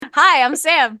Hi, I'm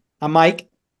Sam, I'm Mike.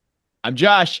 I'm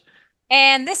Josh.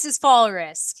 and this is Fall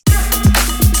Risk.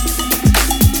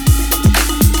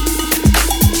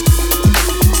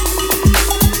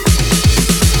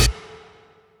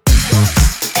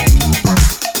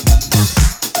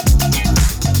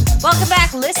 Welcome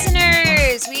back,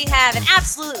 listeners. We have an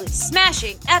absolutely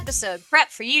smashing episode prep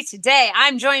for you today.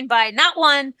 I'm joined by not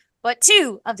one, but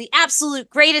two of the absolute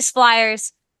greatest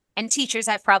flyers and teachers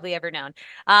I've probably ever known,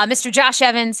 Mr. Josh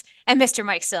Evans and Mr.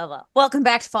 Mike Silva. Welcome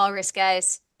back to Fall Risk,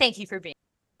 guys. Thank you for being.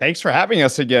 Thanks for having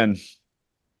us again.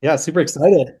 Yeah, super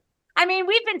excited. I mean,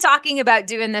 we've been talking about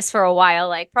doing this for a while,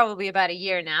 like probably about a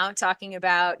year now, talking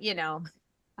about,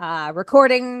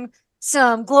 recording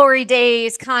some glory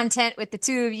days content with the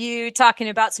two of you, talking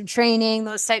about some training,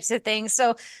 those types of things.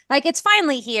 So like it's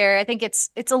finally here. I think it's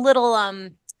a little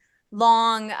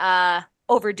long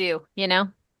overdue, you know?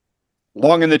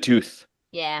 Long in the tooth.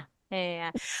 Yeah.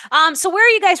 Yeah. So where are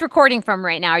you guys recording from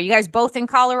right now? Are you guys both in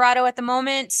Colorado at the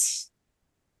moment?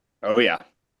 Oh yeah.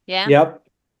 Yeah. Yep.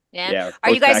 Yeah. Yeah.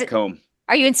 Are you both guys back home?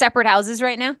 Are you in separate houses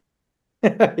right now?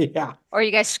 Yeah. Or are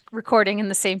you guys recording in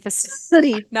the same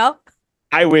facility? No?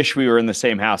 I wish we were in the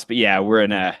same house, but yeah, we're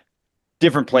in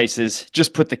different places.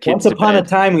 Just put the kids Once to upon a bed.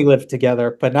 time we lived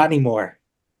together, but not anymore.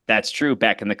 That's true.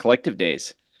 Back in the collective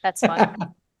days. That's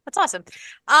fun. That's awesome.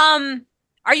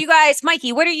 Are you guys,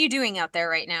 Mikey, what are you doing out there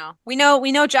right now? We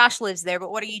know Josh lives there,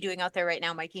 but what are you doing out there right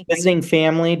now, Mikey? Visiting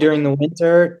family during the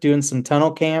winter, doing some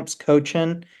tunnel camps,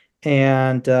 coaching,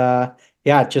 and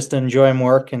yeah, just enjoying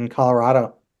work in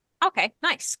Colorado. Okay,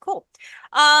 nice, cool.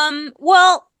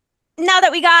 Well, now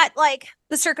that we got like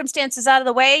the circumstances out of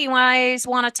the way, you guys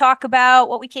want to talk about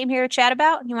what we came here to chat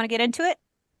about? You want to get into it?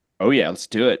 Oh yeah, let's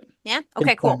do it. Yeah?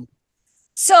 Okay, cool.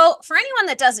 So for anyone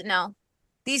that doesn't know,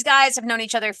 these guys have known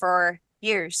each other for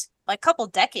years, like a couple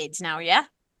decades now, yeah?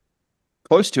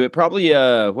 Close to it. Probably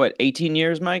 18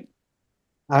 years, Mike?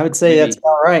 I would say Maybe. that's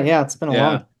about right. Yeah, it's been a Yeah.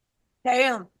 long.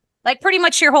 Damn. Like pretty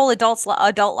much your whole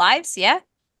adult lives, yeah?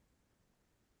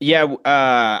 Yeah,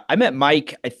 I met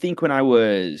Mike, I think when I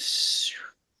was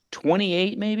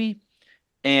 28, maybe.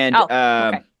 And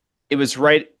Okay. it was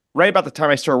right about the time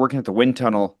I started working at the wind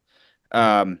tunnel.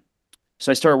 So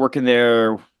I started working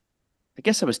there, I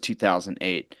guess it was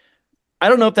 2008. I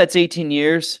don't know if that's 18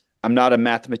 years. I'm not a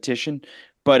mathematician,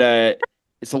 but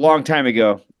it's a long time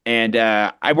ago. And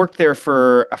I worked there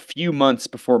for a few months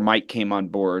before Mike came on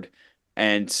board.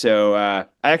 And so I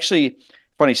actually,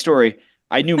 funny story,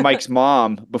 I knew Mike's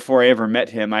mom before I ever met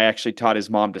him. I actually taught his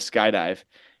mom to skydive.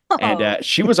 And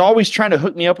she was always trying to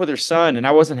hook me up with her son, and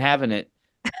I wasn't having it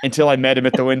until I met him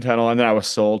at the wind tunnel, and then I was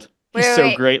sold. He's Wait, so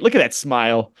wait. great. Look at that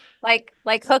smile. Like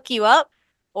hook you up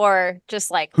or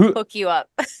just like Who- hook you up?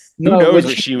 No, knows what'd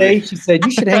what she she say? would- She said,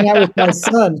 "You should hang out with my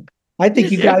son. I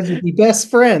think you guys would be best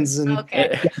friends." And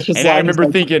Okay. Josh's And I line was remember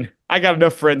like, thinking, I got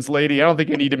enough friends, lady. I don't think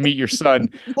I need to meet your son.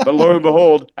 But lo and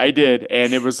behold, I did,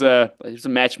 and it was a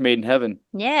match made in heaven.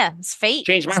 Yeah, it's fate.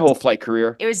 Changed my whole flight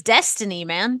career. It was destiny,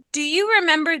 man. Do you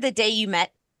remember the day you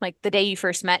met? Like the day you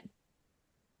first met?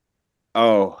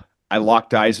 Oh, I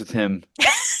locked eyes with him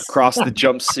across the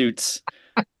jumpsuits.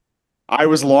 I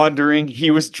was laundering,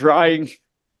 he was drying.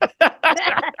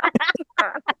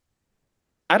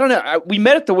 I don't know. We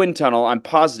met at the wind tunnel, I'm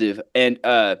positive. And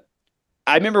I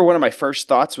remember one of my first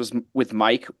thoughts was with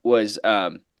Mike was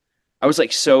I was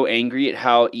like so angry at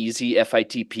how easy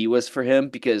FITP was for him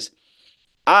because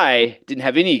I didn't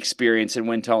have any experience in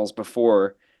wind tunnels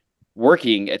before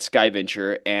working at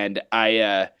SkyVenture. And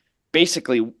I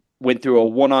basically went through a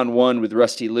one-on-one with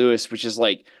Rusty Lewis, which is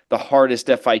like the hardest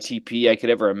FITP I could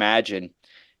ever imagine.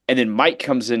 And then Mike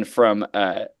comes in from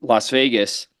Las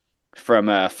Vegas from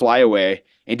Flyaway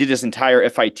and did his entire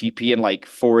FITP in like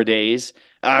 4 days.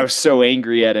 I was so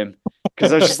angry at him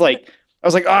because I was like,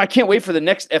 oh, I can't wait for the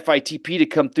next FITP to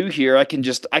come through here. I can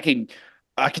just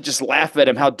laugh at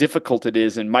him how difficult it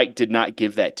is. And Mike did not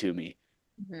give that to me.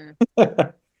 Mm-hmm.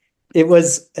 it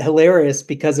was hilarious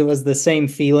because it was the same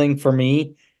feeling for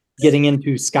me getting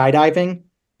into skydiving.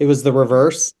 It was the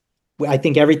reverse. I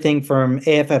think everything from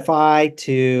AFFI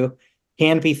to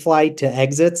canopy flight to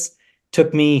exits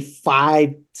took me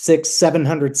 500, 600,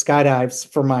 700 skydives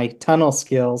for my tunnel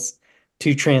skills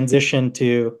to transition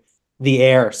to the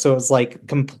air. So it was like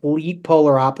complete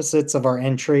polar opposites of our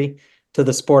entry to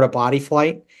the sport of body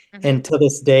flight. Mhm. And to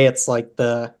this day, it's like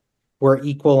we're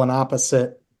equal and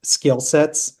opposite skill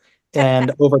sets.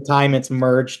 And over time, it's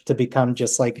merged to become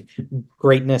just like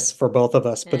greatness for both of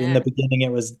us. But in the Yeah. beginning,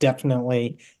 it was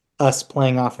definitely us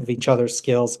playing off of each other's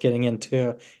skills, getting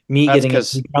into me That's getting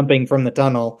 'cause- into jumping from the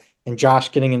tunnel and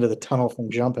Josh getting into the tunnel from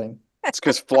jumping. It's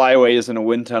because Flyaway isn't a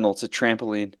wind tunnel; it's a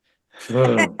trampoline.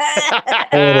 Ugh,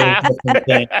 totally different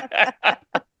thing.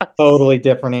 Totally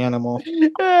different animal.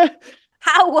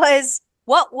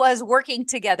 What was working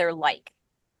together like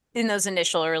in those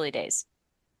initial early days?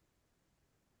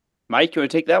 Mike, you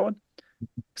want to take that one?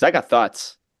 Because I got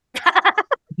thoughts.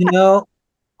 You know,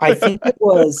 I think it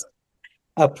was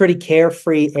a pretty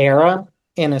carefree era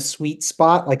and a sweet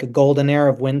spot, like a golden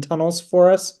era of wind tunnels for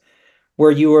us,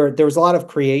 where there was a lot of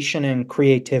creation and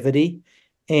creativity,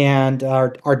 and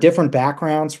our different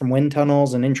backgrounds from wind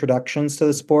tunnels and introductions to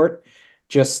the sport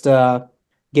just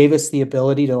gave us the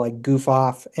ability to like goof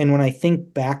off. And when I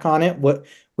think back on it,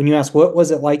 when you ask what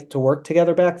was it like to work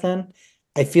together back then,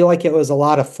 I feel like it was a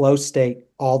lot of flow state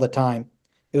all the time.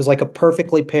 It was like a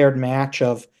perfectly paired match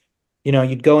of,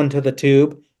 you'd go into the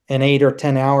tube and 8 or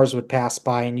 10 hours would pass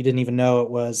by and you didn't even know it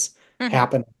was Mhm.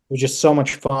 happening. It was just so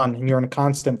much fun. And you're in a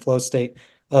constant flow state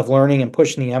of learning and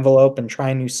pushing the envelope and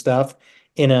trying new stuff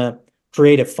in a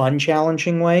creative, fun,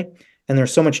 challenging way. And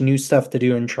there's so much new stuff to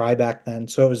do and try back then.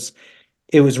 So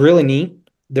it was really neat.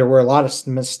 There were a lot of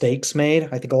mistakes made.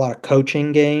 I think a lot of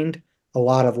coaching gained, a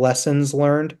lot of lessons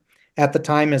learned at the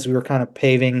time as we were kind of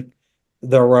paving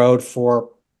the road for,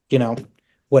 you know,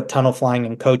 what tunnel flying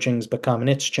and coaching's become. And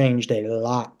it's changed a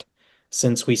lot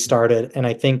since we started. And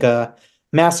I think a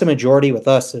massive majority with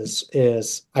us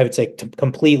is I would say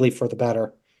completely for the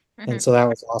better. And Mhm. so that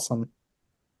was awesome.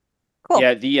 Cool.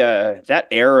 Yeah, the that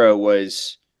era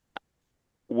was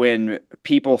when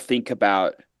people think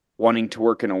about wanting to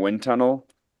work in a wind tunnel.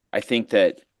 I think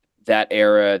that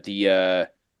era, the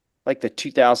like the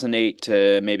 2008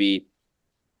 to maybe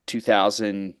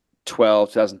 2012,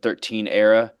 2013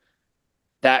 era,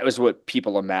 that was what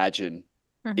people imagine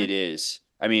Mhm. it is.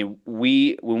 I mean,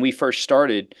 when we first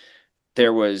started,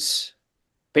 there was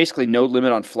basically no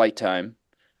limit on flight time.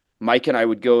 Mike and I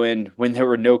would go in when there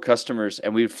were no customers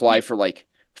and we would fly for like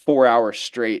 4 hours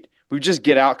straight. We would just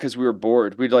get out because we were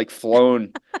bored. We'd like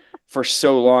flown for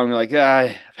so long. We're like,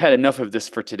 I've had enough of this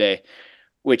for today,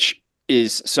 which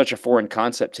is such a foreign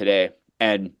concept today.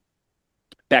 And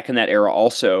back in that era,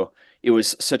 also, it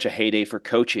was such a heyday for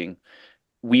coaching.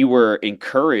 We were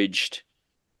encouraged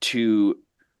to,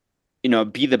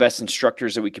 be the best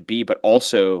instructors that we could be, but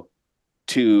also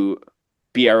to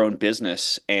be our own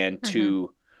business and Mhm.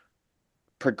 to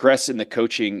progress in the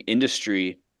coaching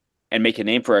industry and make a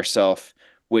name for ourselves,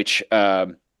 which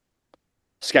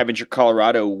Scavenger,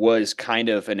 Colorado was kind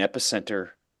of an epicenter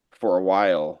for a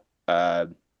while.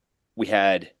 We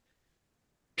had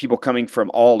people coming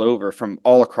from all over, from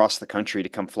all across the country to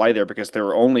come fly there because there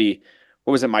were only,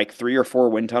 what was it, Mike, 3 or 4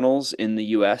 wind tunnels in the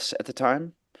US at the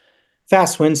time?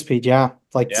 Fast wind speed, yeah.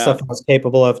 Like Yeah. stuff I was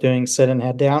capable of doing sit and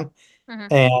head down. Mhm.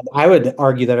 And I would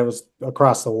argue that it was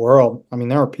across the world. I mean,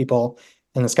 there were people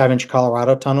in the Skyventure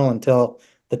Colorado tunnel until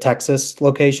the Texas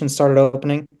location started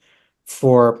opening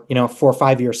for, 4 or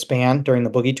 5 year span during the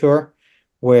boogie tour,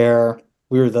 where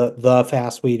we were the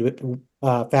fast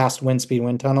wind speed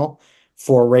wind tunnel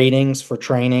for ratings, for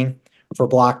training, for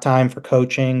block time, for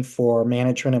coaching, for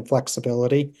management and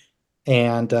flexibility.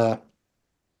 And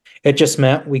it just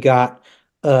meant we got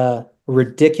a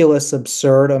ridiculous,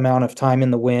 absurd amount of time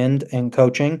in the wind and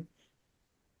coaching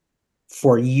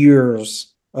for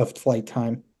years of flight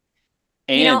time.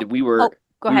 You know, And we were oh,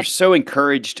 go we were ahead. so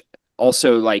encouraged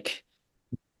also like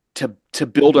to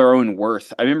build our own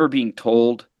worth. I remember being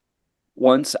told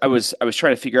once I was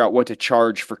trying to figure out what to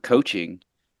charge for coaching,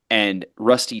 and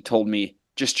Rusty told me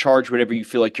just charge whatever you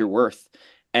feel like you're worth.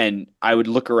 And I would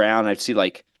look around, I'd see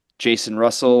like Jason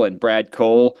Russell and Brad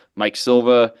Cole, Mike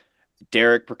Silva,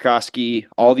 Derek Prokosky,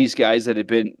 all these guys that had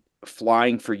been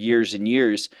flying for years and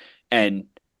years, and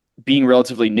being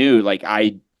relatively new, like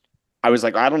I was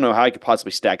like, I don't know how I could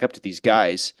possibly stack up to these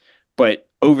guys. But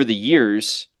over the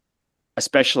years,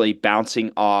 especially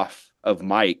bouncing off of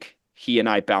Mike, he and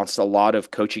I bounced a lot of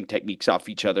coaching techniques off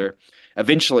each other.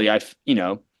 Eventually,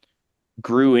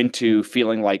 grew into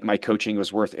feeling like my coaching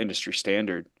was worth industry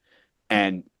standard,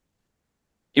 and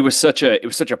it was such a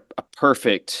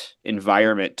perfect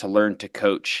environment to learn to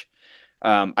coach.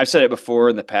 I've said it before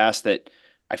in the past that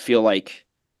I feel like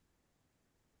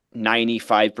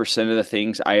 95% of the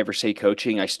things I ever say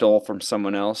coaching, I stole from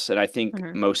someone else. And I think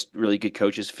Mhm. most really good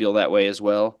coaches feel that way as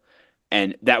well.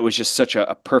 And that was just such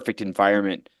a perfect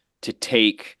environment to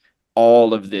take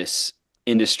all of this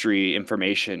industry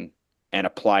information and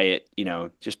apply it,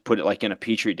 just put it like in a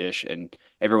petri dish, and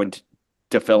everyone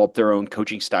developed their own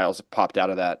coaching styles that popped out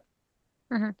of that.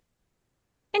 Mhm.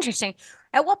 Interesting.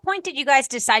 At what point did you guys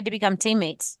decide to become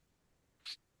teammates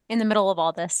in the middle of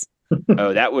all this?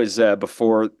 Oh, that was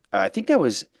before, I think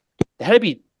it had to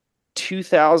be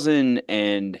 2000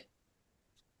 and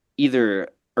either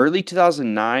early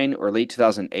 2009 or late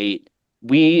 2008.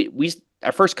 We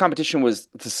our first competition was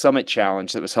the Summit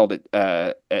Challenge that was held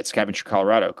at Scavenger,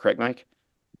 Colorado. Correct, Mike?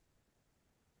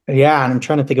 Yeah, and I'm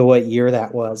trying to think of what year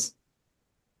that was.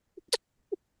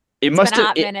 It It's been must a have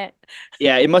hot it, minute.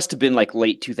 yeah, it must have been like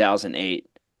late 2008. Okay.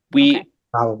 We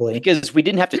Probably. because we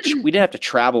didn't have to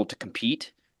travel to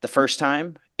compete the first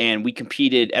time, and we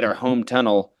competed at our home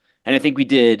tunnel, and I think we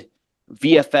did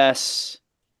VFS,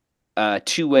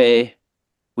 two-way,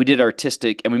 we did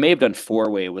artistic, and we may have done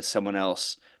four-way with someone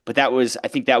else, but I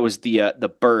think that was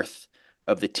the birth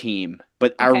of the team.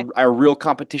 But Okay. our real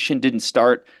competition didn't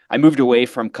start. I moved away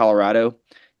from Colorado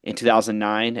in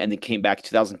 2009 and then came back in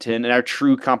 2010, and our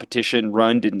true competition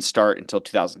run didn't start until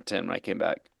 2010 when I came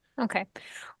back. Okay.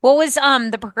 What was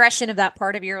the progression of that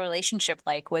part of your relationship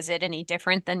like? Was it any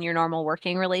different than your normal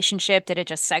working relationship? Did it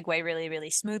just segue really,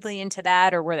 really smoothly into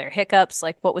that, or were there hiccups?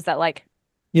 Like, what was that like?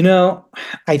 You know,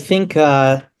 I think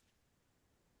there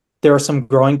are some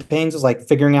growing pains, like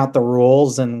figuring out the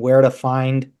rules and where to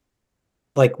find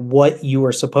like what you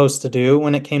were supposed to do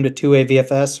when it came to 2A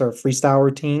VFS or freestyle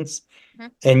routines.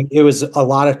 Mhm. And it was a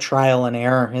lot of trial and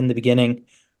error in the beginning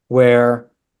where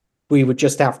we would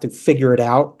just have to figure it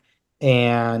out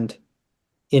and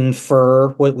infer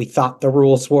what we thought the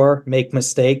rules were, make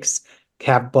mistakes,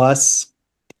 have busts,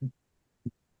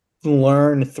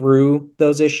 learn through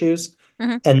those issues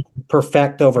Mhm. and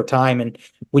perfect over time. And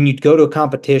when you'd go to a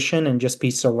competition and just be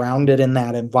surrounded in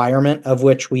that environment of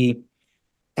which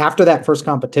after that first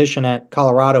competition at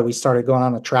Colorado, we started going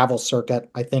on a travel circuit,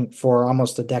 I think, for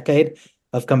almost a decade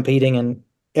of competing in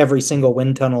every single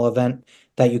wind tunnel event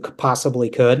that you could possibly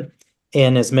could,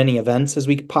 in as many events as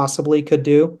we possibly could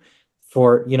do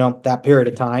for, that period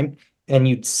of time. And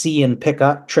you'd see and pick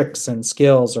up tricks and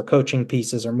skills or coaching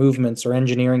pieces or movements or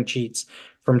engineering cheats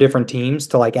from different teams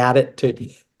to like add it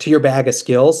to your bag of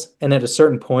skills. And at a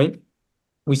certain point,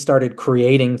 we started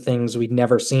creating things we'd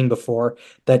never seen before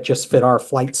that just fit our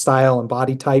flight style and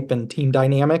body type and team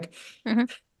dynamic Mhm.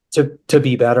 to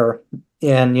be better.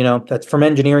 And that's from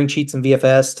engineering cheats and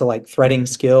VFS to like threading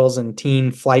skills and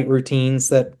team flight routines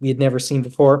that we had never seen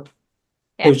before.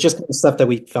 It Yeah. was just stuff that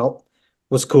we felt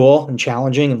was cool and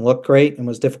challenging and looked great and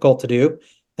was difficult to do.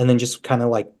 And then just kind of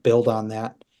like build on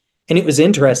that. And it was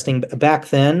interesting. Back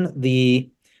then,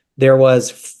 there was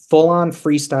full on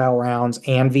freestyle rounds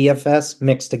and VFS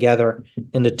mixed together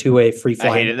into 2A free I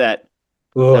flying. hated that.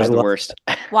 Oh, That I was the love worst.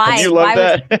 Why? You love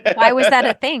that? Why was that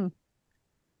a thing?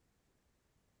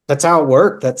 That's how it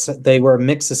worked. They were a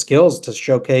mix of skills to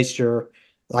showcase your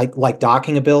like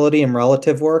docking ability and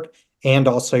relative work and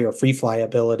also your free fly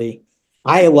ability.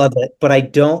 I Okay. love it, but I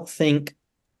don't think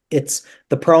it's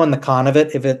the pro and the con of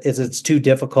it if it is it's too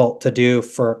difficult to do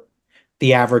for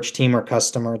the average team or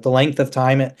customer. The length of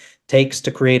time it takes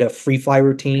to create a free fly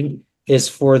routine is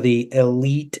for the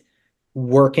elite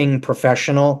working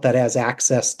professional that has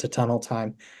access to tunnel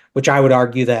time, which I would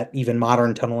argue that even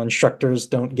modern tunnel instructors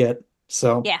don't get.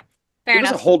 So Yeah. Fair It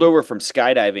was a enough. holdover from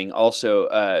skydiving also.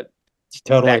 Back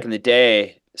totally. in the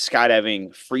day,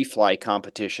 skydiving free fly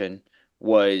competition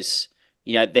was,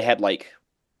 they had like,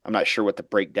 I'm not sure what the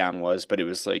breakdown was, but it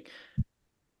was like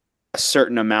a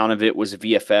certain amount of it was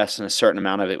VFS and a certain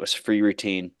amount of it was free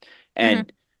routine. Hmm.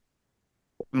 And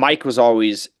Mike was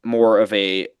always more of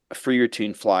a free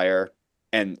routine flyer,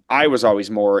 and I was always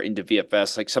more into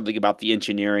VFS, like something about the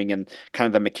engineering and kind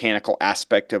of the mechanical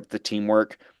aspect of the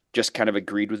teamwork just kind of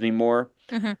agreed with me more.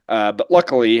 Hmm. But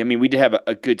luckily, I mean, we did have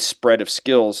a good spread of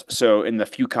skills. So in the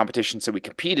few competitions that we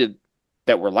competed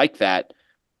that were like that,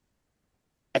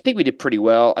 I think we did pretty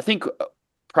well. I think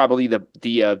probably the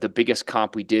biggest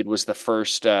comp we did was the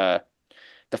first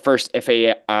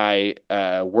FAI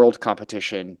world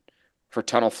competition for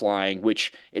tunnel flying,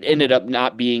 which it ended up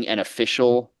not being an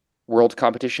official world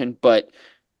competition, but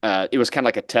it was kind of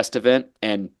like a test event,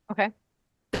 and Okay.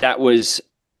 that was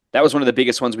that was one of the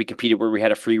biggest ones we competed where we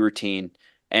had a free routine,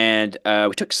 and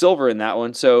we took silver in that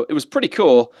one, so it was pretty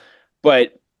cool.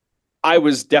 But I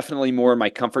was definitely more in my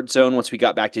comfort zone once we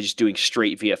got back to just doing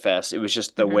straight VFS. It was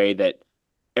just the Hmm. way that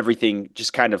everything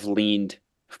just kind of leaned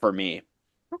for me.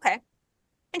 Okay.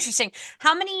 Interesting.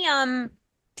 How many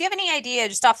do you have any idea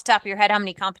just off the top of your head how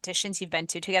many competitions you've been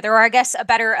to together? Or I guess a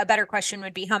better question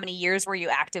would be how many years were you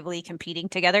actively competing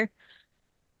together?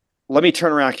 Let me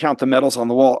turn around and count the medals on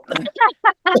the wall.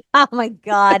 Oh my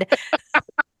God.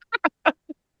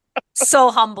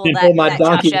 So humble Hold my that Josh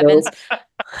donkey Evans. bill.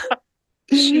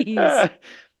 Jeez.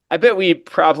 I bet we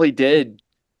probably did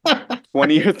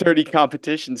 20 or 30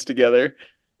 competitions together.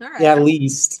 All Yeah, right. at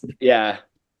least. Yeah.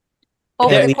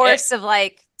 Over At the least. course of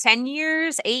like 10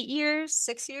 years, 8 years,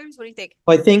 6 years? What do you think?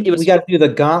 I think It was we got to do the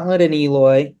Gauntlet in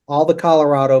Eloy, all the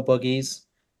Colorado boogies,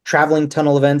 traveling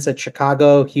tunnel events at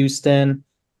Chicago, Houston,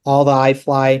 all the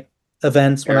iFly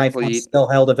events when iFly Paraclete. still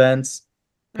held events.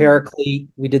 Mhm. Paraclete,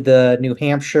 we did the New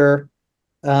Hampshire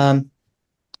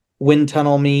wind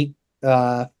tunnel meet,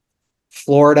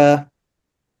 Florida.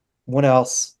 What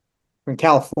else? From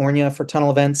California for tunnel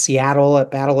events, Seattle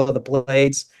at Battle of the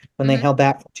Blades when they Mhm. held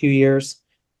that for 2 years.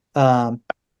 I've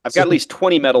got So at least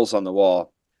 20 medals on the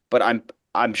wall, but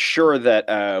I'm sure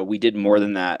that we did more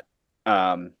than that.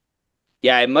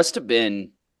 Yeah, it must have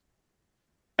been.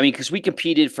 I mean, because we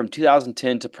competed from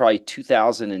 2010 to probably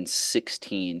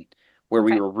 2016, where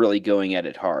we Okay. were really going at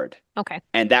it hard. Okay.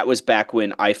 And that was back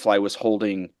when iFly was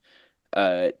holding.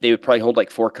 They would probably hold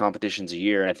like 4 competitions a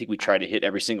year, and I think we tried to hit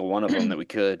every single one of them that we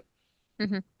could.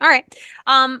 All right.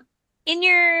 Um, in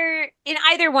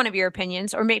either one of your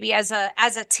opinions, or maybe as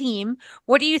a team,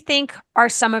 what do you think are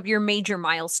some of your major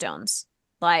milestones?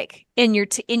 Like in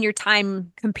in your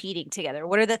time competing together,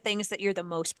 what are the things that you're the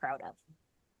most proud of?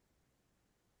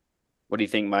 What do you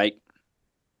think, Mike?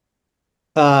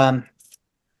 um,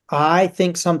 I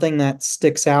think something that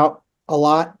sticks out a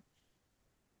lot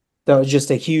that was just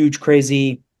a huge,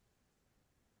 crazy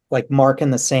like mark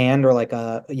in the sand or like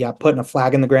putting a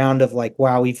flag in the ground of like,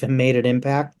 wow, we've made an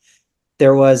impact.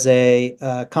 There was a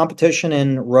competition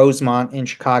in Rosemont in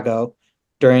Chicago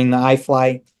during the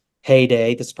iFly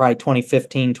heyday. This is probably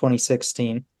 2015,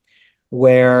 2016,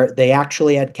 where they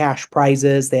actually had cash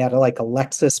prizes. They had like a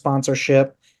Lexus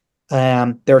sponsorship.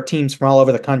 There were teams from all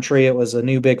over the country. It was a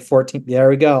new big 14. There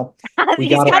we go. We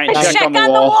He's got a got the Giant check check on the on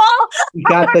the wall. wall. we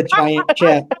got the giant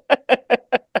check.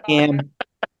 And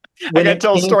I when got to it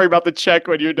tell a came, story about the check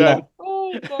when you're yeah, done.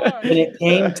 Oh when it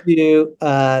came to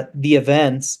the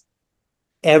events,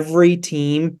 every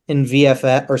team in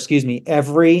VFS, or excuse me,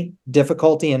 every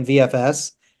difficulty in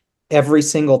VFS, every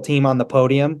single team on the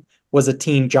podium was a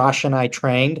team Josh and I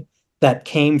trained that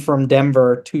came from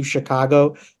Denver to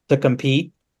Chicago to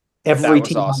compete. That Every was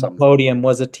team on the awesome. podium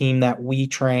was a team that we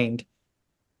trained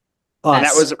And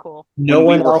That's that us. so was cool. No when we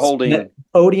one were else holding.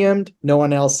 podiumed. No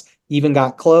one else even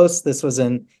got close. This was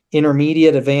an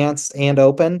intermediate, advanced, and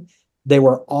open. They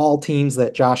were all teams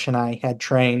that Josh and I had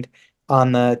trained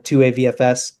on the 2A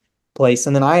VFS place.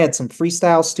 And then I had some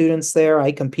freestyle students there.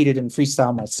 I competed in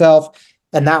freestyle myself.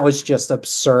 And that was just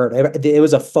absurd. It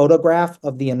was a photograph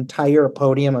of the entire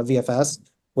podium of VFS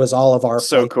was all of our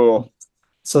So place. cool.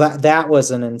 So that was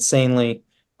an insanely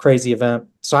crazy event.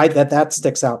 So that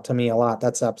sticks out to me a lot.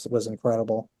 Was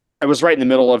incredible. I was right in the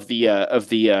middle of the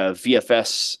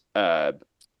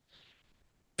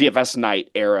VFS night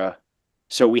era.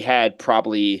 So we had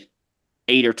probably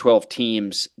 8 or 12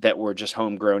 teams that were just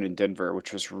homegrown in Denver,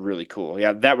 which was really cool.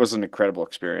 Yeah, that was an incredible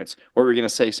experience. What were you gonna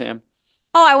say, Sam?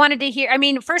 Oh, I wanted to hear. I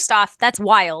mean, first off, that's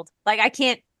wild. Like I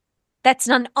can't that's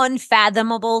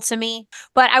unfathomable to me.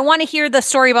 But I want to hear the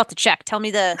story about the check. Tell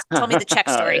me the check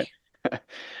Oh, yeah. story.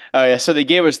 Oh yeah, so they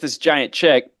gave us this giant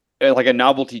check, like a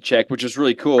novelty check, which is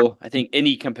really cool. I think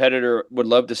any competitor would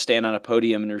love to stand on a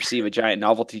podium and receive a giant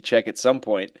novelty check at some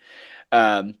point.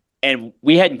 And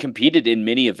we hadn't competed in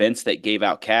many events that gave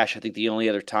out cash. I think the only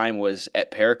other time was at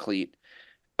Paraclete.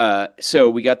 So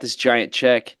we got this giant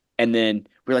check, and then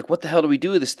we're like, "What the hell do we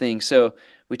do with this thing?" So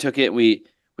we took it. We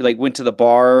like went to the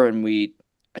bar, and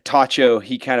Tacho,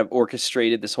 he kind of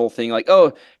orchestrated this whole thing, like,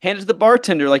 "Oh, hand it to the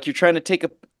bartender, like you're trying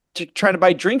to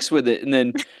buy drinks with it," and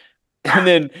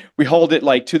then we hauled it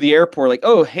like to the airport, like,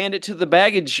 "Oh, hand it to the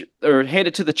baggage or hand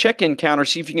it to the check-in counter,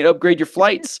 see if you can upgrade your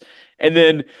flights," and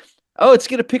then, "Oh, let's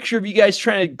get a picture of you guys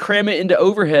trying to cram it into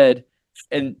overhead."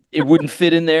 And it wouldn't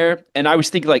fit in there. And I was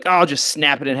thinking like, oh, I'll just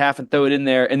snap it in half and throw it in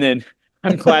there. And then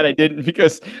I'm glad I didn't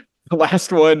because the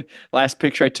last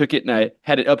picture I took it and I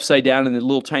had it upside down in the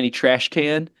little tiny trash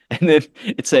can. And then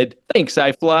it said, "Thanks,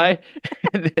 iFly."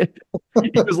 And then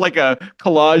it was like a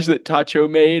collage that Tacho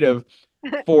made of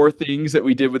 4 things that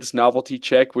we did with this novelty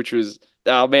check, which was,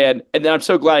 oh man. And then I'm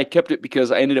so glad I kept it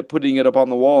because I ended up putting it up on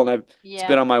the wall, and it's Yeah.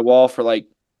 been on my wall for like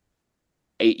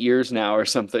 8 years now or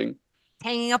something.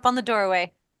 Hanging up on the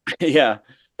doorway. Yeah.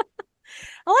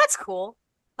 Well, that's cool.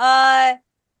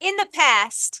 In the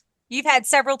past, you've had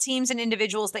several teams and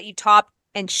individuals that you topped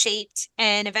and shaped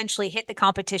and eventually hit the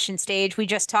competition stage. We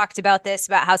just talked about this,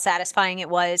 about how satisfying it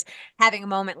was having a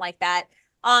moment like that.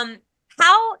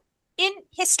 How in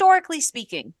historically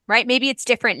speaking, right? Maybe it's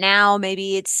different now,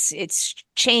 maybe it's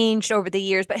changed over the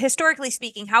years, but historically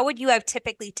speaking, how would you have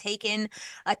typically taken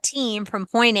a team from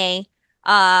point A,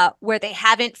 where they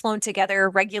haven't flown together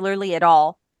regularly at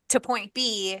all, to point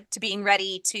B, to being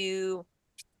ready to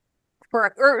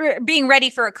or being ready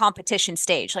for a competition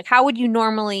stage? Like, how would you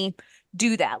normally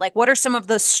do that? Like, what are some of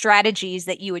the strategies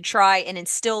that you would try and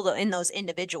instill in those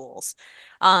individuals?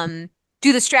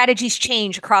 Do the strategies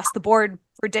change across the board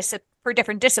for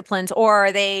different disciplines, or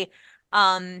are they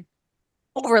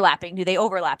overlapping? Do they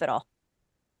overlap at all?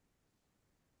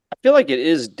 I feel like it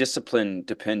is discipline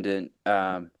dependent.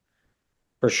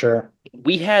 For sure.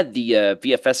 We had the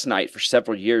VFS night for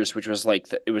several years, which was like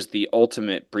it was the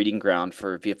ultimate breeding ground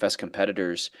for VFS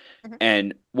competitors. Mhm.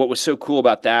 And what was so cool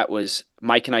about that was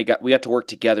Mike and we got to work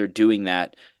together doing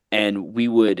that, and we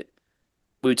would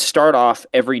start off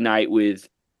every night with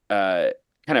kind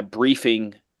of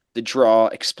briefing the draw,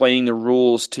 explaining the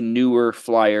rules to newer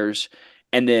flyers,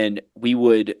 and then we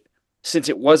would, since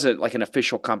it wasn't like an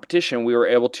official competition, we were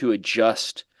able to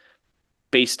adjust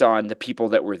based on the people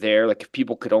that were there. Like if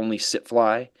people could only sit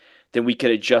fly, then we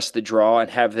could adjust the draw and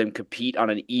have them compete on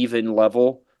an even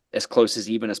level, as close as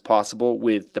even as possible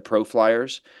with the pro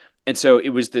flyers. And so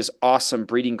it was this awesome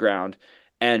breeding ground.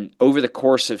 And over the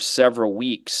course of several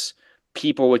weeks,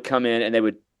 people would come in and they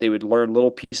would learn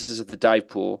little pieces of the dive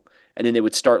pool, and then they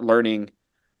would start learning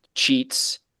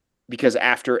cheats, because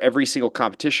after every single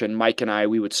competition, Mike and I,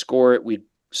 we would score it, we'd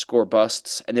score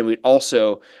busts, and then we'd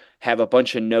also have a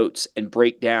bunch of notes and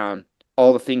break down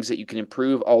all the things that you can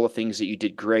improve, all the things that you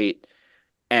did great.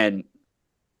 And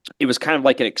it was kind of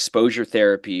like an exposure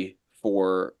therapy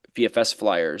for VFS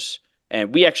flyers.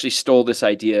 And we actually stole this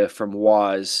idea from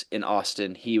Waz in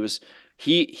Austin. He was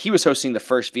hosting the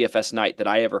first VFS night that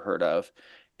I ever heard of,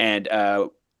 and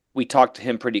we talked to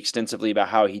him pretty extensively about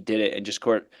how he did it and just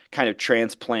kind of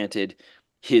transplanted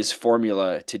his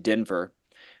formula to Denver.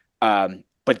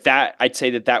 But that I'd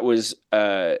say that was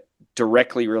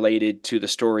directly related to the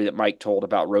story that Mike told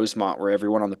about Rosemont, where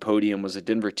everyone on the podium was a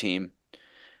Denver team.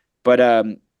 But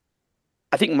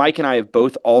I think Mike and I have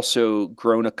both also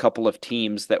grown a couple of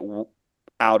teams that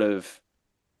out of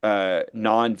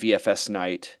non VFS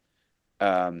night,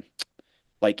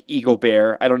 like Eagle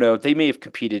Bear. I don't know. They may have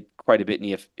competed quite a bit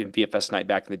in VFS night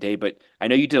back in the day, but I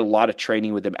know you did a lot of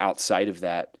training with them outside of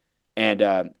that. And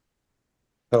I've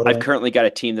Totally. currently got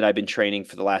a team that I've been training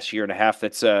for the last year and a half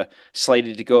that's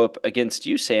slated to go up against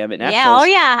you, Sam, at Yeah, oh nationals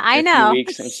yeah, in I a few know.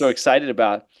 weeks. I'm so excited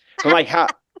about. But like,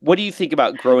 what do you think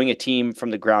about growing a team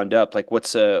from the ground up? Like,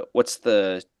 what's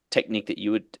the technique that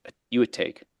you would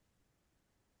take?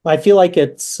 I feel like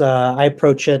I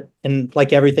approach it, and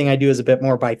like everything I do is a bit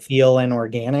more by feel and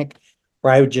organic,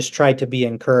 where I would just try to be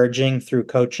encouraging through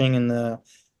coaching and the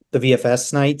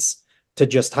VFS nights to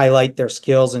just highlight their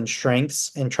skills and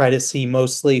strengths and try to see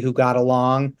mostly who got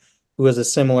along, who has a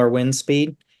similar wind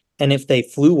speed. And if they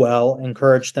flew well,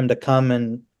 encourage them to come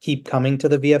and keep coming to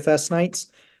the VFS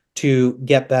nights to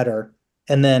get better.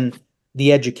 And then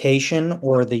the education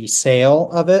or the sale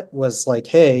of it was like,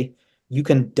 hey, you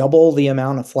can double the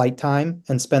amount of flight time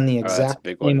and spend the Oh, that's a exact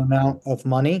big same one. amount of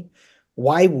money.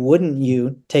 Why wouldn't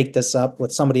you take this up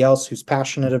with somebody else who's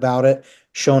passionate about it,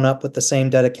 shown up with the same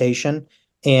dedication,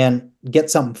 and get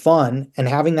something fun? And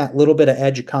having that little bit of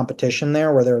edge of competition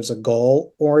there where there's a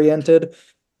goal oriented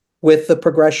with the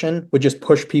progression would just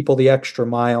push people the extra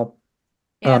mile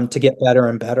Yeah. to get better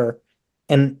and better.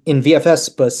 And in VFS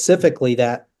specifically,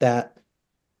 that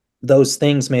those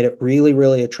things made it really,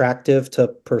 really attractive to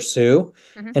pursue.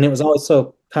 Mhm. And it was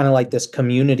also kind of like this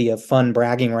community of fun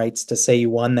bragging rights to say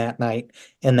you won that night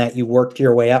and that you worked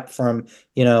your way up from,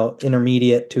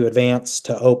 intermediate to advanced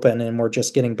to open, and we're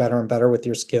just getting better and better with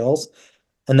your skills.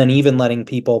 And then even letting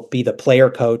people be the player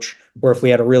coach, where if we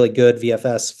had a really good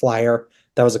VFS flyer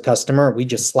that was a customer, we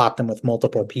just slapped them with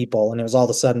multiple people. And it was all of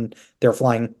a sudden they're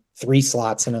flying 3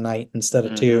 slots in a night instead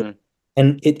of two. Hmm.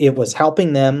 And it was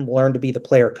helping them learn to be the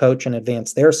player coach and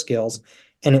advance their skills.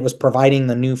 And it was providing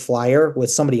the new flyer with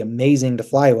somebody amazing to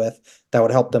fly with that would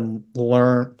help them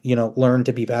learn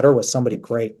to be better with somebody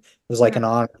great. It was like Mhm. an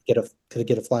honor to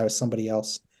get a fly with somebody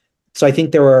else. So I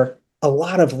think there were a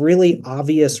lot of really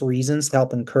obvious reasons to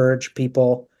help encourage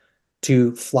people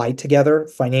to fly together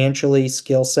financially,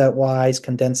 skill set wise,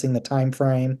 condensing the time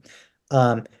frame,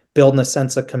 um, building a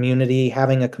sense of community,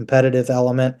 having a competitive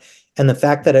element, and the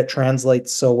fact that it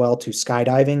translates so well to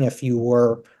skydiving if you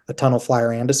were a tunnel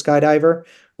flyer and a skydiver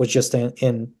was just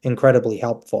incredibly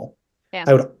helpful. Yeah.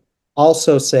 I would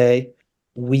also say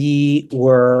we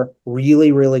were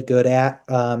really, really good at,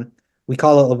 we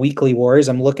call it the Weekly Warriors.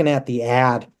 I'm looking at the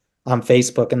ad on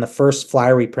Facebook, and the first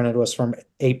flyer we printed was from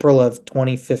April of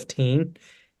 2015.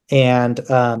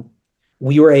 And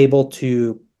we were able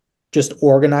to just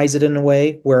organize it in a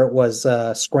way where it was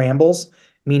scrambles,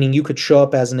 meaning you could show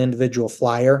up as an individual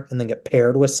flyer and then get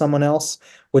paired with someone else,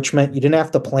 which meant you didn't have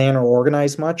to plan or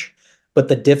organize much. but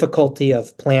the difficulty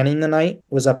of planning the night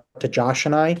was up to Josh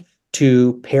and I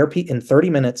to in 30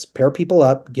 minutes, pair people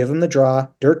up, give them the draw,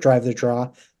 dirt drive the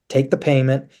draw, take the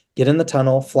payment, get in the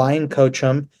tunnel, fly and coach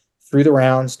them through the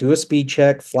rounds, do a speed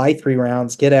check, fly 3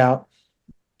 rounds, get out,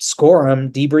 score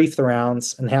them, debrief the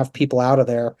rounds, and have people out of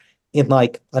there in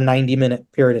like a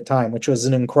 90-minute period of time, which was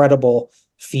an incredible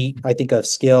feat, I think, of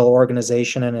skill,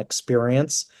 organization, and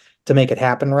experience to make it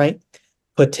happen right.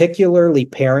 Particularly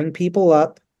pairing people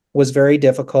up was very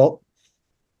difficult.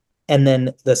 And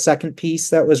then the second piece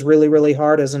that was really, really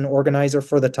hard as an organizer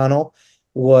for the tunnel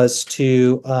was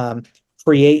to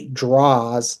create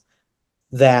draws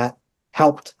that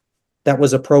helped, that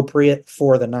was appropriate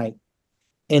for the night.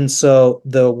 And so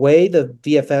the way the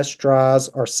VFS draws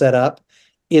are set up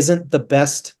isn't the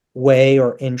best way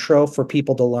or intro for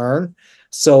people to learn.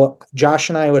 So Josh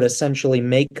and I would essentially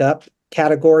make up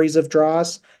categories of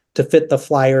draws to fit the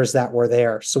flyers that were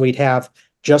there. So we'd have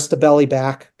just a belly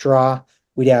back draw.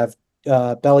 We'd have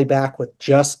belly back with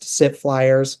just sit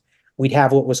flyers. We'd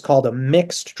have what was called a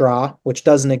mixed draw, which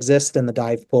doesn't exist in the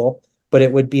dive pool, but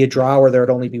it would be a draw where there would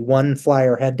only be one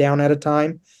flyer head down at a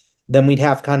time. Then we'd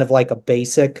have kind of like a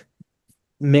basic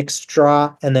mixed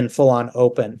draw and then full on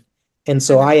open. And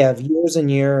so I have years and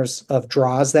years of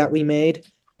draws that we made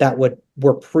that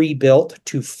were pre-built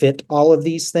to fit all of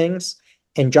these things.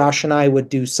 And Josh and I would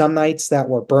do some nights that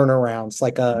were burner rounds,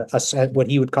 like what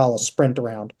he would call a sprint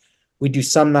round. We do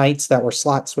some nights that were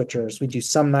slot switchers. We do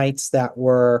some nights that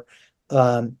were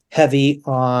heavy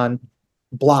on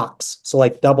blocks. So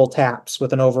like double taps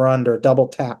with an over under, double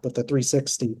tap with a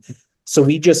 360. So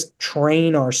we just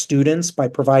train our students by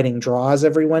providing draws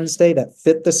every Wednesday that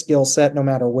fit the skill set no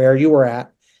matter where you were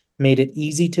at, made it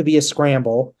easy to be a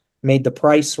scramble, made the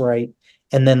price right,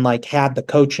 and then like had the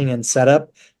coaching and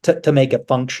setup to make it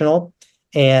functional.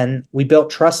 And we built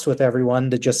trust with everyone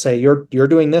to just say, you're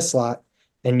doing this lot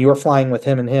and you're flying with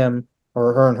him and him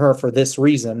or her and her for this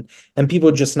reason. And people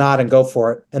would just nod and go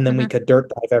for it. And then we could dirt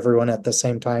dive everyone at the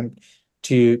same time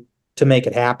to make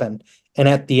it happen. And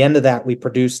at the end of that, we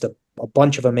produced a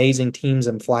bunch of amazing teams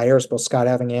and flyers, both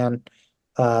skydiving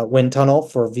and wind tunnel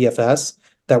for VFS,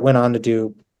 that went on to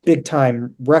do big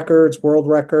time records, world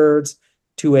records,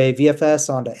 to a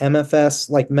VFS onto MFS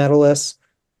like medalists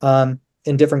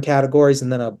in different categories,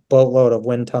 and then a boatload of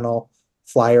wind tunnel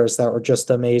flyers that were just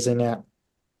amazing at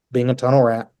being a tunnel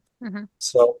rat.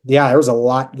 So yeah, there was a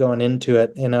lot going into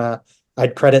it. And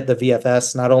I'd credit the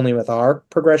VFS not only with our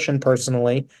progression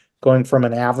personally, going from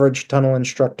an average tunnel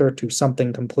instructor to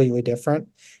something completely different,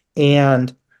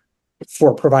 and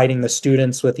for providing the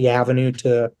students with the avenue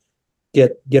to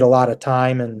get a lot of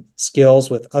time and skills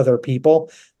with other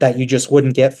people that you just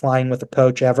wouldn't get flying with a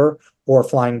coach ever or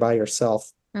flying by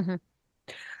yourself.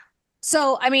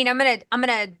 So, I mean,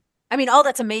 I mean, all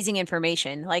that's amazing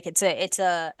information. Like it's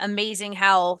amazing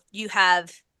how you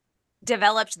have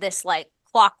developed this like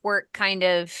clockwork kind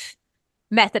of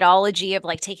methodology of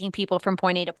like taking people from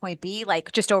point A to point B,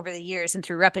 like just over the years and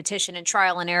through repetition and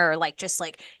trial and error, like just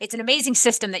like it's an amazing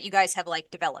system that you guys have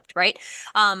like developed, right?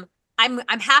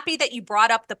 I'm happy that you brought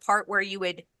up the part where you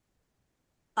would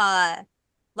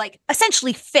like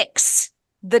essentially fix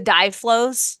the dive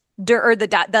flows or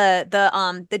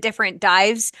the different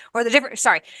dives or the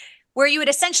different where you would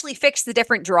essentially fix the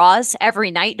different draws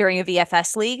every night during a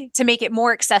VFS league to make it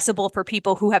more accessible for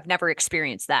people who have never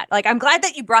experienced that. Like, I'm glad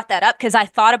that you brought that up because I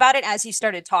thought about it as you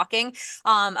started talking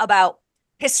about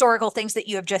historical things that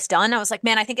you have just done. I was like,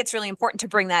 man, I think it's really important to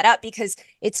bring that up because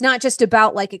it's not just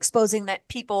about like exposing that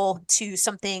people to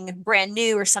something brand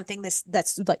new or something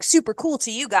that's like super cool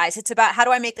to you guys. It's about how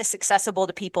do I make this accessible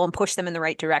to people and push them in the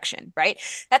right direction, right?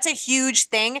 That's a huge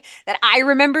thing that I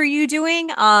remember you doing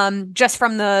just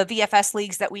from the VFS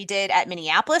leagues that we did at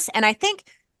Minneapolis. And I think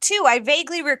too, I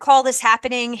vaguely recall this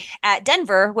happening at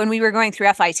Denver when we were going through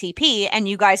FITP and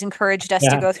you guys encouraged us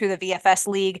to go through the VFS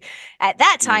league at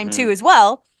that time too, as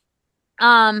well.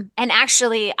 And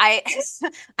actually I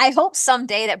hope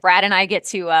someday that Brad and I get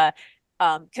to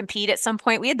compete at some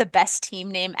point. We had the best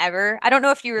team name ever. I don't know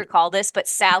if you recall this, but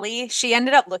Sally, she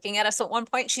ended up looking at us at one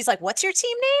point. She's like, "What's your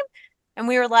team name?" And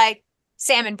we were like,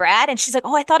 "Salmon Brad." And she's like,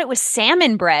 "Oh, I thought it was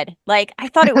salmon bread. Like, I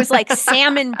thought it was like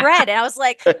salmon bread." And I was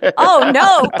like, "Oh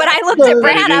no." But I looked at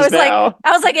Brad. I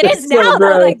was like, "It is now."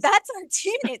 Though. Like, that's our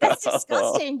team name. That's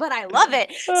disgusting, but I love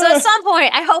it. So at some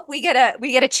point, I hope we get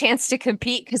a chance to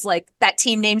compete because like that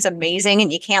team name's amazing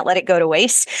and you can't let it go to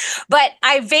waste. But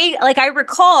I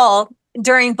recall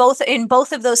in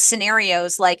both of those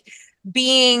scenarios, like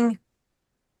being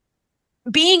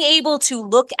being able to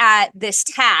look at this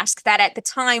task that at the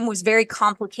time was very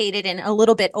complicated and a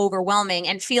little bit overwhelming,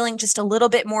 and feeling just a little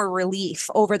bit more relief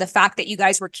over the fact that you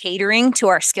guys were catering to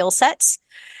our skill sets,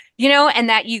 and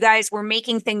that you guys were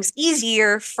making things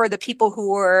easier for the people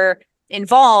who were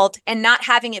involved and not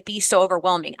having it be so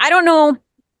overwhelming. I don't know.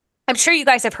 I'm sure you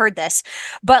guys have heard this,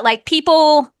 but like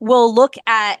people will look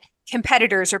at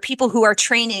competitors or people who are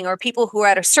training or people who are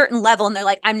at a certain level and they're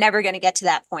like, I'm never going to get to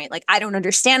that point. Like, I don't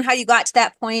understand how you got to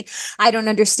that point. I don't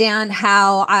understand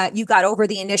how you got over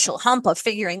the initial hump of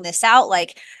figuring this out.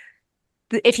 Like,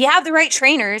 if you have the right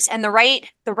trainers and the right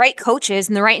coaches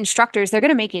and the right instructors, they're going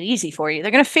to make it easy for you.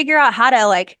 They're going to figure out how to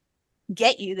like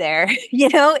get you there,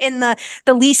 in the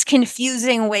least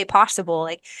confusing way possible.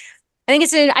 Like, I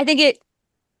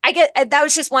get that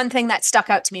was just one thing that stuck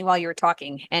out to me while you were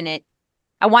talking, and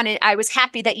I was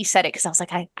happy that you said it because I was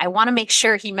like, I want to make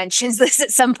sure he mentions this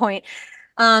at some point.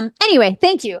 Anyway,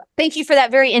 thank you for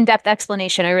that very in-depth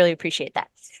explanation. I really appreciate that.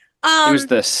 It was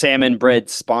the salmon bread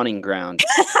spawning ground.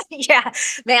 Yeah,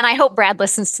 man, I hope Brad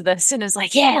listens to this and is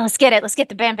like, yeah, let's get it. Let's get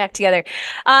the band back together.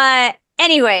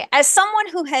 Anyway, as someone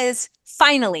who has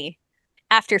finally,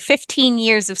 after 15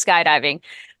 years of skydiving,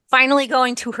 finally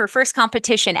going to her first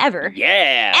competition ever.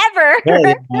 Yeah. Ever.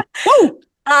 Yeah. Woo!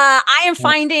 I am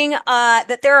finding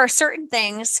that there are certain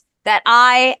things that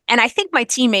I think my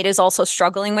teammate is also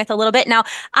struggling with a little bit. Now,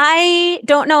 I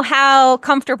don't know how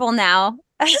comfortable now.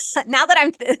 now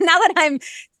that I'm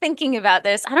thinking about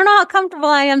this, I don't know how comfortable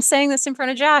I am saying this in front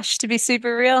of Josh, to be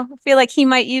super real. I feel like he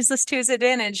might use this to his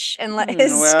advantage and let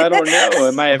his Well, I don't know.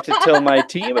 I might have to tell my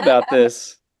team about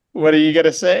this. What are you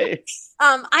gonna say?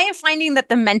 I am finding that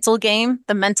the mental game,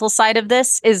 the mental side of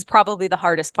this is probably the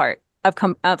hardest part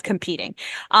of competing.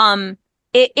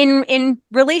 In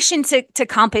relation to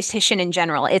competition in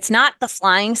general, it's not the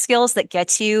flying skills that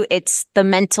gets you, it's the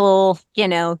mental,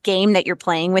 game that you're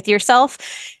playing with yourself.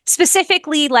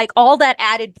 Specifically, like all that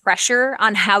added pressure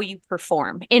on how you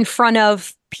perform in front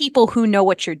of people who know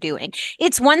what you're doing.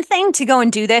 It's one thing to go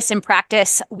and do this and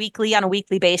practice on a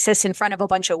weekly basis in front of a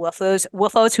bunch of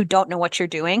woofos who don't know what you're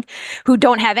doing, who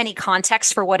don't have any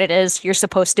context for what it is you're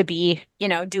supposed to be,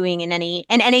 doing in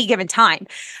any given time.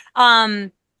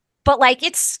 But like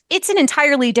it's an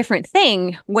entirely different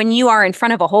thing when you are in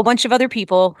front of a whole bunch of other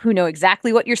people who know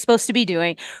exactly what you're supposed to be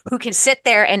doing, who can sit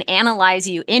there and analyze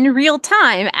you in real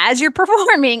time as you're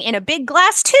performing in a big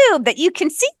glass tube that you can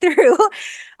see through.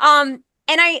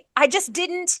 And I just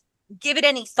didn't give it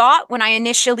any thought when I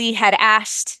initially had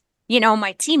asked,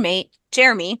 my teammate,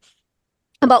 Jeremy,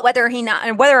 about whether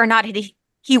or not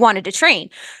he wanted to train.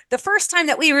 The first time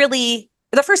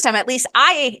at least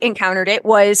I encountered it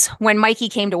was when Mikey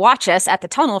came to watch us at the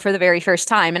tunnel for the very first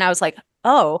time. And I was like,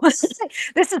 oh,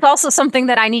 this is also something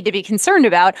that I need to be concerned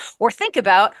about or think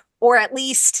about, or at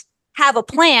least have a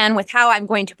plan with how I'm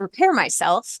going to prepare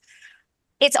myself.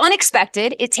 It's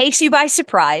unexpected. It takes you by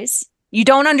surprise. You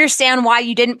don't understand why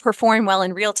you didn't perform well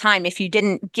in real time if you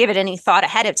didn't give it any thought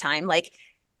ahead of time. Like,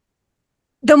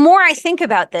 the more I think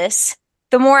about this,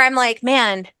 the more I'm like,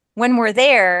 man, when we're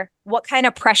there, what kind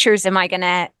of pressures am I going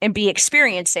to be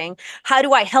experiencing? How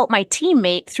do I help my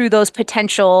teammate through those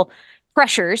potential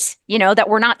pressures, that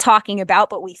we're not talking about,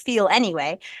 but we feel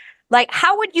anyway? Like,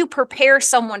 how would you prepare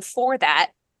someone for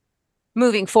that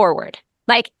moving forward?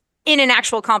 Like in an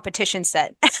actual competition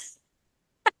set?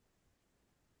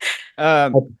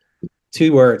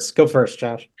 2 words. Go first,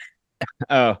 Josh.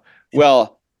 Oh,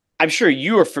 well, I'm sure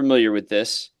you are familiar with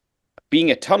this. Being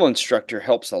a tunnel instructor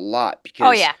helps a lot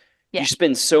because you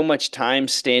spend so much time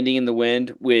standing in the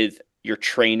wind with your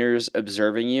trainers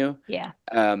observing you. Yeah.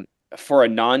 For a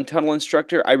non-tunnel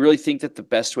instructor, I really think that the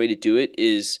best way to do it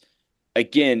is,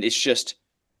 again, it's just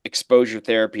exposure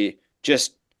therapy,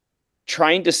 just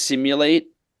trying to simulate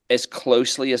as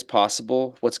closely as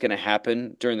possible what's going to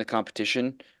happen during the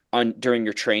competition during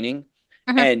your training.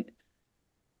 Mhm. And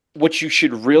what you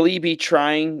should really be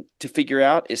trying to figure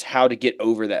out is how to get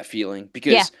over that feeling.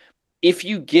 Because if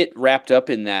you get wrapped up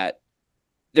in that,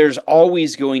 there's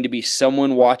always going to be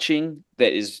someone watching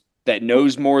that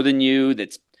knows more than you,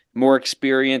 that's more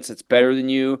experienced, that's better than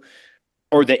you,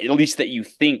 or that at least that you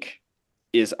think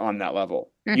is on that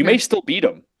level. Mhm. You may still beat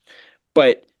them,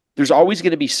 but there's always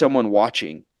going to be someone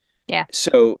watching. Yeah.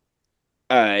 So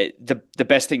the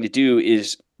best thing to do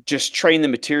is just train the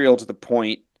material to the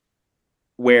point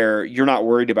where you're not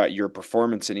worried about your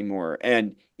performance anymore.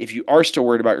 And if you are still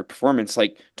worried about your performance,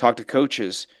 like, talk to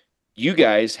coaches. You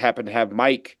guys happen to have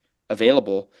Mike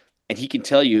available, and he can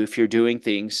tell you if you're doing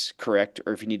things correct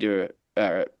or if you need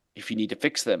to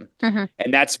fix them. Mhm.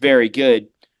 And that's very good.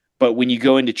 But when you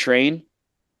go into train,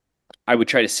 I would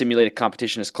try to simulate a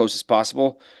competition as close as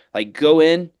possible. Like go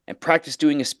in and practice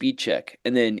doing a speed check,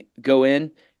 and then go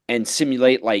in and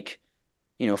simulate like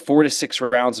 4 to 6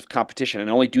 rounds of competition, and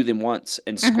only do them once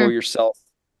and Mm-hmm. score yourself,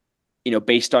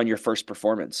 based on your first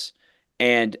performance.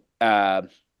 And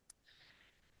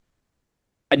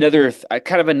another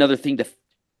thing to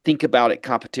think about at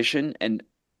competition, and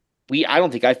I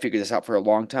don't think I figured this out for a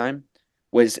long time,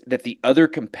 was that the other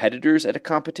competitors at a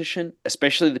competition,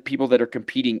 especially the people that are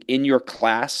competing in your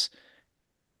class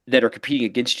that are competing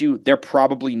against you, they're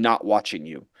probably not watching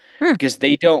you Hmm. because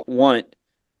they don't want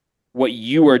what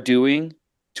you are doing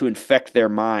to infect their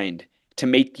mind, to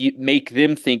make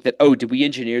them think that, oh, did we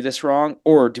engineer this wrong,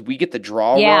 or did we get the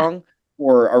draw Yeah. wrong,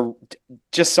 or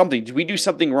just something? Did we do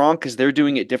something wrong because they're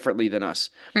doing it differently than us?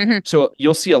 Mm-hmm. So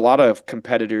you'll see a lot of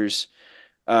competitors,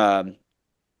 um,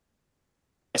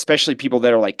 especially people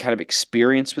that are like kind of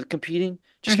experienced with competing,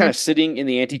 just Mm-hmm. kind of sitting in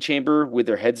the antechamber with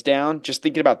their heads down, just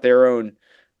thinking about their own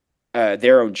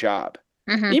job.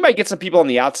 Mm-hmm. And you might get some people on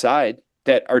the outside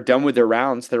that are done with their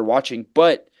rounds that are watching,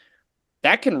 but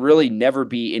that can really never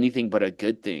be anything but a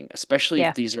good thing, especially if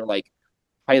Yeah. these are like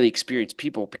highly experienced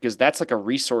people, because that's like a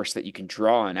resource that you can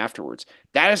draw on afterwards.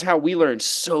 That is how we learned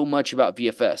so much about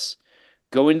VFS.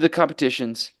 Going to the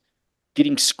competitions,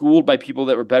 getting schooled by people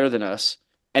that were better than us,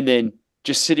 and then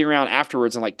just sitting around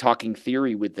afterwards and like talking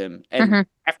theory with them. And Mm-hmm.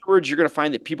 afterwards, you're going to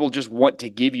find that people just want to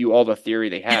give you all the theory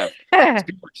they have because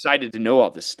people are excited to know all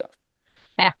this stuff.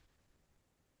 Yeah.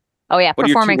 Oh yeah. What are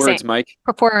your 2 words, Mike?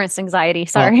 Performance anxiety. Well,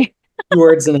 Sorry. 2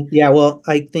 words and yeah, well,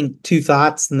 I think 2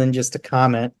 thoughts and then just a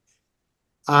comment.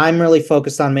 I'm really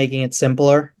focused on making it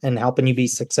simpler and helping you be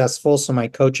successful. So my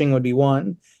coaching would be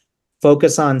one,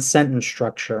 focus on sentence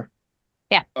structure.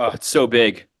 Yeah. Oh, it's so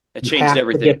big. It You changed have to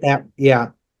everything. get that, yeah.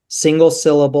 Single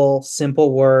syllable,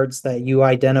 simple words that you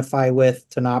identify with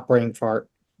to not brain fart.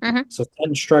 Mm-hmm. So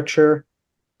sentence structure,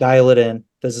 dial it in.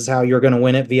 This is how you're going to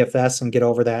win at VFS and get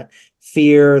over that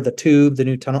fear, the tube, the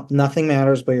new tunnel. Nothing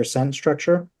matters but your sentence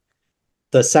structure.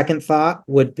 The second thought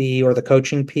would be, or the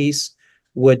coaching piece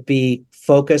would be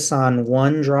focus on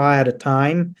one draw at a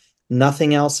time.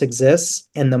 Nothing else exists.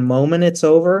 And the moment it's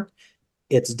over,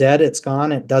 it's dead, it's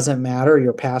gone, it doesn't matter.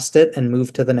 You're past it and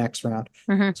move to the next round.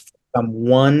 Mm-hmm.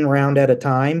 One round at a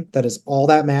time. That is all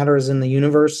that matters in the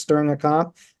universe during a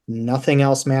comp. Nothing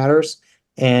else matters.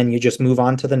 And you just move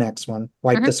on to the next one.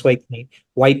 Wipe Mm-hmm. the slate clean.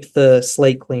 Wipe the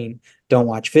slate clean. Don't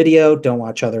watch video. Don't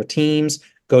watch other teams.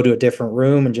 Go to a different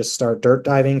room and just start dirt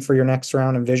diving for your next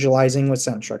round and visualizing with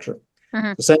sentence structure.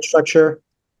 Mm-hmm. The sentence structure,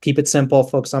 keep it simple,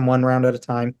 focus on one round at a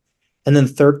time. And then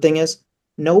the third thing is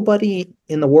nobody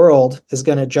in the world is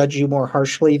going to judge you more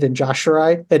harshly than Josh or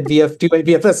I at doing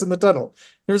VFS in the tunnel.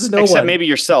 There's no Except one. maybe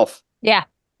yourself. Yeah.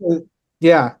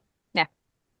 Yeah. Yeah.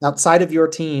 Outside of your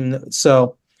team.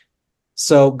 So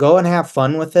go and have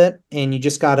fun with it. And you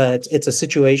just gotta, it's a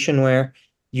situation where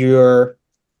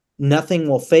nothing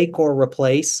will fake or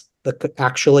replace the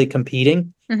actually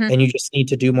competing. Mm-hmm. And you just need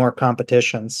to do more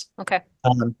competitions. Okay.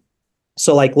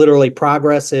 So like literally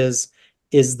progress is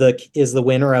the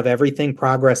winner of everything.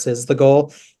 Progress is the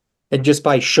goal. And just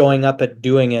by showing up at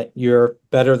doing it, you're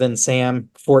better than Sam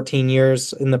 14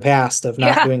 years in the past of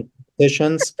not Yeah. doing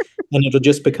competitions, and it'll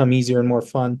just become easier and more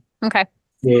fun. Okay.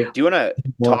 Yeah. Do you want to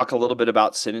Well, talk a little bit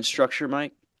about sentence structure,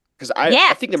 Mike? Because Yeah.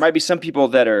 I think there might be some people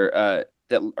that are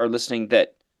listening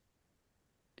that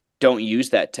don't use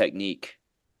that technique.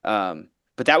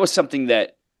 But that was something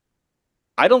that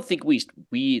I don't think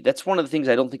we that's one of the things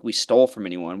I don't think we stole from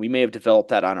anyone. We may have developed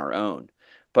that on our own.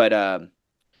 But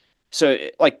so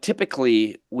like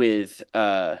typically with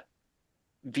VFS,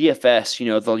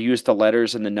 they'll use the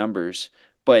letters and the numbers.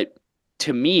 But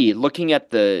to me, looking at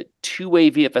the two-way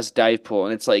VFS dive pool,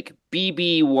 and it's like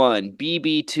BB1,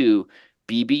 BB2,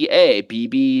 BBA,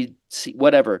 BBC,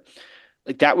 whatever.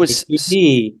 Like that was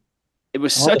ATP, it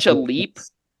was all such a the leap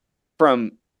things.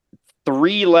 from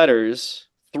 3 letters,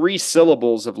 3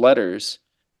 syllables of letters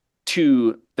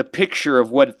to the picture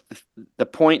of what the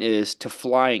point is to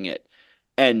flying it.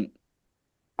 And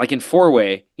like in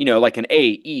 4-way, like an A,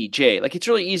 E, J, like it's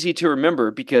really easy to remember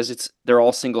because they're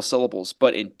all single syllables.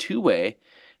 But in 2-way,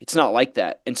 it's not like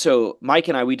that. And so Mike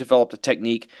and we developed a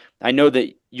technique. I know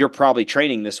that you're probably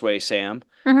training this way, Sam,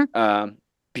 Mm-hmm.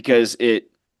 because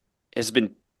it has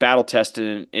been battle tested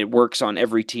and it works on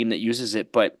every team that uses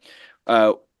it. But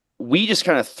we just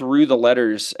kind of threw the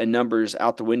letters and numbers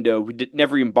out the window. We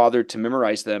never even bothered to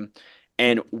memorize them.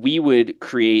 And we would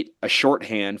create a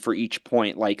shorthand for each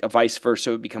point, like a vice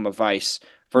versa would become a vice,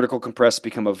 vertical compress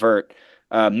become a vert.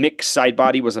 Mick side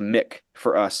body was a mick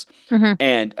for us. Mm-hmm.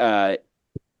 And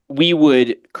we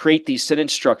would create these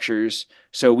sentence structures.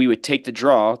 So we would take the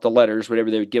draw, the letters,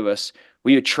 whatever they would give us,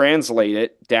 we would translate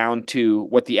it down to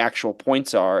what the actual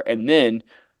points are. And then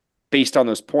based on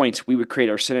those points, we would create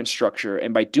our sentence structure.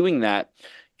 And by doing that,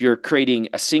 you're creating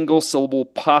a single syllable,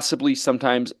 possibly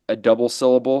sometimes a double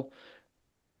syllable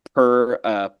per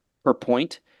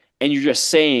point, and you're just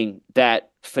saying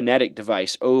that phonetic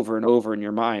device over and over in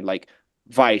your mind, like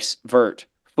vice, vert,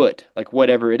 foot, like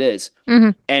whatever it is.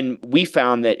 Mhm. And we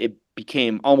found that it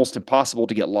became almost impossible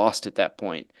to get lost at that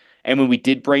point. And when we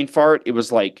did brain fart, it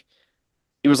was like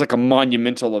a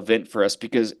monumental event for us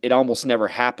because it almost never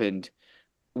happened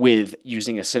with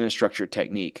using a sentence structure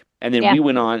technique. And then Yeah. we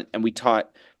went on and we taught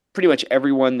pretty much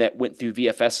everyone that went through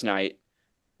VFS night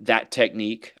that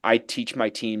technique. I teach my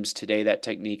teams today that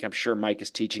technique. I'm sure Mike is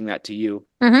teaching that to you.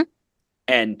 Mhm.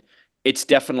 And it's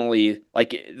definitely like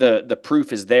the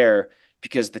proof is there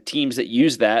because the teams that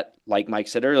use that, like Mike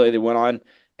said earlier, they went on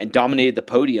and dominated the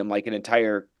podium like an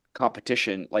entire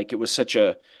competition. Like it was such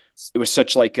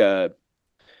like a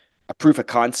proof of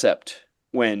concept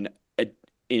when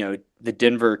the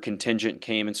Denver contingent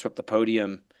came and swept the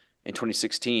podium in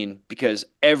 2016 because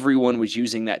everyone was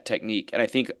using that technique. And I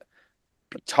think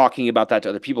talking about that to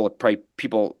other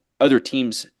people, other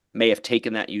teams may have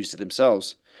taken that, used it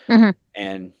themselves. Mhm.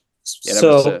 And yeah, that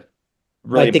was So a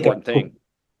really I think important thing.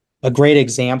 a great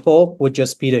example would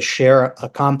just be to share a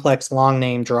complex long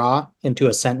name draw into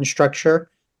a sentence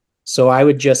structure. So I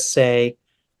would just say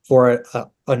for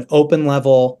an open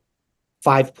level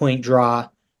 5-point draw,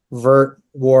 vert,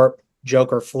 warp,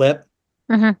 joker, flip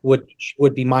Mhm.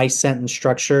 would be my sentence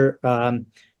structure.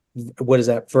 What is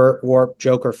that? Vert, warp,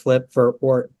 joker, flip, vert,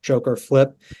 warp, joker,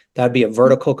 flip. That'd be a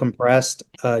vertical compressed,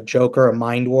 joker, a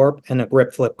mind warp, and a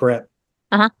grip, flip, grip.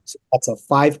 Uh-huh. So that's a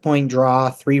 5-point draw,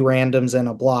 3 randoms and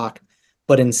a block.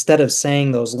 But instead of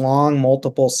saying those long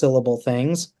multiple syllable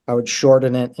things, I would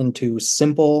shorten it into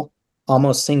simple,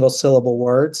 almost single syllable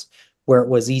words where it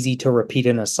was easy to repeat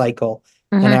in a cycle.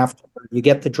 And Mhm. after you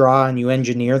get the draw and you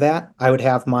engineer that, I would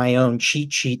have my own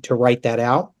cheat sheet to write that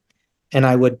out. And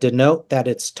I would denote that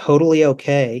it's totally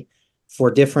okay for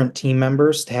different team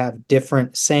members to have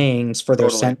different sayings for their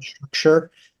Totally. sentence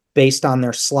structure based on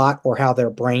their slot or how their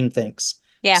brain thinks.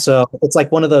 Yeah. So it's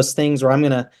like one of those things where I'm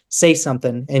going to say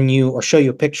something or show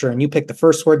you a picture and you pick the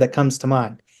first word that comes to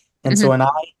mind. And so Mhm. when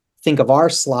I think of our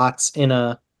slots in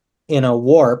a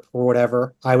warp or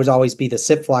whatever, I would always be the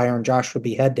sit flyer and Josh would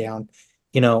be head down.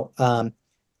 You know,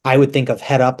 I would think of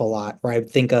head up a lot, or I would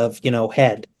think of,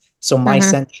 head. So my Mhm.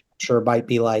 sentence structure might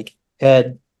be like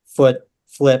head, foot,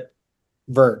 flip,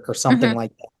 vert, or something Mhm.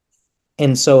 like that.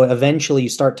 And so eventually you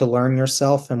start to learn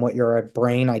yourself and what your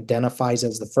brain identifies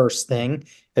as the first thing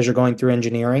as you're going through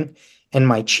engineering. And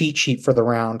my cheat sheet for the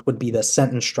round would be the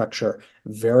sentence structure,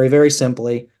 very, very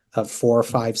simply, of 4 or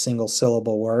 5 single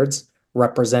syllable words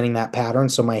representing that pattern.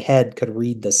 So my head could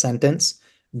read the sentence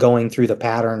going through the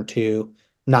pattern to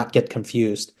not get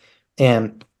confused.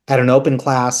 And at an open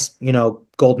class,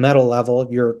 gold medal level,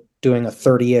 you're doing a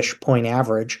 30-ish point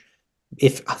average.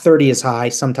 If 30 is high,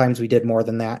 sometimes we did more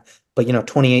than that, but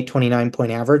 28, 29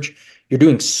 point average, you're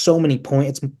doing so many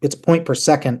points. It's point per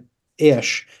second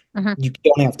ish. Mhm. You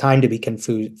don't have time to be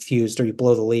confused or you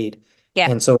blow the lead. Yeah.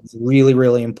 And so it's really,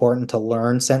 really important to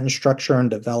learn sentence structure and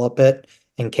develop it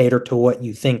and cater to what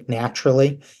you think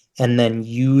naturally, and then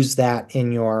use that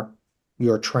in your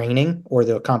training or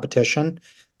the competition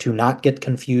to not get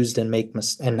confused and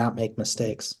not make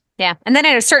mistakes. Yeah. And then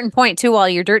at a certain point too, while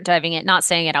you're dirt diving it, not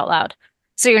saying it out loud.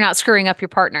 So you're not screwing up your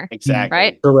partner. Exactly.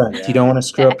 Right? Correct. Yeah. You don't want to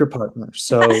screw Yeah. up your partner.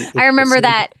 So I remember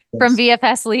that from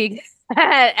VFS League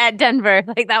at Denver.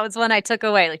 Like that was one I took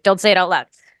away. Like, don't say it out loud.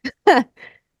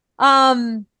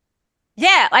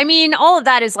 Yeah, I mean, all of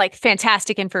that is like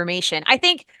fantastic information. I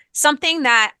think something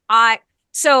that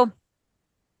so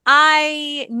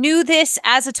I knew this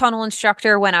as a tunnel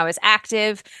instructor when I was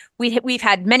active. We've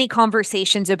had many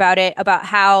conversations about it, about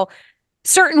how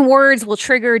certain words will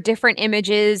trigger different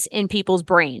images in people's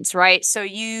brains, right? So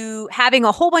you having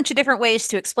a whole bunch of different ways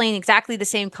to explain exactly the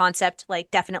same concept, like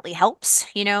definitely helps,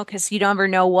 because you don't ever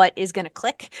know what is going to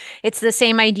click. It's the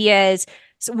same idea as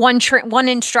one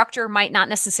instructor might not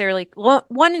necessarily,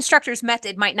 one instructor's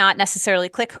method might not necessarily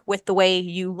click with the way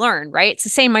you learn, right? It's the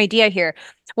same idea here.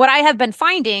 What I have been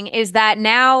finding is that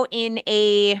now in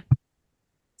an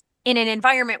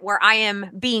environment where I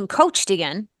am being coached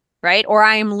again, right? Or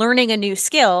I am learning a new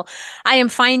skill, I am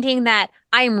finding that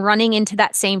I am running into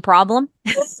that same problem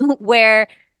where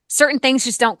certain things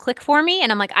just don't click for me.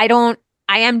 And I'm like, I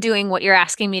am doing what you're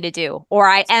asking me to do, or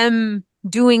I am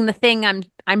doing the thing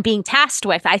I'm being tasked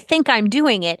with. I think I'm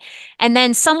doing it. And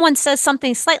then someone says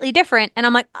something slightly different. And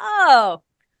I'm like, oh,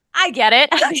 I get it.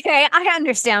 Okay, I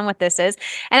understand what this is.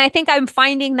 And I think I'm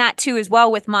finding that too as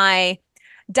well with my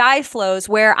die flows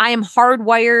where I am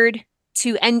hardwired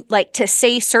to and like to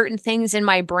say certain things in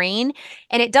my brain,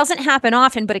 and it doesn't happen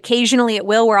often, but occasionally it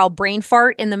will, where I'll brain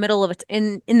fart in the middle of it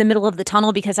in the middle of the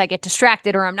tunnel because I get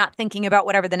distracted or I'm not thinking about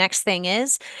whatever the next thing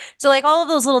is. So like all of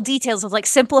those little details of like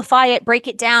simplify it, break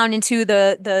it down into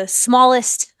the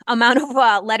smallest amount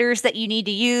of letters that you need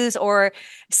to use or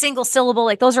single syllable,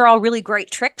 like those are all really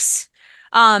great tricks.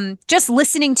 Just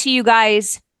listening to you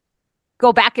guys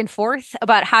go back and forth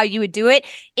about how you would do it.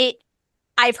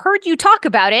 I've heard you talk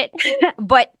about it,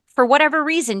 but for whatever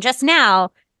reason, just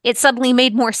now, it suddenly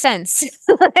made more sense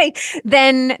like,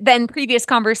 than previous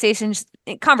conversations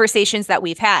that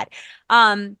we've had.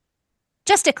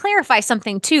 Just to clarify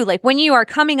something too, like when you are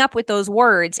coming up with those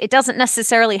words, it doesn't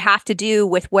necessarily have to do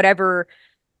with whatever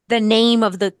the name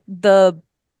of the the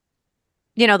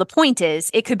point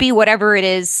is. It could be whatever it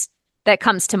is that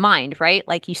comes to mind, right?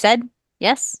 Like you said,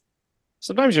 yes.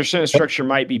 Sometimes your sentence structure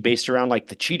might be based around like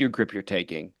the cheater grip you're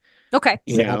taking. Okay.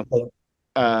 You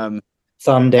know,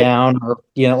 Thumb down, or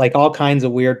like all kinds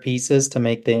of weird pieces to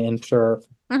make the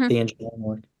Mhm. engineering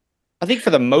work. I think for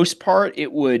the most part,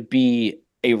 it would be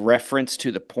a reference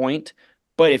to the point.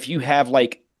 But if you have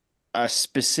like a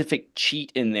specific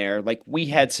cheat in there, like we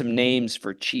had some names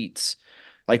for cheats,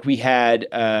 like we had,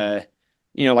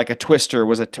 like a twister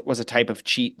was a type of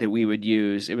cheat that we would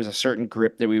use. It was a certain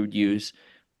grip that we would use,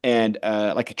 and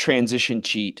like a transition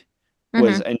cheat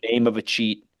was Mhm. a name of a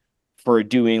cheat for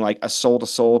doing like a soul to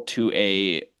soul to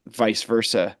a vice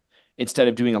versa. Instead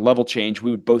of doing a level change, we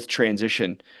would both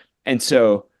transition. And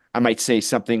so I might say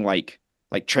something like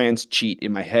trans cheat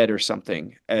in my head or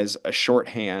something as a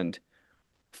shorthand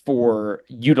for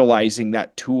utilizing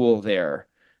that tool there.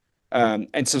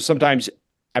 And so sometimes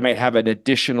I might have an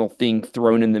additional thing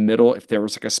thrown in the middle if there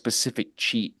was like a specific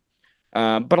cheat.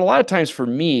 But a lot of times for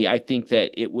me, I think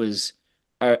that it was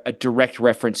a direct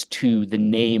reference to the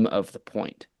name of the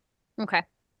point. Okay.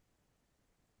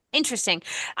 Interesting.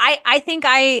 I think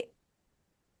I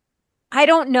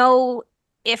don't know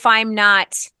if I'm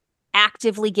not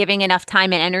actively giving enough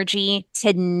time and energy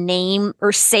to name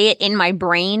or say it in my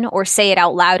brain or say it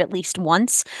out loud at least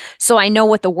once. So I know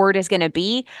what the word is going to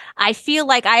be. I feel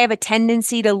like I have a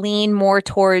tendency to lean more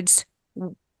towards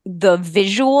the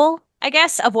visual, I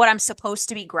guess, of what I'm supposed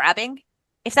to be grabbing,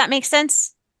 if that makes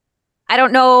sense. I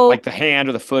don't know. Like the hand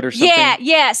or the foot or Yeah, something.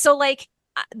 yeah. So like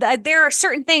there are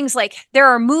certain things like there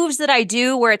are moves that I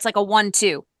do where it's like a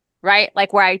 1-2, right?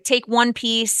 Like where I take one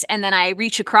piece and then I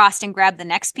reach across and grab the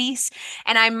next piece.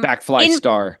 And I'm Backfly in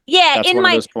star. yeah, That's one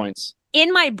of those points.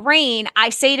 in my brain, I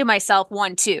say to myself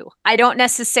 1-2. I don't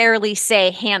necessarily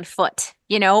say hand foot,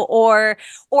 or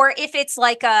if it's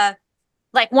like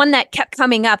one that kept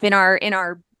coming up in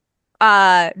our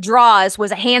draws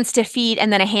was a hands to feet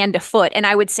and then a hand to foot. And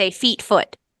I would say feet,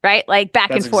 foot, right? Like back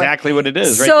That's and forth. exactly what it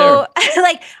is right So, there.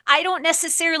 like, I don't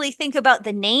necessarily think about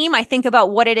the name. I think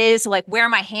about what it is, like where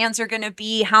my hands are going to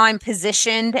be, how I'm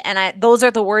positioned. And those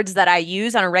are the words that I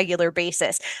use on a regular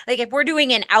basis. Like, if we're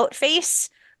doing an outface,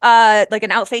 like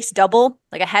an outface double,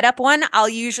 like a head up one, I'll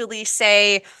usually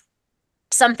say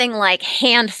something like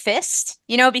hand fist,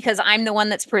 because I'm the one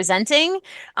that's presenting,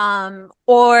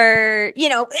 or,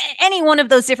 any one of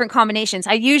those different combinations.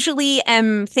 I usually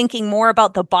am thinking more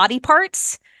about the body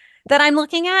parts that I'm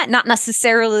looking at, not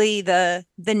necessarily the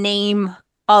name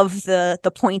of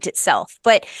the point itself.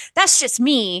 But that's just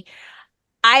me.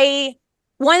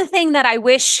 One thing that I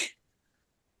wish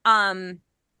um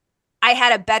I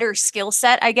had a better skill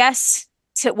set, I guess,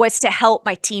 was to help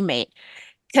my teammate,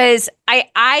 because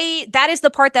I that is the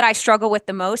part that I struggle with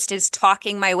the most, is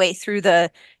talking my way through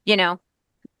you know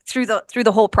through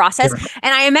the whole process. Sure.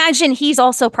 And I imagine he's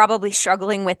also probably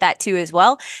struggling with that too as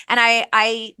well. And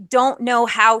I don't know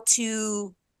how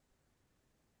to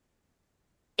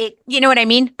you know what I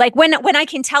mean? Like when I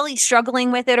can tell he's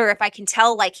struggling with it, or if I can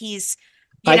tell like he's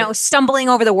I stumbling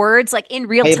over the words, like in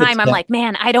real I have a time, I'm like,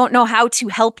 man, I don't know how to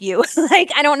help you. Like,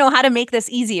 I don't know how to make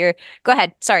this easier. Go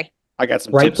ahead. Sorry. I got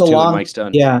some Write tips the too when long, Mike's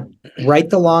done. yeah,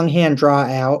 write the longhand draw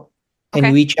out, and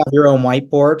Okay. you each have your own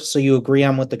whiteboard, so you agree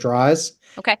on what the draw is.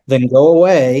 Okay. Then go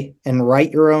away and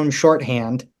write your own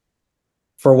shorthand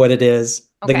for what it is.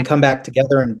 Okay. Then come back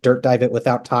together and dirt dive it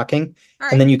without talking. All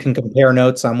And right. then you can compare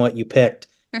notes on what you picked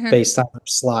Mhm. based on your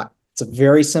slot. It's a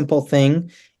very simple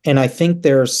thing. And I think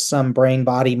there's some brain,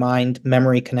 body, mind,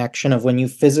 memory connection of when you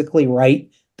physically write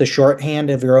the shorthand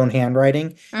of your own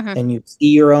handwriting Mhm. and you see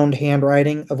your own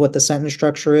handwriting of what the sentence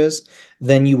structure is,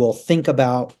 then you will think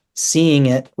about seeing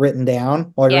it written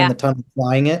down while you're in Yeah. the tunnel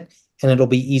flying it. and it'll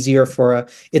be easier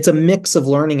it's a mix of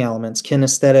learning elements,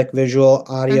 kinesthetic, visual,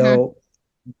 audio,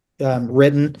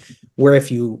 written, where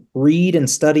if you read and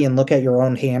study and look at your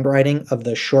own handwriting of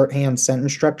the shorthand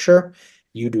sentence structure,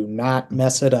 you do not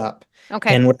mess it up.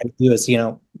 Okay. And what I do is,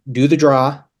 do the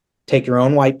draw, take your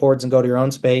own whiteboards and go to your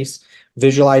own space,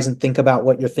 visualize and think about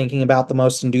what you're thinking about the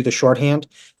most and do the shorthand,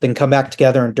 then come back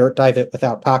together and dirt dive it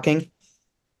without talking.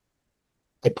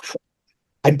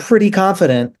 I'm pretty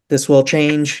confident this will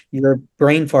change your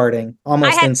brain farting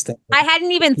almost instantly. I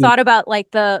hadn't even thought about like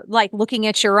looking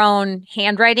at your own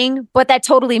handwriting, but that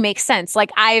totally makes sense.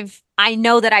 Like I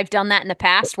know that I've done that in the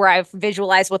past where I've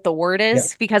visualized what the word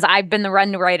is because I've been the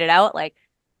one to write it out. Like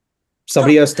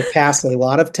somebody has to pass a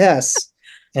lot of tests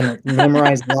and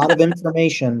memorize a lot of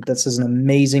information. This is an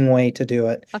amazing way to do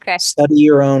it. Okay. Study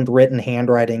your own written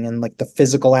handwriting and like the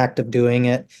physical act of doing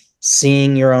it,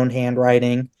 seeing your own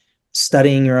handwriting,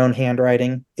 studying your own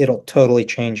handwriting. It'll totally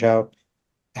change it'll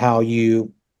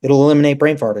eliminate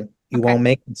brain farting. You won't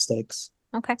make mistakes.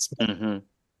 Okay. Mm-hmm.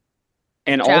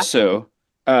 And Josh? also,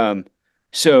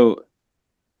 so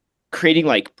creating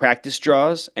like practice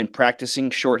draws and practicing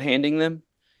shorthanding them,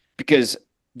 because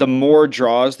the more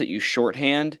draws that you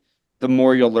shorthand, the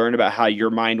more you'll learn about how your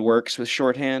mind works with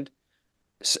shorthand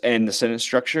and the sentence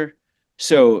structure.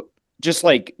 So just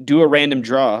like do a random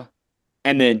draw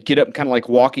and then get up and kind of like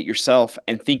walk it yourself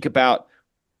and think about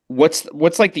what's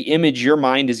like the image your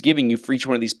mind is giving you for each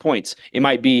one of these points. It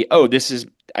might be, oh,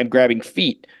 I'm grabbing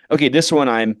feet. Okay, this one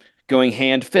I'm going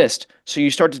hand fist. So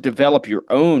you start to develop your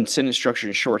own sentence structure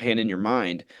and shorthand in your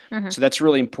mind. So that's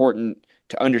really important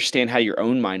to understand how your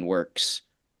own mind works.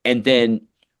 And then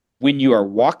when you are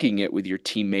walking it with your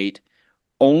teammate,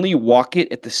 only walk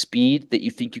it at the speed that you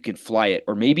think you can fly it,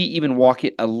 or maybe even walk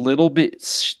it a little bit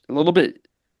slower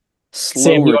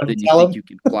Sam, you than you think you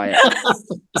can fly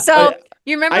it. So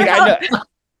you remember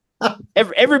how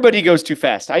everybody goes too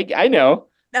fast. I know.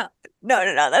 No,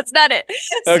 that's not it.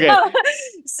 Okay.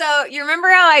 So you remember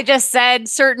how I just said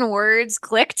certain words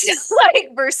clicked like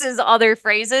versus other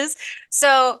phrases?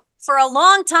 So for a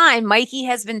long time, Mikey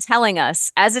has been telling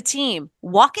us as a team,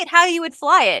 walk it how you would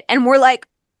fly it. And we're like,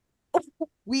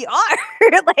 we are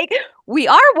like, we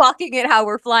are walking it how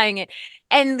we're flying it.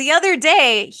 And the other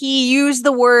day he used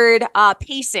the word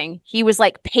pacing. He was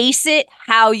like, pace it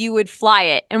how you would fly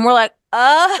it. And we're like,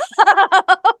 oh,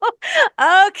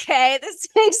 okay, this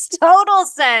makes total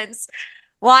sense.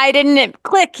 Why didn't it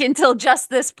click until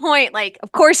just this point? Like,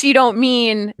 of course you don't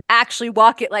mean actually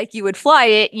walk it like you would fly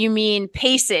it. You mean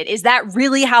pace it. Is that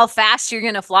really how fast you're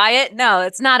going to fly it? No,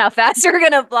 it's not how fast you're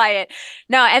going to fly it.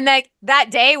 No. And that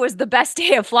day was the best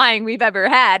day of flying we've ever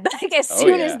had. Like as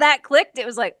soon as that clicked, it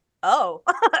was like, oh,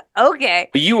 okay.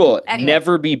 But you will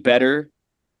never be better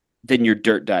than your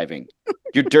dirt diving.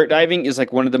 Your dirt diving is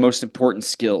like one of the most important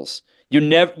skills. You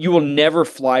will never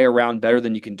fly around better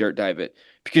than you can dirt dive it,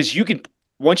 because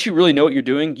once you really know what you're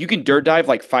doing, you can dirt dive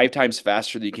like 5 times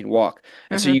faster than you can walk.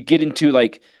 And so you get into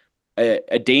like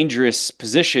a dangerous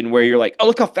position where you're like, oh,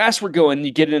 look how fast we're going. And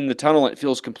you get in the tunnel and it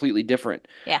feels completely different.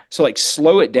 Yeah. So like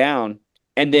slow it down.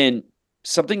 And then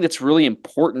something that's really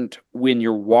important when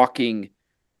you're walking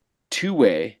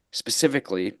two-way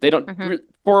specifically, they don't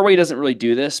four-way doesn't really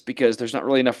do this because there's not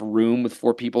really enough room with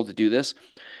 4 people to do this.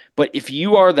 But if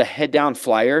you are the head down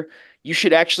flyer, you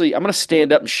should actually, I'm going to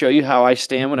stand up and show you how I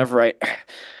stand whenever I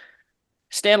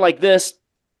stand like this.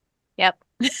 Yep.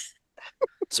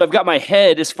 So I've got my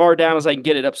head as far down as I can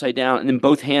get it upside down, and then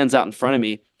both hands out in front of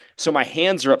me. So my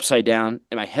hands are upside down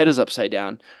and my head is upside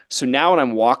down. So now when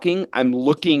I'm walking, I'm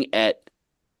looking at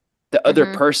the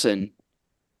other person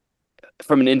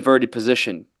from an inverted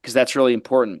position, because that's really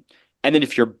important. And then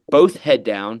if you're both head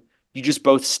down, you just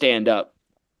both stand up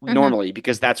normally,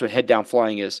 because that's what head down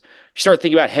flying is. You start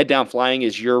thinking about head down flying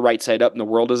as you're right side up and the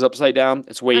world is upside down.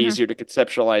 It's way easier to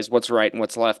conceptualize what's right and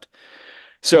what's left.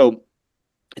 So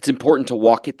it's important to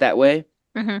walk it that way.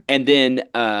 And then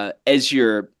as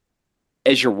you're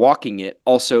walking it,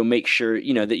 also make sure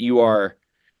that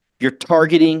you're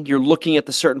targeting, you're looking at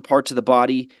the certain parts of the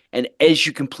body, and as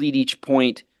you complete each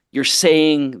point, you're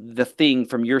saying the thing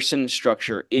from your sentence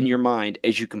structure in your mind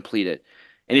as you complete it.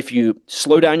 And if you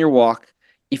slow down your walk,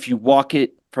 if you walk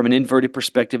it from an inverted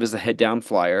perspective as a head down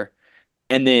flyer,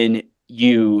 and then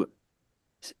you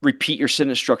repeat your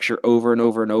sentence structure over and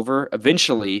over and over,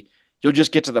 eventually you'll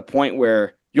just get to the point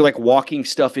where you're like walking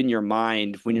stuff in your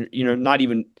mind when you're not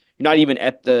even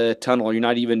at the tunnel, you're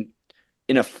not even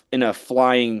in a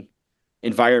flying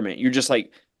environment. You're just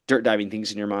like dirt diving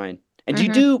things in your mind. And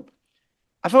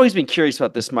I've always been curious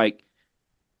about this, Mike.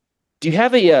 Do you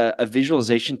have a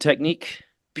visualization technique?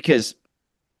 Because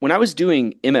when I was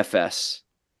doing MFS,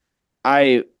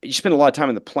 you spend a lot of time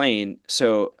in the plane,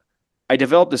 so I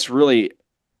developed this really.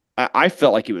 I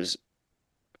felt like it was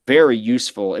very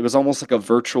useful. It was almost like a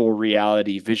virtual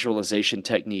reality visualization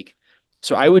technique.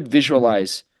 So I would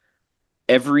visualize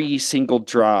every single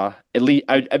draw. At least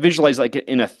I visualize like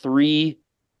in a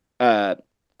uh,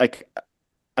 like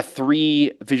a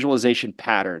three visualization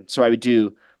pattern. So I would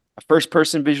do a first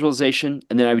person visualization,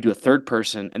 and then I would do a third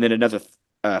person, and then another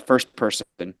first person.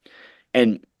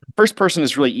 And first person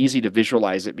is really easy to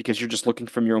visualize it because you're just looking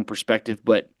from your own perspective.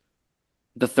 But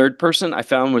the third person I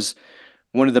found was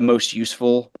one of the most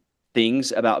useful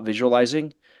things about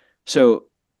visualizing. So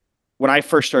when I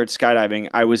first started skydiving,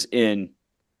 I was in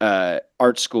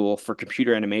art school for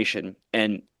computer animation,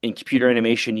 and in computer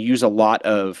animation, you use a lot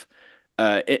of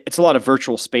it's a lot of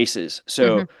virtual spaces. Hmm.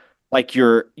 So like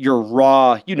your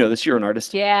raw, you know this, you're an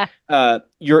artist. Yeah.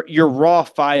 Your raw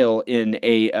file in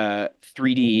a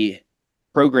 3D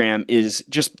program is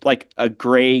just like a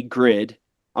gray grid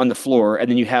on the floor, and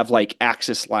then you have like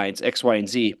axis lines X, Y, and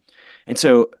Z. And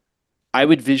so I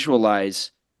would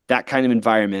visualize that kind of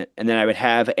environment, and then I would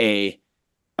have a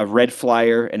red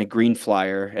flyer and a green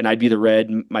flyer, and I'd be the red,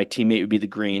 and my teammate would be the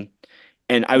green,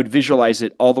 and I would visualize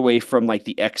it all the way from like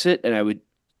the exit, and I would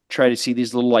try to see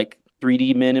these little like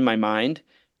 3D men in my mind,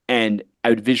 and I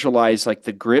would visualize like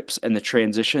the grips and the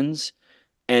transitions,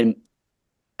 and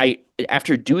I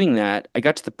after doing that, I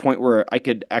got to the point where I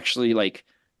could actually like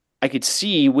I could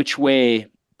see which way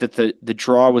that the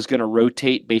draw was going to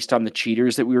rotate based on the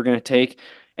cheaters that we were going to take.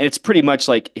 And it's pretty much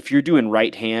like if you're doing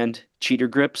right hand cheater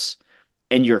grips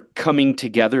and you're coming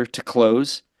together to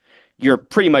close, you're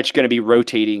pretty much going to be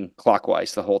rotating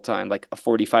clockwise the whole time, like a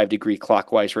 45-degree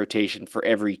clockwise rotation for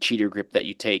every cheater grip that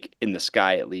you take in the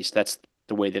sky, at least. That's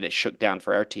the way that it shook down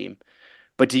for our team.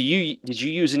 But did you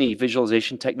use any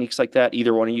visualization techniques like that,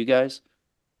 either one of you guys?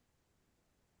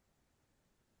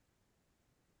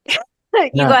 You go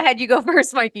Yeah. ahead. You go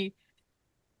first, Mikey.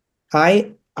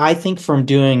 I think from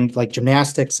doing like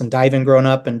gymnastics and diving growing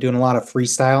up and doing a lot of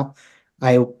freestyle,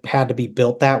 I had to be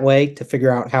built that way to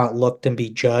figure out how it looked and be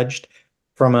judged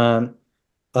from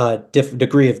a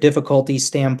degree of difficulty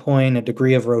standpoint, a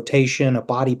degree of rotation, a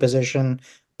body position,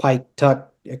 pike,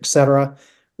 tuck, etc.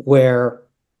 Where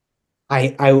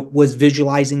I was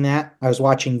visualizing that. I was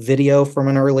watching video from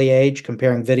an early age,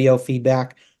 comparing video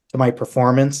feedback to my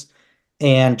performance,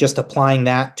 and just applying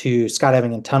that to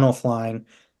skydiving and tunnel flying.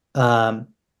 Um,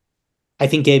 I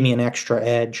think gave me an extra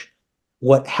edge.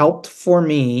 What helped for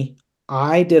me,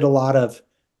 I did a lot of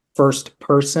first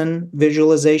person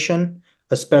visualization,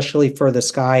 especially for the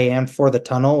sky and for the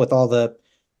tunnel with all the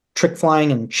trick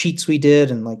flying and cheats we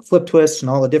did and like flip twists and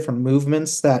all the different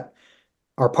movements that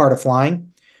are part of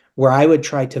flying, where I would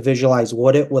try to visualize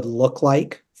what it would look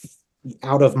like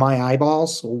out of my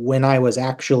eyeballs when I was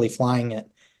actually flying it.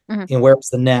 Hmm. You know, where was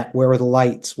the net? Where were the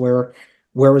lights? Where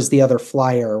was the other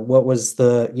flyer? What was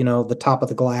the top of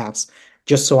the glass?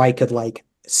 Just so I could like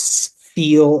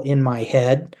feel in my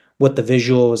head what the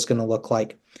visual was going to look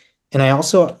like. And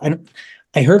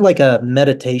I heard like a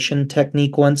meditation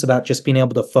technique once about just being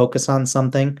able to focus on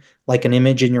something, like an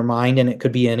image in your mind, and it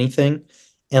could be anything.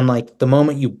 And like the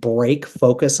moment you break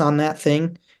focus on that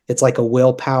thing, it's like a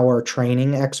willpower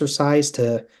training exercise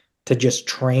to just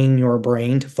train your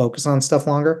brain to focus on stuff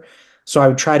longer. So I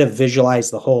would try to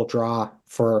visualize the whole draw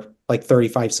for like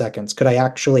 35 seconds. Could I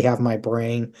actually have my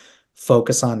brain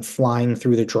focus on flying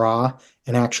through the draw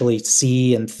and actually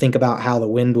see and think about how the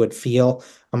wind would feel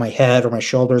on my head or my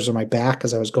shoulders or my back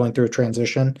as I was going through a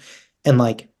transition? And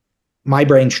like my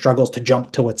brain struggles to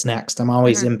jump to what's next. I'm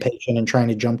always Hmm. impatient and trying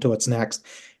to jump to what's next.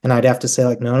 And I'd have to say,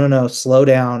 like, no, no, no, slow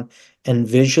down and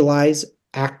visualize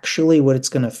actually what it's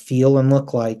going to feel and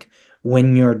look like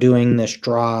when you're doing this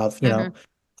draw of, Hmm.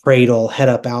 cradle, head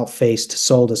up, out face to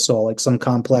soul, like some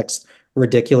complex,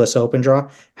 ridiculous open draw.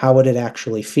 How would it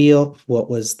actually feel? What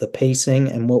was the pacing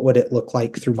and what would it look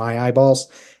like through my eyeballs?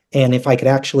 And if I could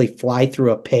actually fly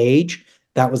through a page,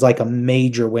 that was like a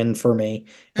major win for me.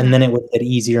 And Hmm. then it would get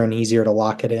easier and easier to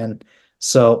lock it in.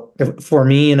 So for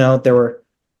me, there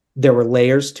were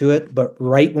layers to it, but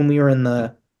right when we were in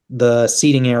the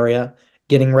seating area,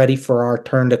 getting ready for our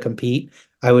turn to compete,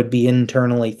 I would be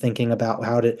internally thinking about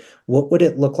what would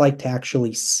it look like to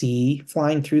actually see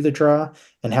flying through the draw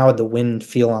and how would the wind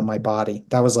feel on my body?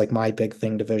 That was like my big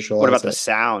thing to What visualize about the it.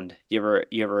 sound? You ever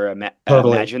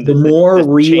Totally. imagine the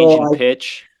change in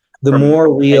pitch The from more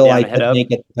head real down I to head could up?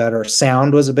 make it, the better.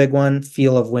 Sound was a big one.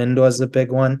 Feel of wind was a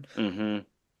big one. Hmm.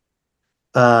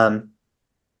 Um,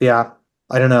 yeah,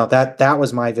 I don't know. That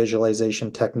was my visualization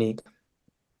technique.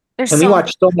 There's And we so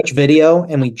watched so much video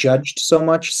and we judged so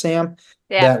much, Sam,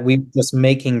 yeah. that we were just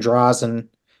making draws and,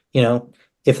 you know,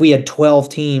 if we had 12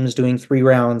 teams doing 3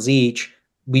 rounds each,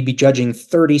 we'd be judging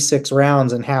 36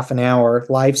 rounds in half an hour,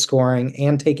 live scoring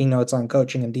and taking notes on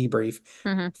coaching and debrief.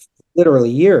 Mm-hmm. Literally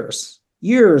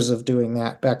years of doing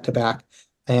that back to back.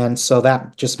 And so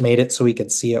that just made it so we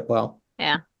could see it well.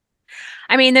 Yeah.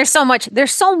 I mean, there's so much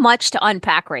to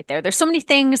unpack right there. There's so many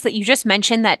things that you just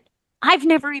mentioned that I've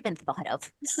never even thought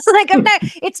of. Like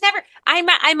it's never,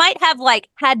 I might have like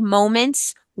had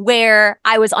moments where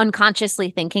I was unconsciously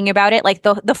thinking about it. Like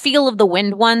the feel of the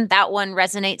wind one, that one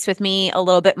resonates with me a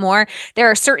little bit more. There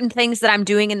are certain things that I'm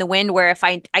doing in the wind where if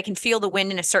I can feel the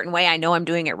wind in a certain way, I know I'm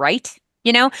doing it right,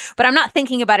 but I'm not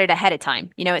thinking about it ahead of time.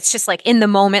 It's just like in the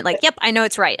moment, like, yep, I know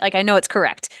it's right. Like I know it's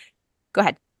correct. Go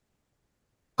ahead.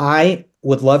 I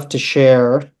would love to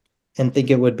share and think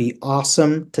it would be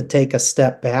awesome to take a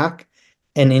step back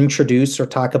and introduce or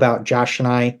talk about Josh and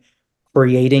I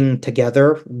creating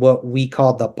together what we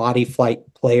call the Body Flight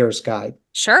Player's Guide.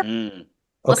 Sure. Mm.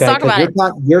 Let's Okay, talk because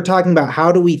about it. you're talking about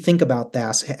how do we think about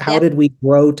this? How Yep. did we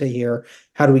grow to here?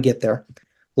 How do we get there?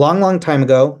 Long time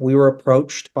ago, we were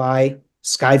approached by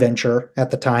SkyVenture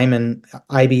at the time and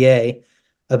IBA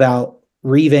about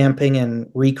revamping and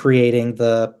recreating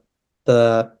the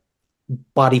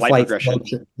body Flight flight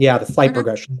progression. yeah, the flight Mhm.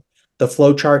 progression. The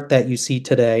flow chart that you see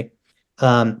today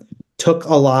um, took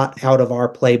a lot out of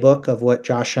our playbook of what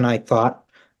Josh and I thought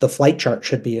the flight chart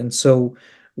should be. And so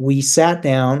we sat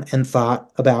down and thought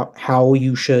about how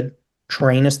you should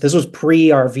train us. This was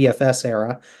pre our VFS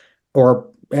era, or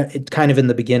kind of in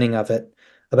the beginning of it,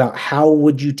 about how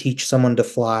would you teach someone to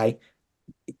fly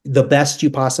the best you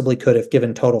possibly could if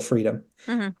given total freedom.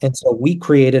 Mhm. And so we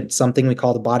created something we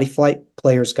call the Body Flight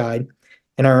Player's Guide.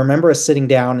 And I remember us sitting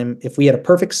down, and if we had a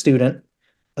perfect student,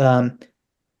 um,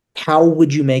 how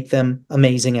would you make them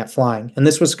amazing at flying? And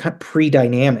this was kind of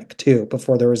pre-dynamic too,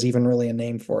 before there was even really a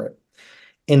name for it.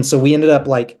 And so we ended up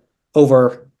like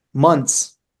over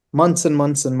months and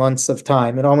months and months of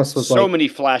time. It almost was So like, many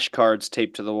flashcards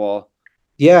taped to the wall.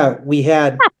 yeah, we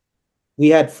had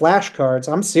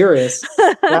flashcards. I'm serious.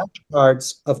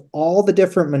 Flashcards of all the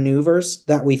different maneuvers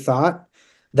that we thought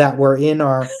that were in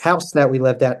our house that we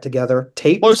lived at together,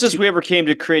 taped Closest to. we ever came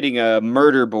to creating a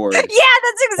murder board. Yeah,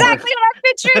 that's exactly what I'm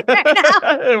picturing right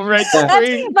now. Red Yeah.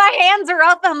 screen. My hands are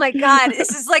up. I'm like, God, this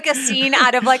is like a scene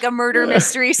out of like a murder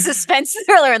mystery suspense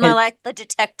thriller. And they're And, like, the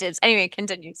detectives. Anyway,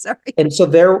 continue. Sorry. and so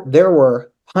there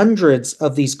were hundreds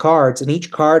of these cards, and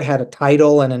each card had a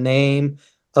title and a name,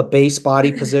 a base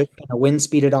body position, a wind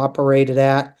speed it operated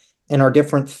at, and our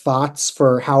different thoughts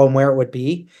for how and where it would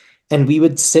be. And we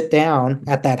would sit down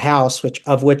at that house,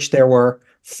 which there were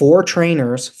 4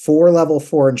 trainers, 4 level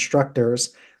 4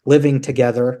 instructors living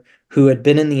together who had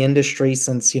been in the industry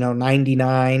since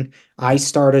 99. I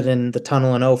started in the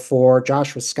tunnel in 04.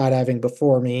 Josh was skydiving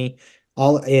before me.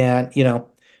 All and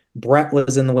Brett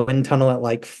was in the wind tunnel at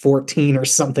like 14 or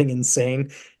something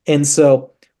insane. And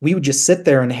so we would just sit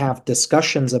there and have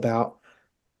discussions about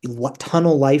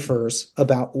tunnel lifers,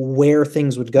 about where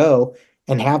things would go,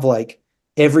 and have like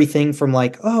everything from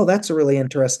like, oh, that's a really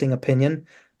interesting opinion,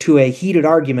 to a heated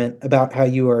argument about how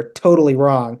you are totally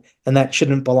wrong and that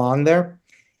shouldn't belong there.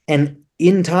 And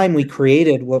in time, we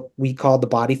created what we called the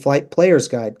Body Flight Player's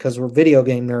Guide because we're video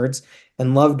game nerds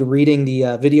and loved reading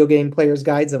the video game players'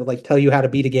 guides that would like tell you how to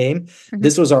beat a game. Mhm.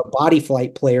 This was our Body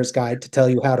Flight Player's Guide to tell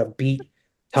you how to beat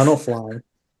tunnel flying.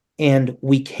 And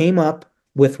we came up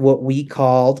with what we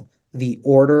called the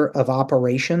order of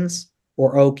operations,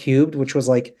 or O cubed, which was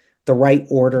like the right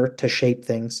order to shape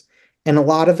things. And a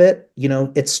lot of it,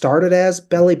 it started as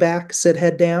belly back, sit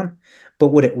head down. But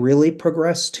what it really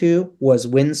progressed to was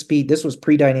wind speed. This was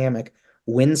pre-dynamic.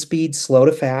 Wind speed, slow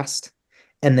to fast,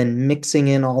 and then mixing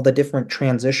in all the different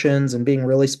transitions and being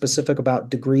really specific about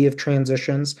degree of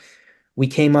transitions. We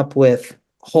came up with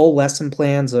whole lesson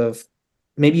plans of,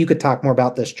 maybe you could talk more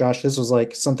about this, Josh. This was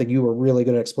like something you were really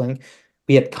good at explaining.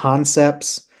 We had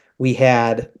concepts, we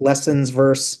had lessons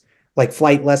versus like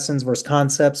flight lessons versus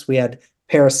concepts. We had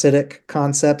parasitic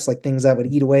concepts, like things that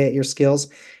would eat away at your skills.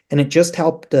 And it just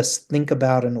helped us think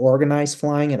about and organize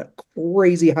flying at a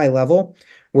crazy high level,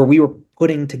 where we were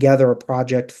putting together a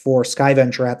project for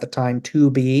SkyVenture at the time to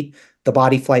be the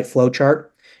body flight flowchart.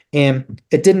 And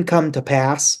it didn't come to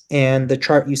pass. And the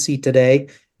chart you see today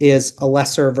is a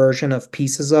lesser version of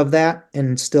pieces of that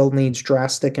and still needs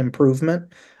drastic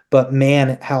improvement. But man,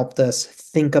 it helped us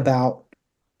think about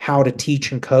how to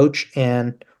teach and coach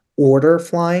and order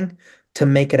flying to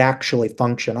make it actually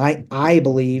function. I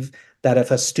believe that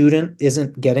if a student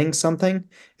isn't getting something,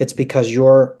 it's because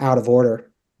you're out of order.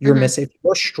 You're Mhm. missing. If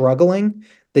you're struggling,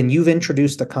 then you've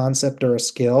introduced a concept or a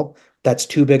skill that's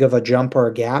too big of a jump or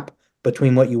a gap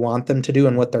between what you want them to do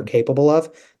and what they're capable of.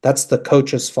 That's the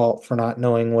coach's fault for not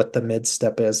knowing what the mid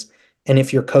step is. And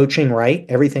if you're coaching right,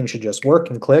 everything should just work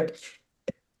and click.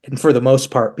 And for the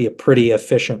most part, be a pretty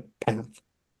efficient path.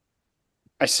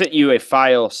 I sent you a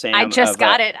file, Sam. I just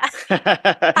got it.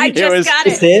 I just got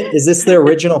Is it? Is this the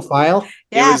original file?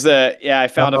 It was I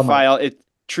found a Oh my- file.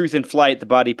 Truth in Flight, the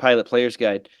Body Pilot Player's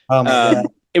Guide. Oh my God.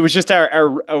 It was just our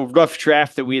rough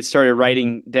draft that we had started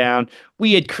writing down.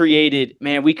 We created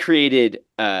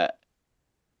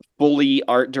fully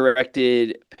art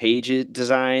directed page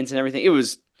designs and everything. It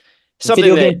was something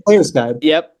Video game player's guide.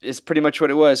 Yep, it's pretty much what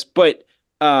it was. But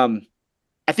I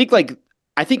think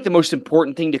the most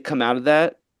important thing to come out of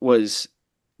that was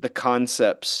the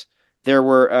concepts. There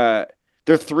are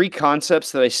 3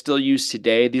 concepts that I still use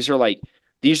today. These are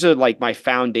like my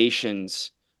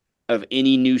foundations of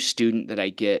any new student that I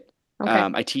get. Okay.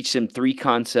 I teach them 3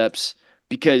 concepts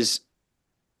because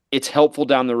it's helpful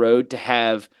down the road to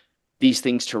have these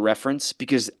things to reference,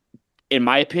 because in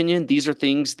my opinion, these are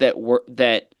things that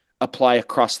apply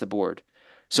across the board.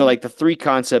 So like the 3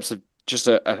 concepts of just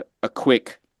a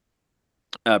quick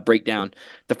breakdown.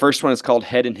 The first one is called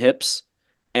head and hips,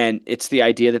 and it's the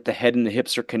idea that the head and the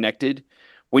hips are connected.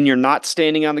 When you're not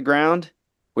standing on the ground,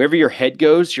 wherever your head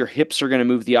goes, your hips are going to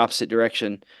move the opposite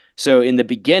direction. So in the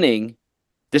beginning,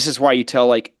 this is why you tell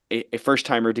like a first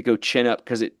timer to go chin up,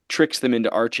 because it tricks them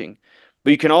into arching.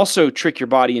 But you can also trick your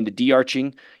body into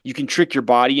de-arching. You can trick your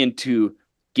body into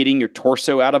getting your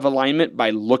torso out of alignment by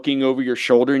looking over your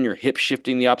shoulder and your hips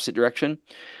shifting the opposite direction.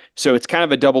 So it's kind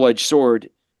of a double-edged sword.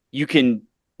 You can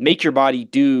make your body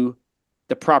do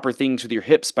the proper things with your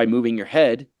hips by moving your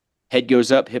head. Head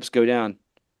goes up, hips go down.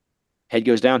 Head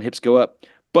goes down, hips go up.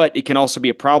 But it can also be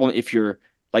a problem if you're,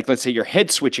 like, let's say you're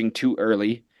head switching too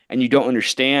early and you don't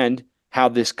understand how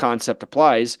this concept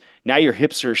applies. Now your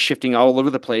hips are shifting all over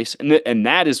the place. And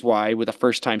that is why with a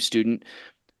first-time student,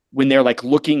 when they're like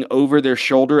looking over their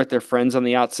shoulder at their friends on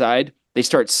the outside, they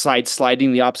start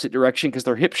sliding the opposite direction because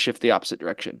their hips shift the opposite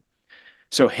direction.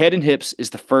 So head and hips is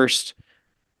the first,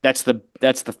 that's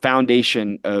the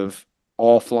foundation of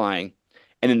all flying.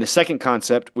 And then the second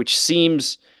concept, which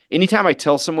seems, anytime I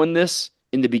tell someone this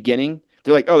in the beginning,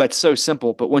 they're like, oh, that's so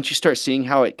simple. But once you start seeing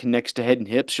how it connects to head and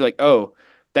hips, you're like, oh,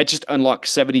 that just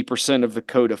unlocks 70% of the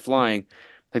code of flying.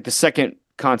 Like the second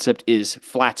concept is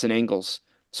flats and angles.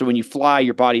 So when you fly,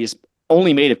 your body is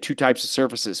only made of 2 types of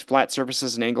surfaces, flat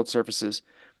surfaces and angled surfaces.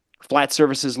 Flat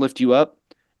surfaces lift you up.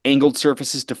 Angled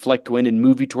surfaces deflect wind and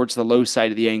move you towards the low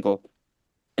side of the angle.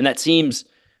 And that seems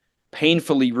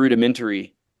painfully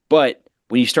rudimentary. But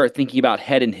when you start thinking about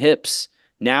head and hips,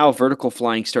 now vertical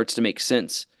flying starts to make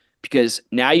sense, because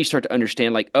now you start to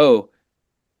understand like, oh,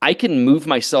 I can move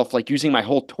myself like using my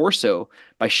whole torso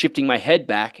by shifting my head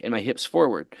back and my hips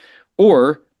forward.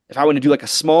 Or if I want to do like a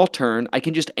small turn, I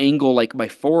can just angle like my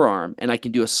forearm and I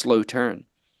can do a slow turn.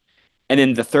 And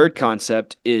then the third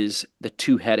concept is the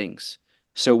 2 headings.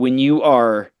 So when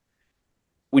you're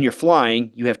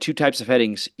flying, you have 2 types of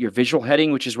headings: your visual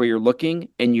heading, which is where you're looking,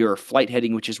 and your flight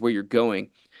heading, which is where you're going.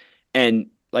 And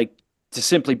like, to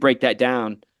simply break that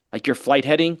down, like your flight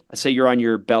heading, let's say you're on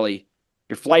your belly.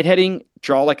 Your flight heading,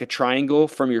 draw like a triangle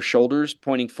from your shoulders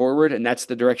pointing forward, and that's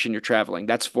the direction you're traveling.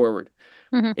 That's forward.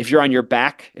 Mhm. If you're on your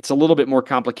back, it's a little bit more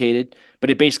complicated, but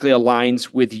it basically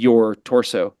aligns with your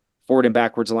torso. Forward and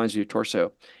backwards aligns with your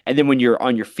torso. And then when you're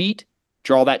on your feet,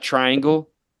 draw that triangle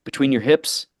between your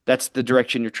hips. That's the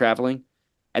direction you're traveling.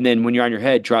 And then when you're on your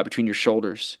head, draw it between your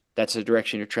shoulders. That's the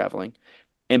direction you're traveling.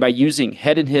 And by using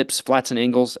head and hips, flats and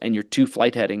angles, and your 2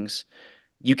 flight headings,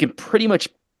 you can pretty much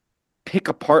pick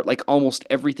apart like almost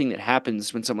everything that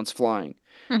happens when someone's flying.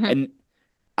 Mhm. And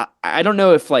I don't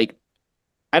know if like,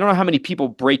 I don't know how many people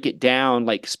break it down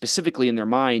like specifically in their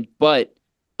mind, but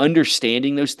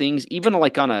understanding those things, even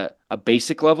like on a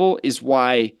basic level, is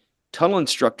why tunnel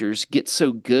instructors get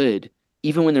so good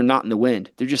even when they're not in the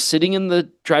wind. They're just sitting in the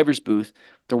driver's booth,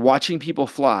 they're watching people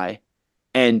fly,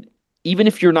 and even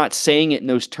if you're not saying it in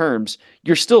those terms,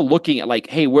 you're still looking at like,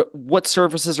 hey, what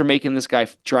surfaces are making this guy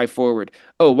drive forward?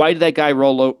 Oh, why did that guy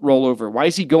roll over? Why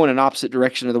is he going in opposite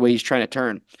direction of the way he's trying to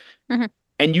turn? Mhm.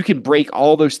 And you can break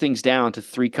all those things down to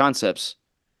 3 concepts: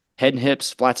 head and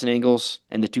hips, flats and angles,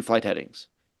 and the 2 flight headings.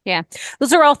 Yeah.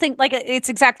 Those are all things, like, it's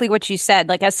exactly what you said.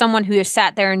 Like, as someone who has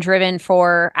sat there and driven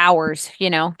for hours,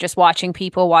 just watching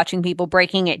people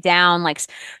breaking it down, like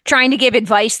trying to give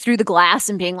advice through the glass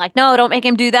and being like, no, don't make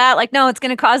him do that. Like, no, it's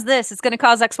going to cause this. It's going to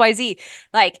cause XYZ.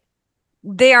 Like,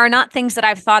 they are not things that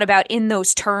I've thought about in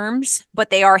those terms,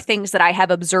 but they are things that I have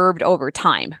observed over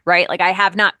time, right? Like, I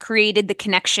have not created the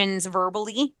connections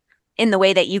verbally in the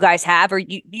way that you guys have, or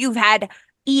you've had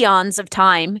eons of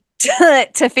time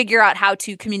to figure out how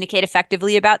to communicate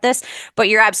effectively about this. But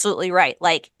you're absolutely right.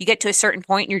 Like you get to a certain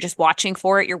point and you're just watching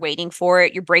for it, you're waiting for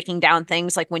it, you're breaking down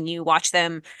things like when you watch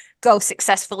them go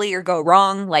successfully or go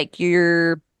wrong, like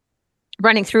you're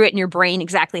running through it in your brain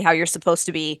exactly how you're supposed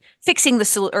to be fixing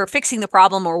the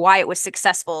problem or why it was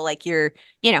successful. Like you're,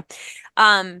 yeah,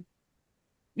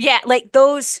 like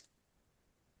those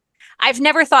I've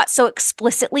never thought so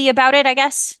explicitly about it, I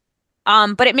guess.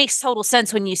 But it makes total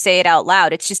sense when you say it out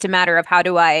loud. It's just a matter of how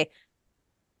do I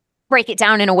break it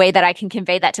down in a way that I can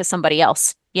convey that to somebody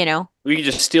else, you know? We can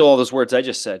just steal all those words I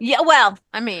just said. Yeah, well,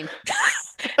 I mean,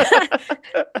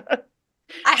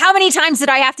 how many times did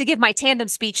I have to give my tandem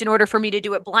speech in order for me to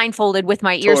do it blindfolded with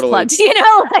my ears Totally. plugged? You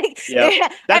know, like Yeah.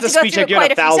 That's a speech I've given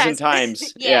 1,000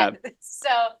 times. Yeah. So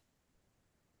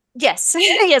yes,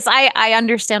 yes, I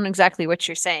understand exactly what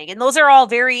you're saying. And those are all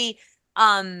very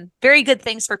very good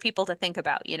things for people to think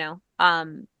about, you know.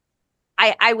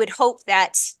 I would hope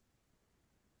that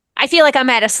I feel like I'm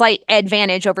at a slight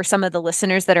advantage over some of the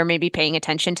listeners that are maybe paying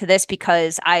attention to this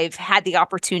because I've had the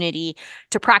opportunity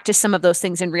to practice some of those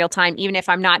things in real time, even if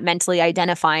I'm not mentally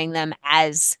identifying them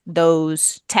as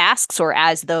those tasks or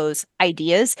as those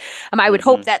ideas. I would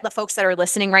hope that the folks that are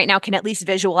listening right now can at least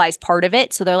visualize part of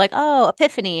it. So they're like, oh,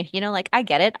 epiphany, you know, like I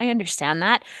get it. I understand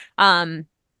that.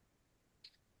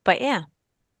 But yeah,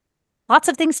 lots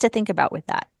of things to think about with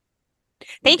that.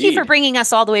 Thank you for bringing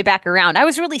us all the way back around. I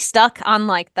was really stuck on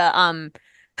like the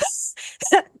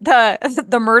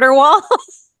the murder wall.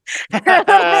 Over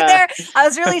there. I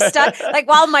was really stuck. Like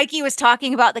while Mikey was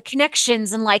talking about the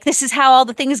connections and like this is how all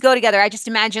the things go together. I just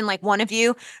imagine like one of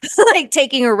you like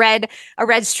taking a red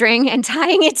string and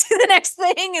tying it to the next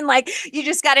thing. And like you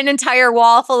just got an entire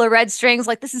wall full of red strings.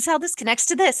 Like this is how this connects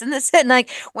to this and this. And like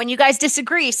when you guys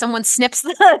disagree, someone snips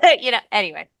the, you know,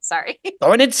 anyway, sorry.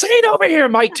 Going insane over here,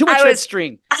 Mike. Too much red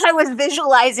string. I was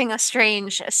visualizing a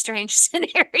strange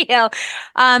scenario.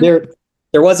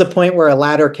 There was a point where a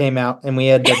ladder came out and we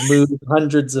had to move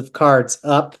hundreds of cards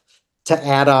up to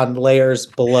add on layers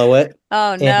below it.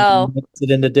 Oh no. Mix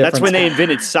it into different That's when they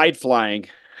invented side flying.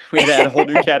 We had to add a whole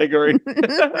new category.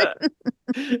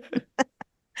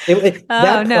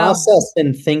 That process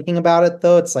and thinking about it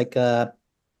though, it's like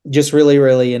just really,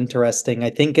 really interesting. I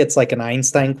think it's like an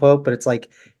Einstein quote, but it's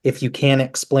like, if you can't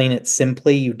explain it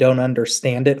simply, you don't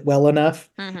understand it well enough.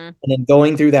 And in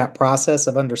going through that process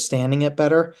of understanding it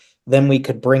better, then we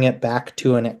could bring it back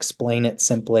to and explain it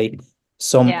simply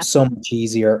so much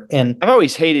easier. And I've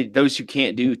always hated those who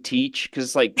can't teach because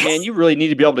it's like, man, you really need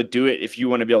to be able to do it if you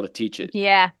want to be able to teach it.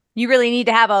 Yeah. You really need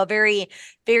to have a very,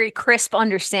 very crisp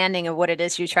understanding of what it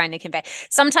is you're trying to convey.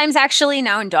 Sometimes actually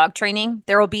now in dog training,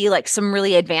 there will be like some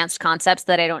really advanced concepts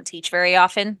that I don't teach very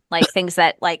often, like things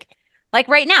that like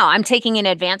right now I'm taking an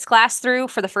advanced class through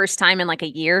for the first time in like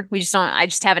a year. I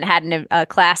just haven't had a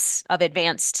class of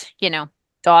advanced, you know,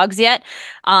 dogs yet.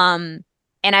 And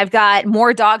I've got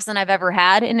more dogs than I've ever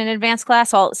had in an advanced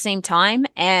class all at the same time.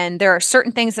 And there are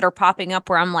certain things that are popping up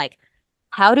where I'm like,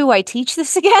 how do I teach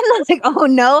this again? Like, oh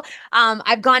no.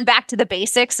 I've gone back to the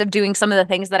basics of doing some of the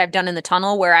things that I've done in the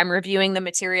tunnel where I'm reviewing the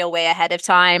material way ahead of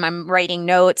time. I'm writing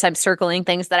notes. I'm circling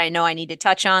things that I know I need to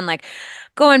touch on. Like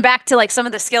going back to like some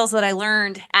of the skills that I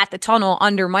learned at the tunnel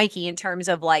under Mikey in terms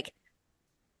of like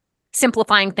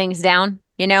simplifying things down,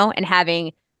 you know, and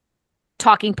having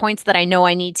talking points that I know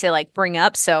I need to like bring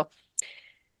up. So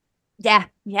yeah.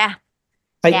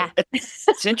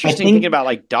 It's interesting thinking about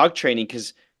like dog training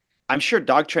because I'm sure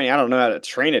dog training, I don't know how to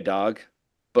train a dog,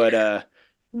 but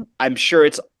I'm sure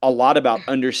it's a lot about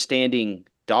understanding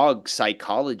dog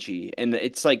psychology. And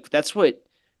it's like, that's what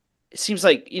it seems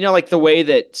like, you know, like the way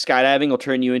that skydiving will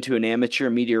turn you into an amateur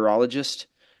meteorologist,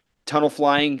 tunnel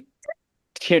flying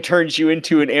turns you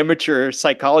into an amateur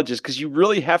psychologist because you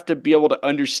really have to be able to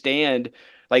understand,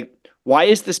 like, why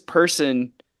is this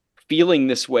person feeling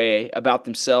this way about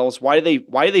themselves? Why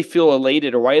do they feel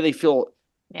elated or why do they feel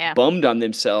bummed on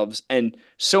themselves? And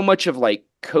so much of like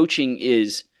coaching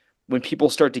is when people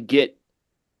start to get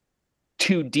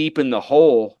too deep in the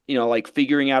hole, you know, like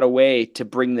figuring out a way to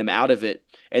bring them out of it.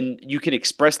 And you can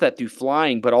express that through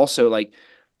flying, but also like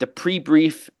the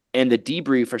pre-brief and the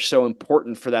debrief are so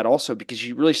important for that also, because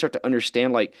you really start to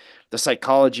understand like the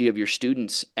psychology of your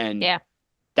students, and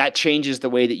that changes the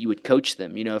way that you would coach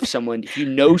them. You know, if you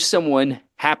know someone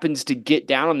happens to get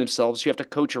down on themselves, you have to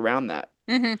coach around that.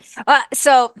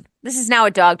 So this is now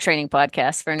a dog training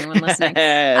podcast for anyone listening.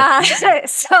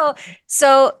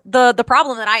 So the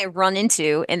problem that I run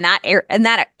into in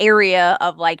that area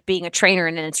of like being a trainer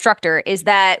and an instructor is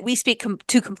that we speak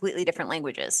two completely different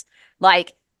languages.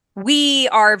 Like we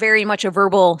are very much a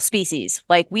verbal species.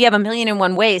 Like we have a million and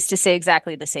one ways to say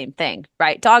exactly the same thing,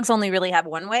 right? Dogs only really have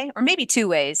one way or maybe two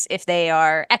ways if they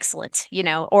are excellent,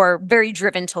 or very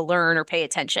driven to learn or pay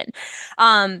attention.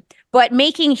 But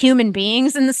making human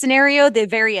beings in the scenario, the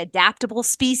very adaptable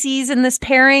species in this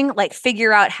pairing, like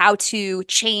figure out how to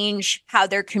change how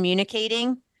they're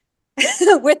communicating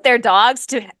with their dogs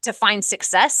to find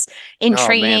success in Oh man,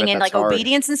 training and that's like hard.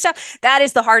 obedience and stuff. That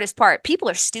is the hardest part. People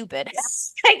are stupid.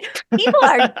 Like, people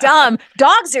are dumb.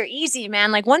 Dogs are easy,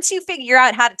 man. Like once you figure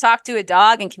out how to talk to a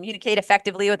dog and communicate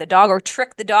effectively with a dog or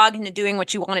trick the dog into doing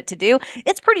what you want it to do,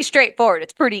 it's pretty straightforward.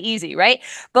 It's pretty easy, right?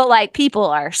 But like people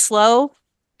are slow.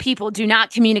 People do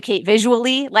not communicate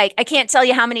visually. Like I can't tell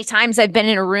you how many times I've been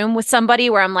in a room with somebody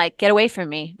where I'm like, get away from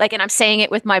me. Like, and I'm saying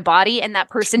it with my body and that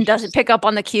person doesn't pick up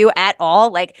on the cue at all.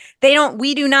 Like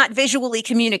we do not visually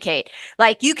communicate.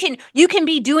 Like you can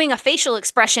be doing a facial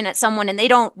expression at someone and they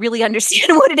don't really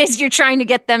understand what it is you're trying to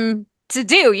get them to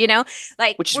do,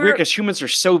 Like Which is weird because humans are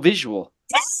so visual.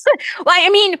 well,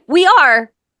 I mean, we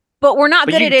are, but we're not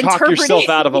But good you at talk interpreting. yourself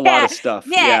out of a lot of stuff.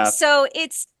 Yeah. So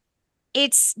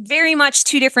it's very much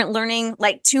two different learning,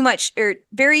 like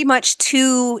very much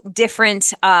two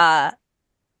different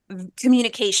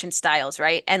communication styles,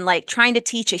 right? And like trying to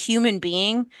teach a human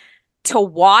being to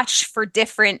watch for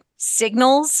different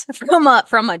signals from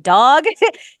a dog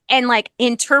and like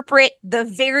interpret the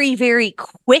very, very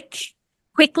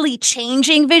quickly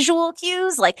changing visual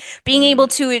cues, like being able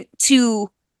to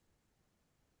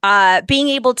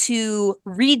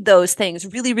read those things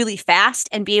really, really fast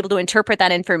and be able to interpret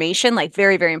that information, like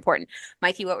very, very important.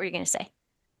 Mikey, what were you going to say?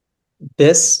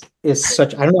 This is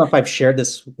such, I don't know if I've shared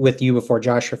this with you before,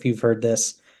 Josh, or if you've heard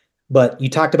this, but you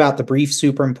talked about the brief,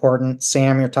 super important.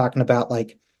 Sam, you're talking about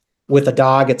like with a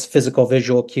dog, it's physical,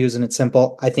 visual cues, and it's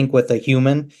simple. I think with a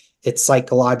human, it's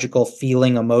psychological,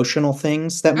 feeling, emotional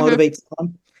things that motivate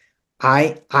them.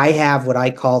 I have what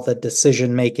I call the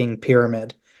decision-making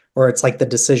pyramid, or it's like the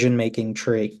decision-making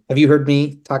tree. Have you heard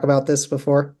me talk about this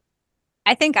before?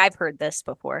 I think I've heard this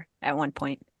before at one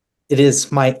point. It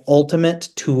is my ultimate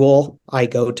tool I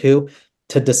go to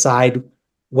decide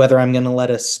whether I'm going to let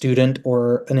a student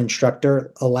or an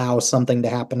instructor allow something to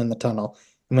happen in the tunnel.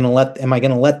 Am I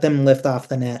going to let them lift off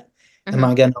the net? Am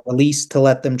I going to release to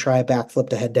let them try a backflip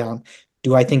to head down?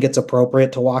 Do I think it's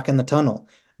appropriate to walk in the tunnel?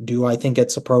 Do I think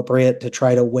it's appropriate to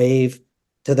try to wave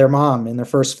to their mom in their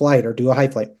first flight or do a high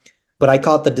flight? But I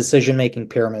call it the decision-making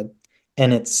pyramid.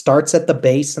 And it starts at the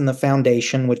base and the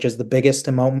foundation, which is the biggest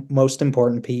and most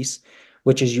important piece,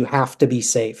 which is you have to be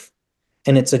safe.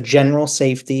 And it's a general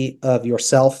safety of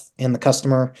yourself and the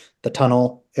customer, the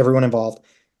tunnel, everyone involved.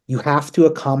 You have to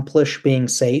accomplish being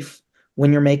safe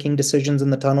when you're making decisions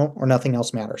in the tunnel, or nothing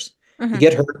else matters. You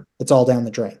get hurt, it's all down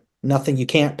the drain. Nothing, you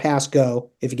can't pass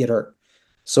go if you get hurt.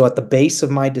 So at the base of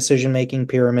my decision-making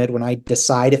pyramid, when I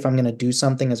decide if I'm going to do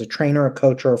something as a trainer, a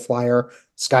coach, or a flyer,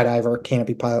 skydiver,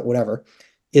 canopy pilot, whatever,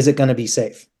 is it going to be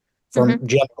safe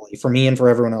generally for me and for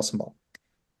everyone else involved?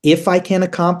 If I can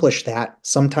accomplish that,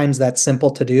 sometimes that's simple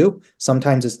to do,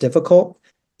 sometimes it's difficult.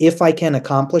 If I can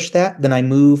accomplish that, then I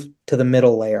move to the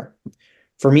middle layer.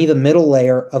 For me, the middle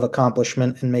layer of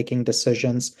accomplishment and making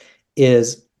decisions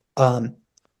is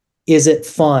it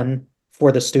fun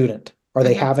for the student? Are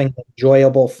they having an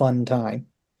enjoyable, fun time?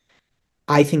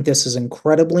 I think this is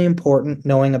incredibly important,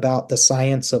 knowing about the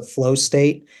science of flow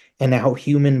state and how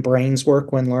human brains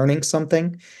work when learning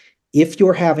something. If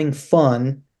you're having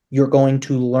fun, you're going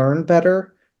to learn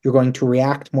better. You're going to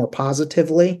react more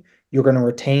positively. You're going to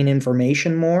retain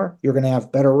information more. You're going to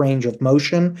have better range of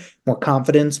motion, more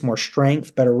confidence, more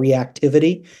strength, better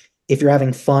reactivity. If you're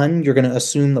having fun, you're going to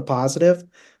assume the positive.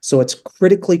 So it's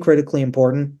critically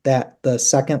important that the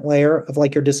second layer of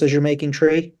like your decision-making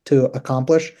tree to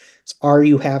accomplish is, are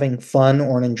you having fun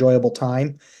or an enjoyable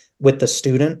time with the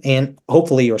student and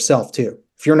hopefully yourself too?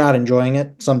 If you're not enjoying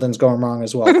it, something's going wrong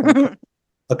as well from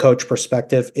a coach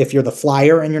perspective. If you're the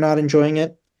flyer and you're not enjoying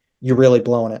it, you're really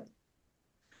blowing it.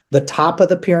 The top of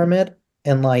the pyramid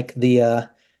and like the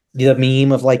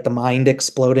meme of like the mind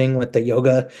exploding with the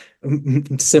yoga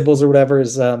symbols or whatever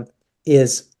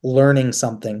is learning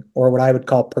something, or what I would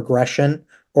call progression,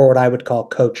 or what I would call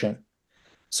coaching.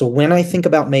 So when I think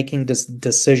about making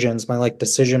decisions, my like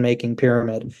decision-making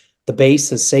pyramid, the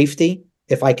base is safety.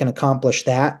 If I can accomplish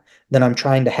that, then I'm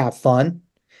trying to have fun.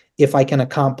 If I can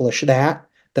accomplish that,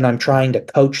 then I'm trying to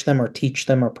coach them or teach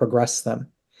them or progress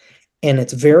them. And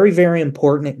it's very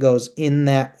important it goes in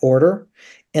that order.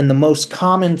 And the most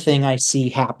common thing I see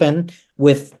happen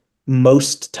with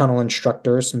most tunnel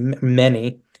instructors,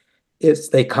 many, is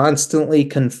they constantly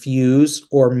confuse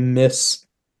or miss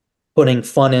putting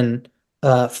fun in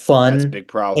That's a fun big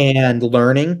problem. and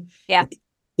learning Yeah.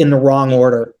 in the wrong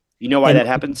order. You know why And that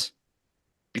happens?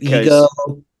 ego, Because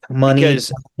money,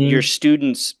 your time,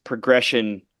 students'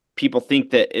 progression, people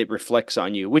think that it reflects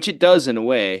on you, which it does in a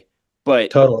way,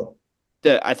 but totally.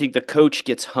 I think the coach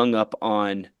gets hung up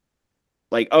on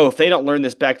like, oh, if they don't learn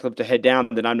this backflip to head down,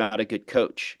 then I'm not a good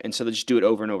coach. And so they just do it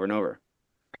over and over and over.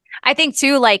 I think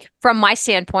too, like from my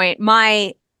standpoint,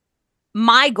 my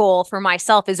goal for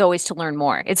myself is always to learn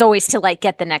more. It's always to like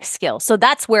get the next skill. So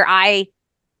that's where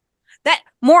that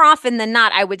more often than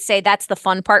not, I would say that's the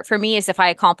fun part for me is if I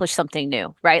accomplish something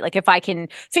new, right? Like if I can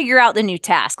figure out the new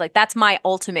task, like that's my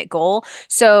ultimate goal.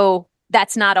 So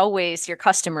that's not always your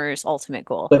customer's ultimate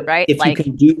goal, But right? if you Like,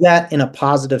 can do that in a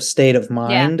positive state of yeah.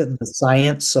 mind, the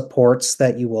science supports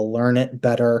that you will learn it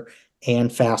better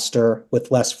and faster with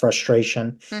less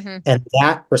frustration. Hmm. And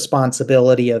that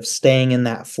responsibility of staying in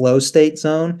that flow state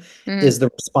zone Hmm. is the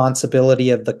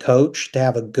responsibility of the coach to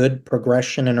have a good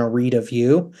progression and a read of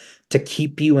you to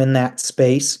keep you in that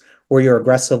space where you're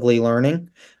aggressively learning.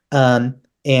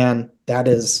 And that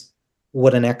is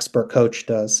what an expert coach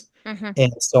does. Hmm.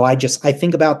 And so I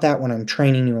think about that when I'm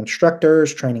training new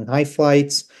instructors, training high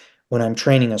flights, when I'm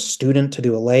training a student to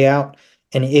do a layout.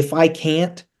 And if I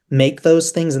can't make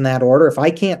those things in that order, if I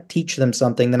can't teach them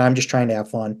something, then I'm just trying to have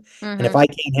fun. And if Hmm. I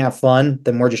can't have fun,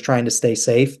 then we're just trying to stay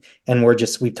safe. And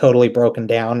we've totally broken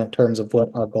down in terms of what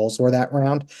our goals were that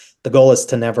round. The goal is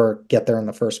to never get there in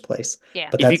the first place. Yeah.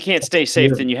 But If you that's can't stay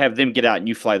safe, then you have them get out and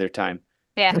you fly their time.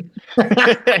 Yeah.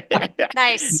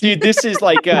 Nice. Dude, this is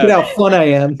like look at how fun I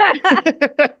am.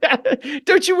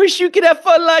 don't you wish you could have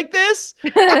fun like this?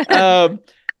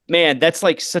 Man, that's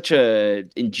like such a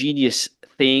ingenious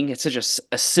thing. It's such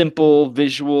a simple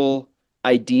visual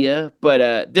idea,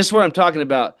 but this is what I'm talking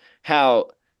about, how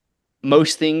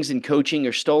most things in coaching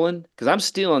are stolen, because I'm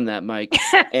stealing that, Mike.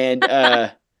 And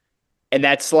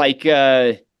that's like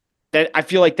that I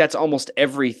feel like that's almost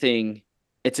everything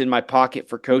it's in my pocket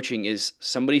for coaching is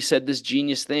somebody said this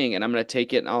genius thing and I'm going to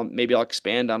take it and I'll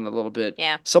expand on it a little bit.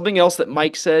 Yeah. Something else that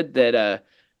Mike said that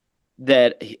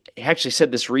he actually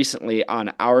said this recently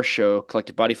on our show,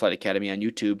 Collective Body Flight Academy on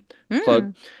YouTube,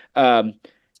 plug, um,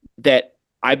 that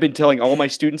I've been telling all my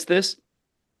students this.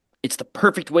 It's the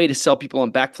perfect way to sell people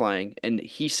on back flying. And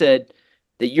he said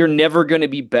that you're never going to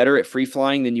be better at free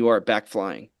flying than you are at back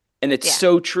flying. And it's Yeah.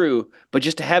 so true. But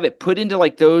just to have it put into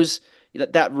like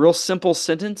that real simple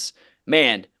sentence,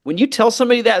 man, when you tell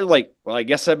somebody that, like, well, I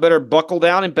guess I better buckle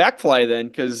down and back fly then,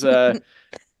 because that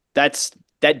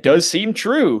does seem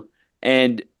true.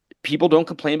 And people don't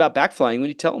complain about back flying when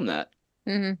you tell them that.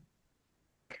 Hmm.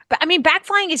 But I mean, back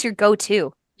flying is your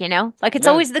go-to, you know? Like it's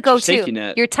Yeah, always the it's your go-to. safety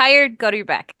net. You're tired, go to your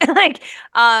back. Like,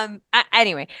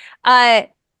 anyway,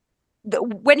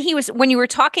 when you were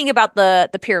talking about the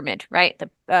pyramid, right?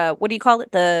 The what do you call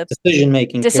it? The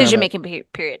Decision-making pyramid. decision-making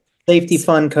period. Safety,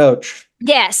 fun, coach.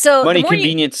 Yeah. So the Money, more you,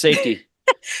 convenience, safety.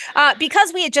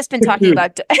 because we had just been talking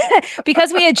about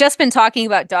because we had just been talking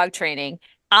about dog training,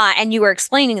 and you were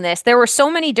explaining this, there were so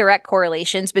many direct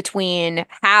correlations between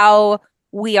how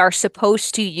we are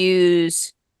supposed to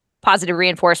use positive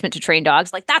reinforcement to train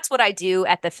dogs. Like that's what I do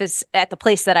at the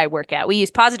place that I work at. We use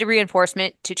positive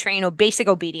reinforcement to train basic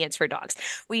obedience for dogs.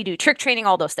 We do trick training,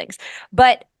 all those things.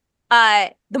 But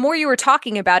the more you were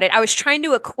talking about it, I was trying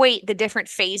to equate the different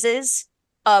phases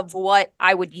of what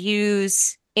I would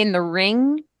use in the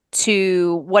ring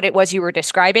to what it was you were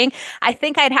describing. I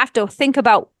think I'd have to think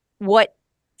about what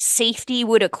safety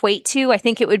would equate to. I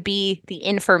think it would be the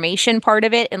information part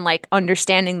of it and like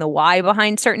understanding the why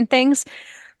behind certain things.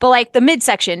 But like the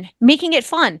midsection, making it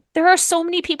fun. There are so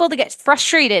many people that get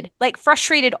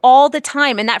frustrated all the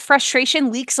time. And that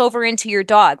frustration leaks over into your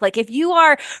dog. Like if you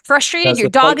are frustrated, That's your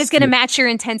the dog place is going to you- match your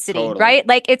intensity, Totally. right?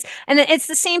 Like it's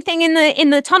the same thing in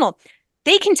the tunnel.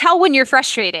 They can tell when you're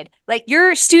frustrated. Like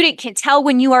your student can tell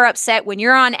when you are upset, when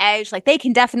you're on edge. Like they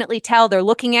can definitely tell. They're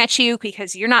looking at you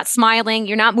because you're not smiling,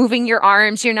 you're not moving your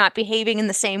arms, you're not behaving in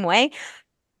the same way.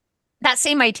 That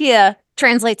same idea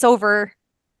translates over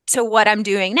to what I'm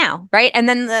doing now, right? And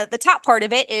then the top part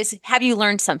of it is, have you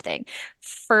learned something?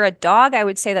 For a dog, I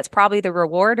would say that's probably the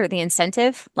reward or the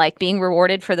incentive, like being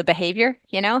rewarded for the behavior,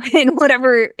 in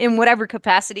whatever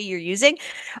capacity you're using. Give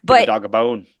a But dog a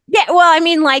bone. yeah, well, I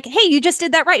mean, like, hey, you just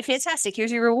did that right. Fantastic.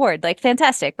 Here's your reward. Like,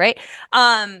 fantastic, right?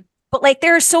 But like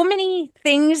there are so many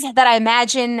things that I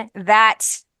imagine that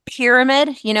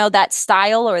pyramid, that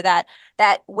style or that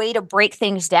way to break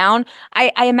things down.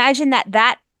 I imagine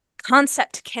that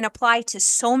concept can apply to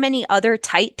so many other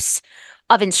types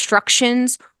of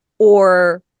instructions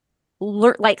or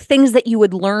like things that you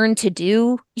would learn to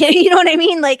do. Yeah, you know what I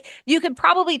mean? Like you could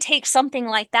probably take something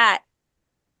like that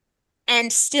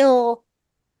and still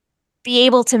be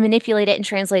able to manipulate it and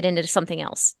translate it into something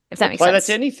else, if that makes Apply that sense.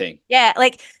 to anything. Yeah,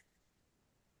 like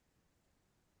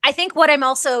I think what I'm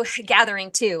also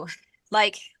gathering too,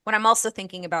 like what I'm also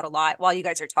thinking about a lot while you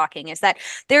guys are talking is that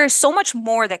there is so much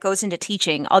more that goes into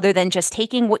teaching other than just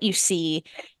taking what you see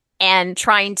and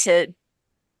trying to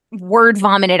word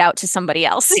vomit it out to somebody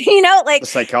else. Like The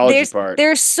psychology there's part.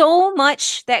 there's so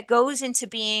much that goes into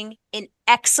being an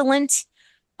excellent,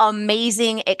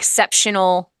 amazing,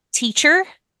 exceptional teacher.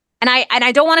 And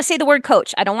I don't want to say the word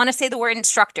coach. I don't want to say the word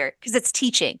instructor because it's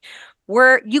teaching.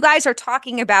 Where you guys are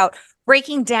talking about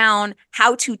breaking down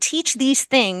how to teach these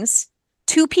things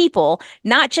to people,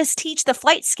 not just teach the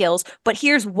flight skills, but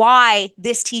here's why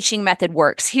this teaching method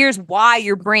works. Here's why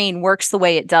your brain works the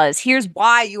way it does. Here's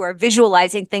why you are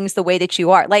visualizing things the way that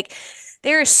you are. Like,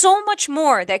 there is so much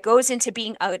more that goes into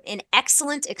being an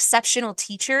excellent, exceptional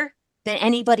teacher than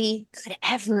anybody could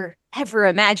ever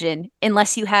imagine,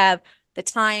 unless you have the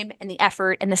time and the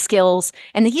effort and the skills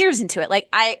and the years into it. Like,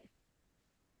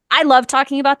 I love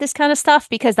talking about this kind of stuff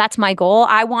because that's my goal.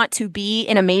 I want to be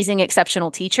an amazing, exceptional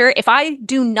teacher. If I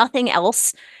do nothing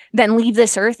else than leave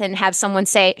this earth and have someone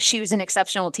say she was an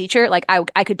exceptional teacher, like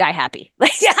I could die happy.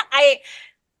 Like, yeah,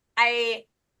 I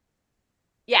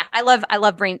yeah, I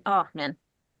love brain. Oh man,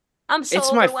 I'm so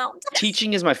It's my overwhelmed.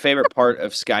 teaching is my favorite part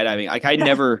of skydiving. Like I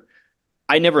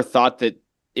never thought that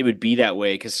it would be that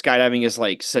way because skydiving is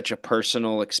like such a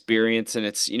personal experience and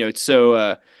it's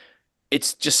so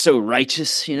it's just so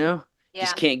righteous, Yeah.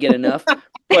 just can't get enough.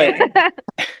 But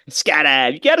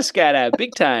skydive, you gotta skydive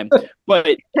big time.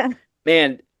 But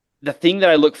man, the thing that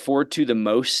I look forward to the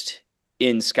most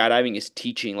in skydiving is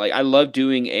teaching. Like I love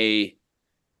doing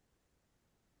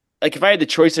like if I had the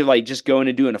choice of like just going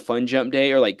and doing a fun jump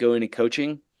day or like going and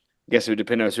coaching, I guess it would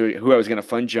depend on who I was going to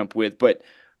fun jump with. But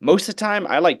most of the time,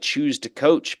 I like choose to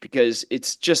coach because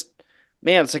it's just,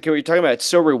 man, it's like what you're talking about. It's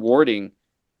so rewarding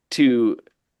to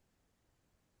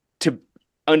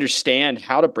understand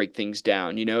how to break things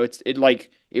down.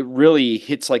 It really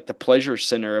hits like the pleasure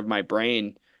center of my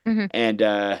brain, Mhm.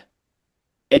 and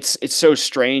it's so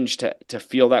strange to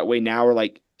feel that way now. Or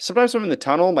like sometimes I'm in the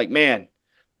tunnel, I'm like, man,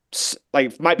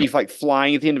 like might be like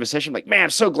flying at the end of a session. Like, man, I'm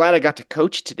so glad I got to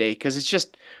coach today because it's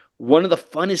just one of the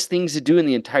funnest things to do in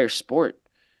the entire sport.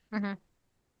 Mhm.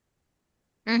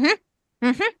 Mhm.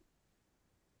 Mhm.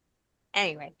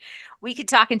 Anyway, we could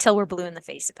talk until we're blue in the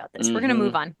face about this. We're gonna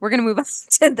move on. We're gonna move on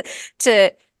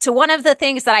to one of the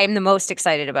things that I am the most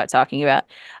excited about talking about.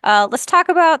 Let's talk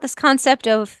about this concept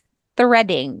of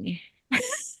threading.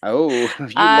 Oh, you love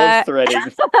Uh, threading.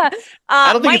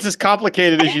 I don't think Mike, it's as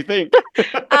complicated as you think.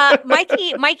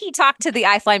 Mikey talked to the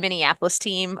iFly Minneapolis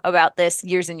team about this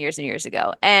years and years and years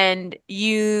ago, and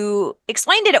you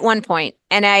explained it at one point.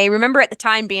 And I remember at the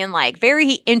time being like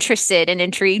very interested and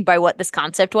intrigued by what this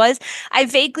concept was. I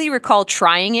vaguely recall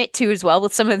trying it too as well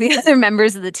with some of the other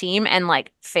members of the team and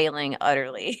like failing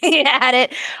utterly at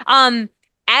it.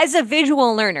 As a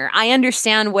visual learner, I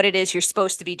understand what it is you're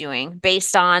supposed to be doing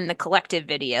based on the collective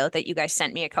video that you guys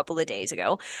sent me a couple of days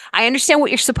ago. I understand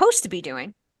what you're supposed to be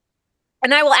doing.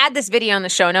 And I will add this video in the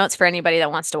show notes for anybody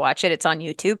that wants to watch it. It's on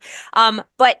YouTube.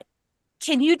 But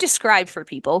can you describe for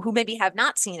people who maybe have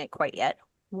not seen it quite yet,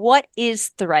 what is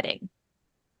threading?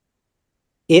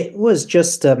 It was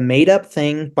just a made up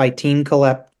thing by Team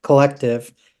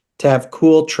Collective to have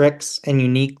cool tricks and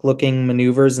unique looking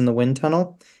maneuvers in the wind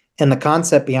tunnel. And the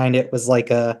concept behind it was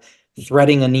like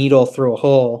threading a needle through a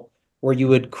hole where you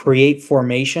would create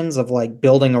formations of like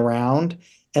building around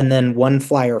and then one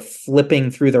flyer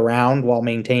flipping through the round while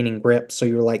maintaining grip. So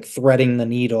you're like threading the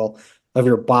needle of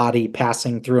your body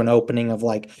passing through an opening of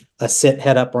like a sit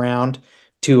head up round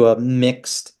to a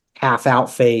mixed half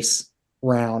out face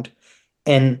round.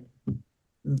 And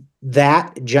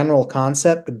that general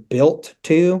concept built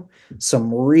to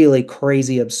some really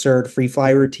crazy, absurd free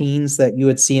fly routines that you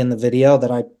would see in the video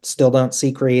that I still don't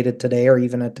see created today or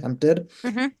even attempted.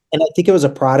 Mm-hmm. And I think it was a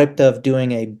product of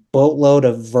doing a boatload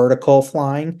of vertical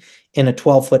flying in a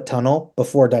 12-foot tunnel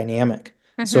before dynamic.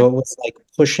 So it was like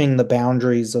pushing the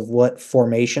boundaries of what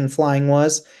formation flying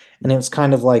was. And it was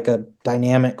kind of like a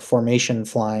dynamic formation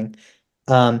flying.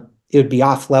 It would be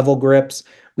off level grips.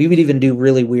 We would even do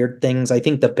really weird things. I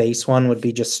think the base one would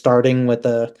be just starting with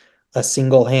a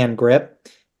single hand grip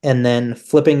and then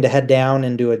flipping to head down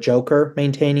into a joker,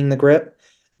 maintaining the grip,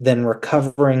 then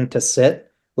recovering to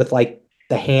sit with like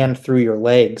the hand through your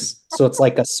legs. So it's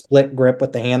like a split grip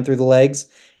with the hand through the legs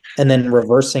and then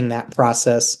reversing that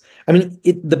process. I mean,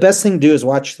 the best thing to do is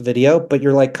watch the video, but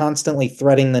you're like constantly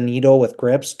threading the needle with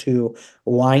grips to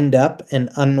wind up and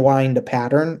unwind a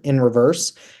pattern in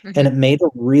reverse. And it made a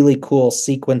really cool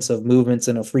sequence of movements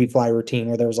in a free fly routine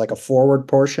where there was like a forward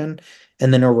portion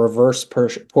and then a reverse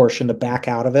portion to back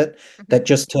out of it that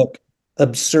just took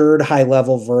absurd high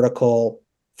level vertical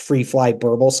free fly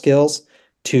burble skills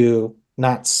to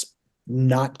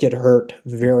not get hurt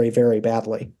very, very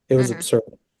badly. It was absurd.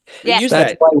 We Yeah. use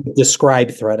That's that. why we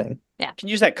describe threading. Can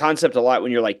use that concept a lot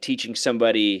when you're like teaching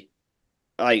somebody,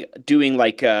 like doing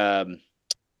like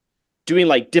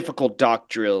difficult dock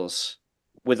drills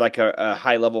with like a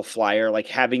high level flyer, like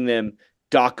having them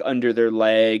dock under their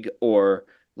leg or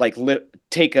like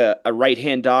take a right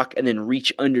hand dock and then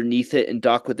reach underneath it and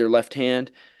dock with their left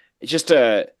hand. It's just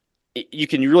you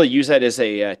can really use that as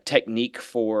a technique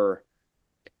for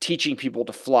teaching people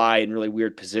to fly in really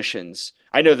weird positions.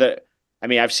 I know that. I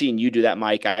mean, I've seen you do that,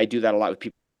 Mike. I do that a lot with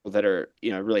people that are,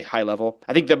 really high level.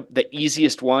 I think the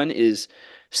easiest one is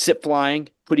sit flying,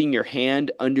 putting your hand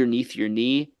underneath your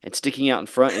knee and sticking out in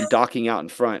front and docking out in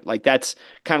front. Like that's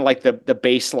kind of like the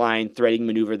baseline threading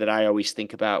maneuver that I always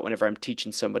think about whenever I'm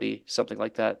teaching somebody something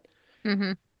like that.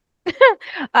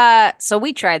 So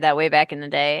we tried that way back in the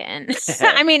day, and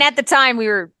I mean, at the time we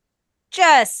were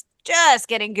just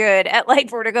getting good at like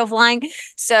vertigo flying,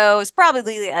 so it's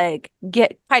probably like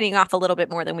biting off a little bit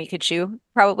more than we could chew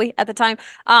probably at the time.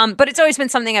 But it's always been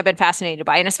something I've been fascinated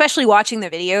by, and especially watching the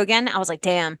video again, I was like,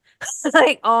 damn,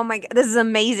 like, oh my God, this is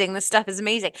amazing. This stuff is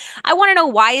amazing. I want to know,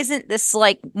 why isn't this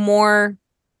like more?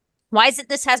 Why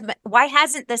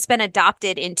hasn't this been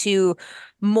adopted into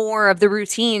more of the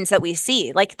routines that we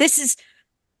see? Like this is,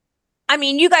 I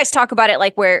mean, you guys talk about it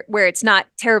like where it's not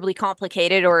terribly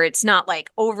complicated or it's not like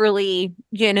overly,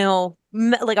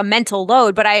 like a mental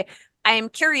load, but I am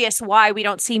curious why we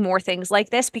don't see more things like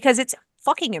this, because it's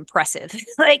fucking impressive.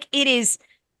 Like it is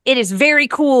very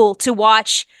cool to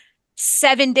watch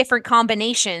 7 different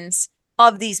combinations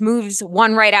of these moves,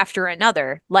 one right after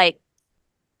another. Like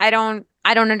I don't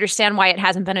understand why it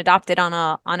hasn't been adopted on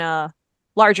a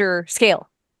larger scale.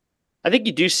 I think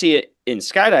you do see it in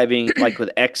skydiving, like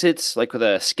with exits, like with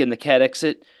a skin the cat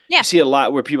exit. Yeah. You see a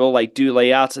lot where people like do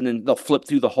layouts and then they'll flip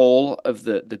through the hole of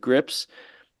the grips.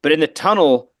 But in the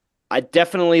tunnel, I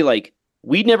definitely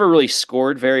we never really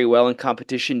scored very well in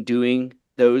competition doing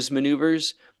those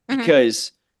maneuvers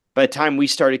because by the time we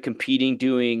started competing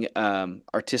doing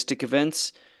artistic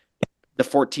events, the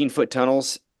 14-foot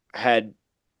tunnels had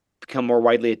become more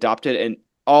widely adopted and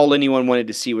all anyone wanted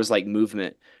to see was like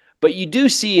movement. But you do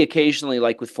see occasionally,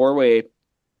 like with four-way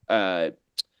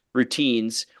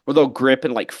routines, where they'll grip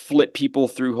and like flip people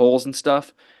through holes and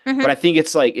stuff. But I think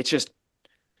it's just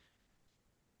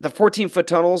the 14-foot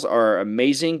tunnels are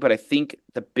amazing, but I think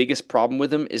the biggest problem with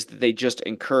them is that they just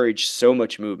encourage so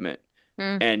much movement.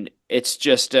 And it's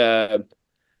just,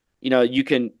 you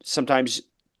can sometimes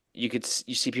you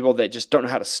see people that just don't know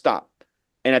how to stop.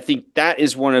 And I think that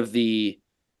is one of the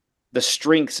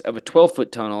strengths of a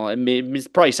 12-foot tunnel. I mean,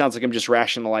 it probably sounds like I'm just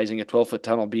rationalizing a 12-foot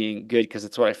tunnel being good because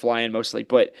it's what I fly in mostly,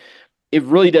 but it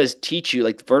really does teach you,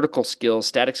 like, the vertical skills,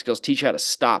 static skills, teach you how to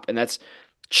stop. And that's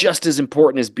just as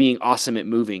important as being awesome at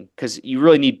moving because you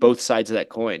really need both sides of that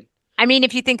coin. I mean,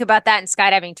 if you think about that in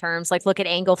skydiving terms, like look at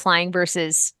angle flying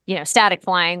versus, static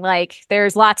flying, like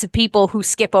there's lots of people who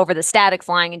skip over the static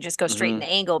flying and just go straight into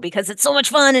angle because it's so much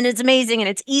fun and it's amazing and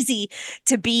it's easy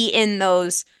to be in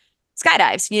those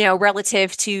skydives,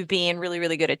 relative to being really,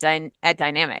 really good at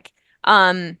dynamic,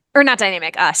 or not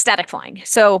dynamic, static flying.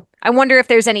 So I wonder if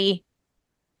there's any,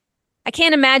 I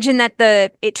can't imagine that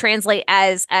it translate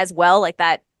as well like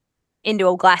that into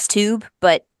a glass tube,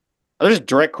 but there's a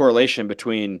direct correlation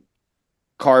between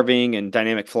carving and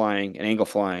dynamic flying and angle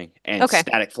flying and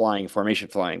static flying and formation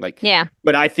flying.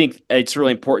 But I think it's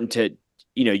really important to,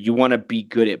 you want to be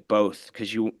good at both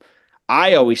because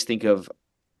I always think of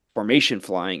formation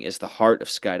flying is the heart of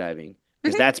skydiving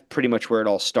because that's pretty much where it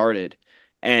all started.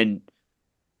 And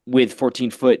with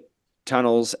 14-foot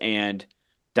tunnels and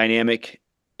dynamic,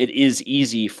 it is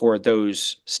easy for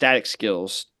those static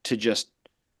skills to just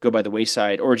go by the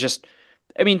wayside or just,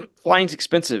 flying's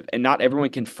expensive and not everyone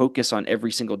can focus on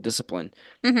every single discipline.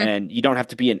 And you don't have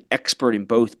to be an expert in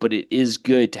both, but it is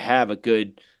good to have a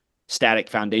good static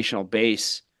foundational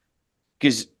base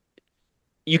because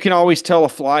you can always tell a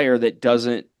flyer that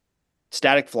doesn't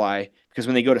static fly because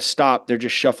when they go to stop, they're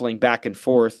just shuffling back and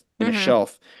forth in a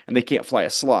shelf and they can't fly a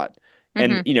slot.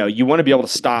 And, you want to be able to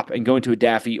stop and go into a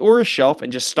daffy or a shelf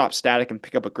and just stop static and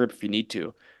pick up a grip if you need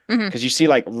to. Because you see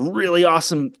like really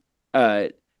awesome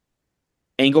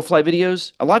angle fly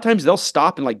videos, a lot of times they'll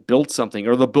stop and like build something,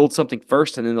 or they'll build something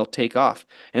first and then they'll take off.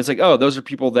 And it's like, oh, those are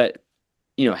people that,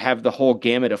 have the whole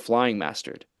gamut of flying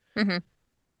mastered. Mm-hmm.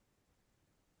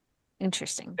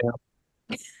 Interesting.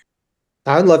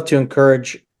 I would love to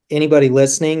encourage anybody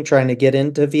listening trying to get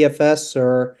into VFS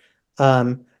or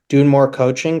doing more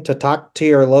coaching to talk to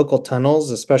your local tunnels,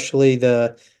 especially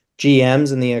the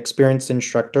GMs and the experienced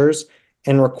instructors,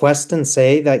 and request and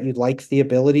say that you'd like the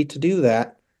ability to do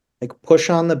that. Like push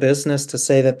on the business to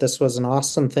say that this was an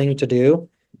awesome thing to do.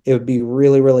 It would be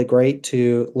really, really great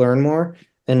to learn more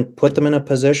and put them in a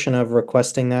position of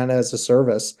requesting that as a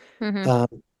service. Mm-hmm. Um,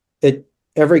 it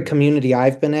every community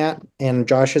I've been at and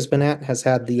Josh has been at has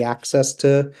had the access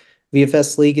to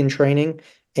VFS League and training.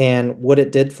 And what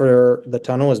it did for the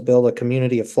tunnel was build a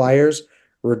community of flyers,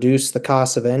 reduce the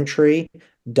cost of entry,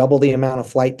 double the amount of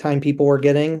flight time people were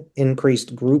getting,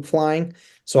 increased group flying.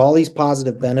 So all these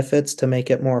positive benefits to make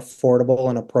it more affordable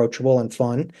and approachable and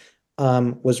fun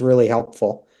was really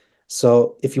helpful.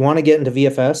 So if you want to get into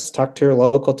VFS, talk to your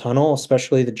local tunnel,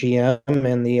 especially the GM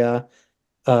and the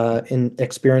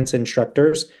experienced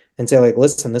instructors, and say like,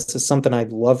 listen, this is something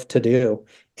I'd love to do.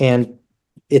 And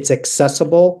it's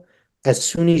accessible as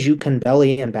soon as you can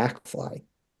belly and back fly.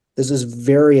 This is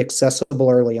very accessible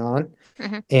early on,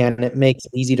 Mm-hmm. and it makes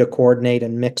it easy to coordinate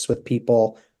and mix with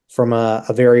people from a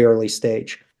very early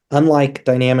stage. Unlike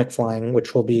dynamic flying,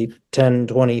 which will be 10,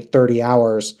 20, 30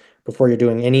 hours before you're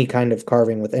doing any kind of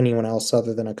carving with anyone else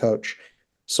other than a coach.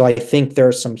 So I think there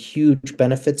are some huge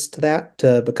benefits to that,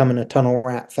 to becoming a tunnel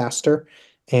rat faster.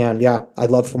 And yeah,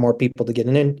 I'd love for more people to get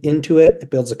into it.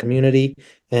 It builds a community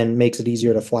and makes it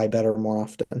easier to fly better more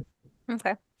often.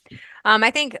 Okay.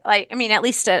 I think, like, I mean, at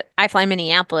least I fly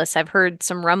Minneapolis, I've heard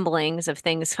some rumblings of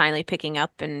things finally picking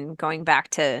up and going back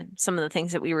to some of the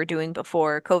things that we were doing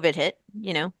before COVID hit,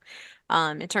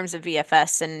 in terms of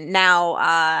VFS. And now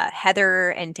Heather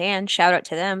and Dan, shout out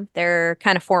to them. They're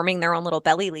kind of forming their own little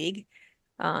belly league,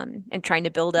 and trying to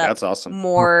build up That's awesome.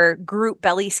 more group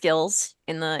belly skills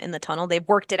in the tunnel. They've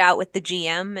worked it out with the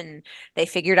GM and they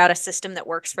figured out a system that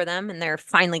works for them, and they're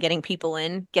finally getting people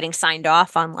in, getting signed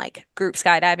off on like group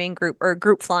skydiving,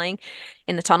 group flying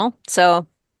in the tunnel. So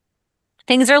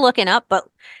things are looking up, but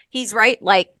he's right.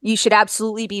 Like you should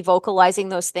absolutely be vocalizing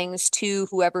those things to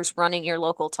whoever's running your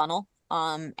local tunnel,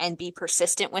 and be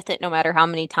persistent with it no matter how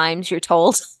many times you're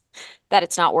told that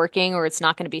it's not working or it's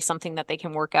not going to be something that they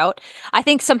can work out. I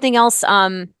think something else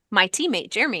my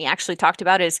teammate Jeremy actually talked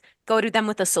about is go to them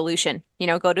with a solution,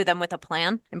 go to them with a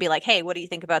plan and be like, hey, what do you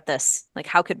think about this? Like,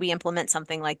 how could we implement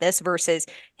something like this versus,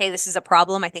 hey, this is a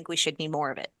problem. I think we should need more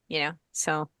of it.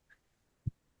 So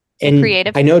get And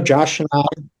creative. I know Josh and I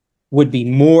would be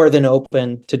more than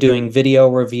open to doing video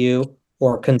review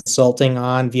or consulting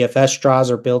on VFS draws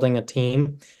or building a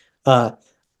team. Uh,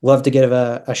 Love to give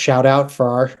a shout out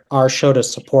for our show to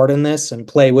support in this and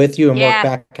play with you and work Yeah.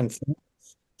 back and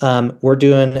forth. We're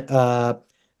doing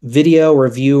video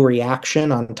review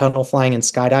reaction on tunnel flying and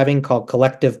skydiving called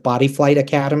Collective Body Flight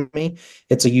Academy.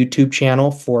 It's a YouTube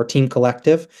channel for Team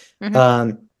Collective.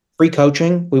 Mm-hmm. Free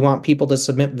coaching. We want people to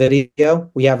submit video.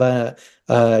 We have a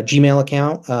Gmail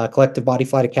account, Collective Body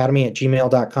Flight Academy at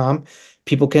gmail.com.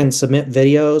 People can submit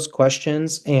videos,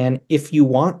 questions, and if you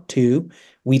want to,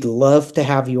 we'd love to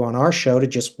have you on our show to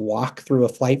just walk through a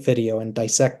flight video and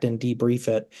dissect and debrief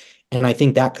it. And I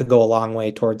think that could go a long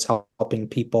way towards helping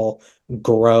people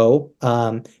grow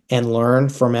and learn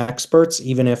from experts,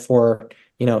 even if we're,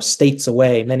 states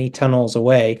away, many tunnels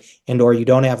away, and or you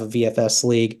don't have a VFS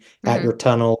league at Mm-hmm. your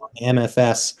tunnel,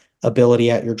 MFS ability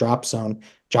at your drop zone.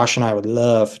 Josh and I would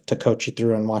love to coach you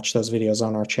through and watch those videos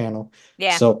on our channel.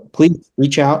 Yeah. So please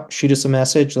reach out, shoot us a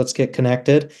message. Let's get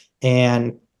connected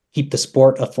and keep the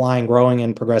sport of flying growing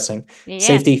and progressing. Yeah.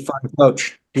 Safety, fun,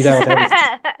 coach. Do that with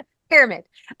everything. Pyramid.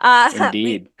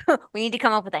 Indeed. We need to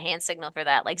come up with a hand signal for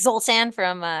that, like Zoltan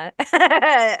from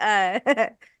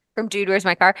from Dude, Where's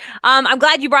My Car? I'm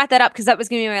glad you brought that up because that was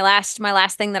gonna be my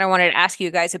last thing that I wanted to ask you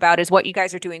guys about is what you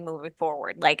guys are doing moving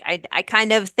forward. Like I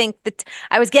kind of think that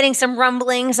I was getting some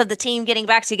rumblings of the team getting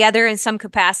back together in some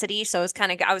capacity. So I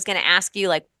was gonna ask you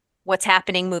like what's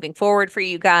happening moving forward for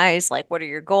you guys? Like what are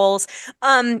your goals?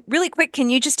 Really quick, can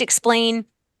you just explain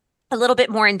a little bit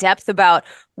more in depth about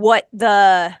what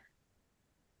the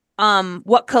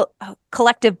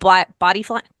collective body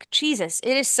flying. Jesus,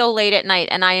 it is so late at night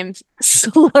and I am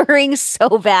slurring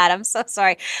so bad. I'm so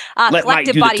sorry. Let Mike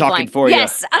Collective do the body talking flying. for you.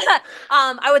 Yes.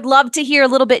 I would love to hear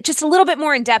just a little bit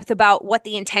more in depth about what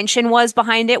the intention was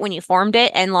behind it when you formed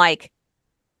it and like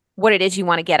what it is you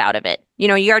want to get out of it. You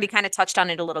already kind of touched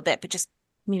on it a little bit, but just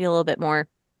maybe a little bit more.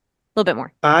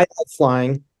 I love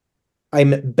flying.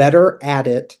 I'm better at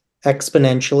it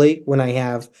exponentially when I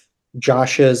have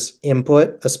Josh's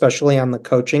input, especially on the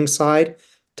coaching side,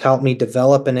 to help me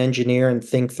develop and engineer and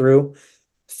think through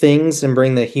things and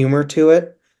bring the humor to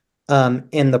it.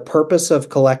 And the purpose of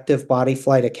Collective Body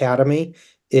Flight Academy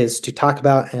is to talk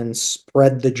about and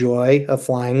spread the joy of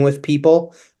flying with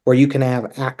people where you can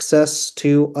have access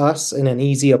to us in an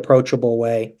easy, approachable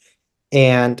way.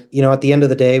 And, at the end of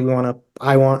the day,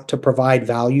 I want to provide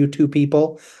value to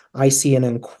people. I see an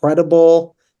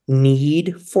incredible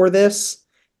need for this.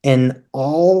 And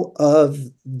all of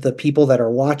the people that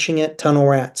are watching it, tunnel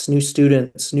rats, new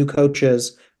students, new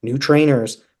coaches, new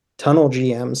trainers, tunnel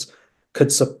GMs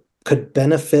could could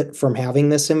benefit from having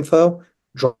this info.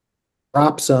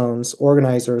 Drop zones,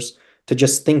 organizers to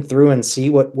just think through and see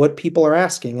what people are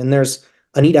asking. And there's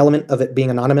a neat element of it being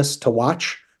anonymous to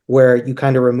watch where you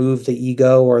kind of remove the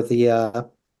ego or the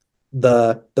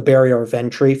barrier of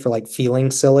entry for like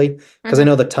feeling silly. Because I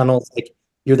know the tunnels, like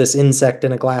you're this insect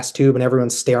in a glass tube and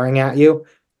everyone's staring at you,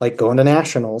 like going to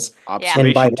nationals.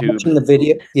 And by Observation tube. watching the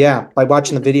video, by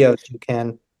watching the videos, you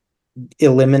can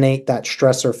eliminate that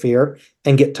stress or fear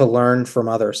and get to learn from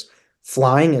others.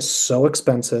 Flying is so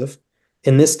expensive.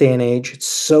 In this day and age, it's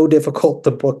so difficult to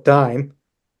book time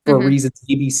for reasons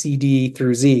A, B, C, D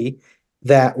through Z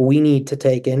that we need to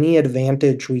take any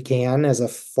advantage we can as a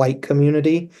flight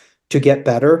community to get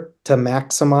better, to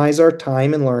maximize our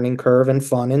time and learning curve and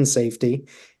fun and safety,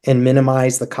 and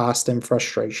minimize the cost and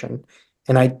frustration.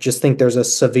 And I just think there's a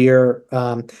severe,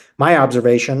 my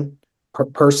observation,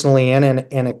 personally and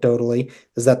anecdotally,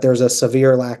 is that there's a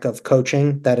severe lack of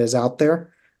coaching that is out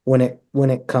there when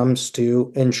it comes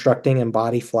to instructing in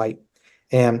body flight.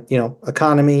 And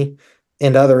economy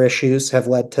and other issues have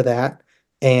led to that,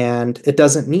 and it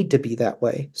doesn't need to be that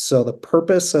way. So the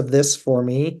purpose of this for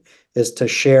me is to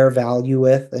share value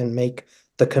with and make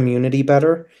the community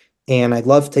better. And I'd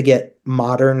love to get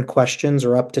modern questions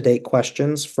or up-to-date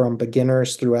questions from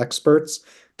beginners through experts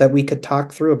that we could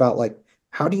talk through about, like,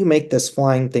 how do you make this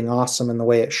flying thing awesome in the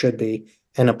way it should be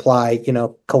and apply,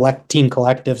 team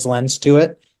collectives lens to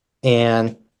it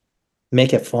and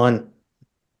make it fun.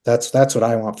 That's what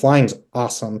I want. Flying's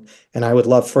awesome, and I would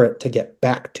love for it to get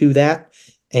back to that.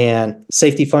 And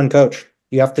safety, fun, coach.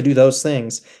 You have to do those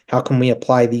things. How can we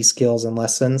apply these skills and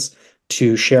lessons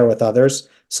to share with others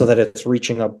so that it's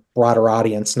reaching a broader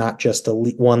audience, not just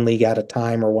one league at a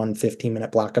time or one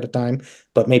 15-minute block at a time,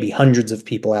 but maybe hundreds of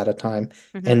people at a time.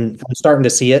 And I'm starting to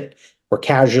see it. We're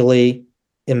casually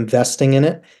investing in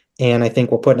it. And I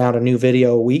think we're putting out a new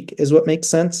video a week is what makes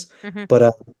sense.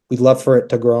 But we'd love for it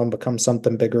to grow and become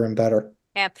something bigger and better.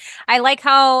 Yeah. I like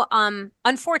how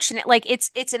unfortunate, like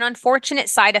it's an unfortunate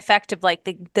side effect of like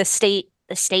the state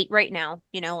right now,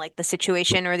 like the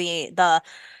situation or the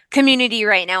community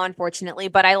right now, unfortunately.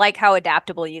 But I like how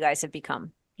adaptable you guys have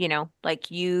become, like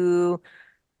you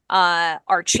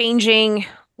are changing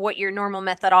what your normal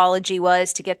methodology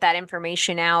was to get that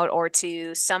information out or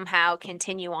to somehow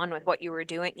continue on with what you were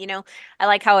doing. I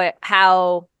like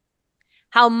how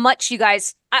much you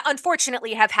guys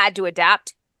unfortunately have had to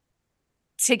adapt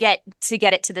to get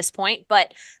it to this point.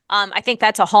 But I think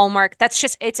that's a hallmark.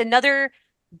 It's another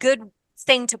good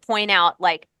thing to point out,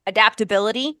 like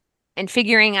adaptability and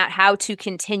figuring out how to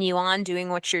continue on doing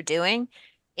what you're doing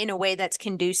in a way that's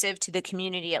conducive to the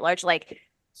community at large. Like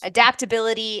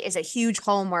adaptability is a huge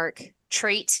hallmark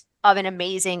trait of an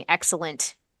amazing,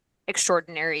 excellent,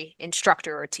 extraordinary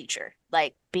instructor or teacher.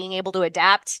 Like being able to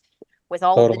adapt with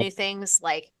all of the new things.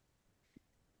 Like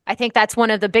I think that's one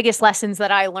of the biggest lessons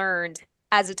that I learned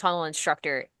as a tunnel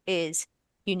instructor is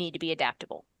you need to be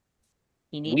adaptable.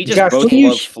 We just both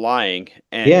love flying,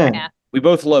 and we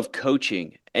both love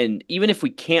coaching. And even if we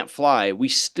can't fly, we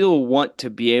still want to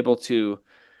be able to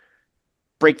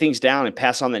break things down and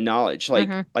pass on that knowledge. Like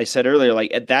I said earlier,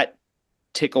 like that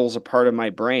tickles a part of my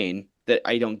brain that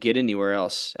I don't get anywhere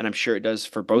else. And I'm sure it does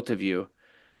for both of you.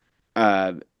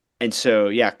 And so,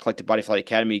 Collective Body Flight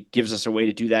Academy gives us a way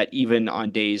to do that even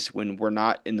on days when we're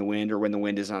not in the wind or when the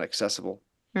wind is not accessible.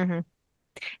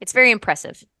 It's very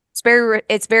impressive.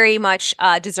 It's very much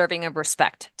deserving of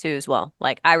respect too, as well.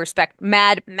 Like I respect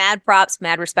mad props,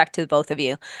 mad respect to both of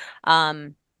you,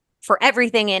 for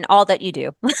everything and all that you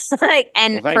do,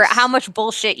 for how much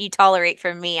bullshit you tolerate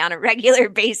from me on a regular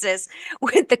basis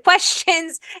with the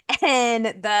questions and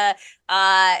the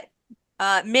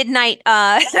midnight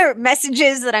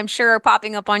messages that I'm sure are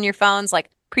popping up on your phones. Like,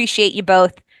 appreciate you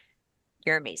both.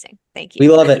 You're amazing. Thank you.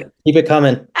 We love it. Keep it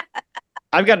coming.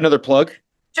 I've got another plug.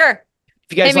 Sure.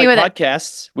 If you guys like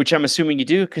podcasts, which I'm assuming you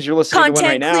do because you're listening to one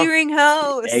right now. Content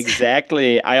Clearinghouse.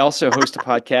 Exactly. I also host a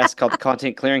podcast called the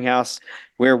Content Clearinghouse,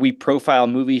 where we profile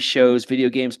movies, shows, video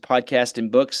games, podcasts,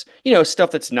 and books.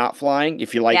 Stuff that's not flying,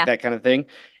 if you like that kind of thing.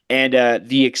 And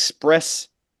the express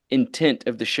intent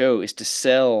of the show is to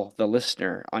sell the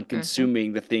listener on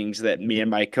consuming the things that me and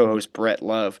my co-host Brett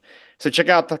love. So check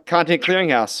out the Content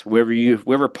Clearinghouse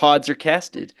wherever pods are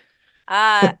casted.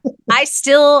 I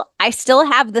still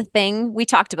have the thing. We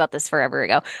talked about this forever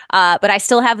ago. But I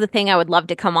still have the thing I would love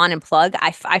to come on and plug.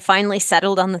 I finally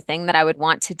settled on the thing that I would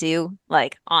want to do,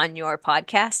 like on your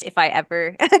podcast, if I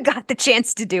ever got the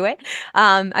chance to do it.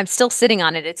 I'm still sitting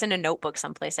on it. It's in a notebook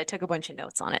someplace. I took a bunch of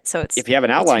notes on it. So if you have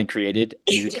an outline created,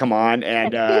 you come on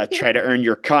and try to earn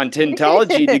your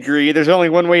contentology degree. There's only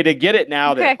one way to get it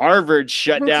now that Harvard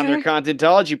shut down their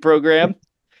contentology program.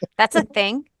 That's a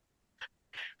thing.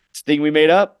 Thing we made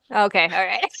up. Okay. All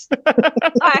right.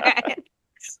 All right.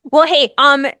 Well, hey,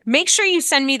 make sure you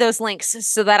send me those links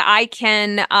so that I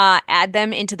can add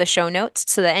them into the show notes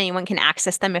so that anyone can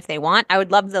access them if they want. I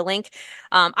would love the link.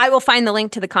 I will find the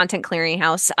link to the Content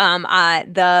Clearinghouse.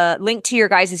 The link to your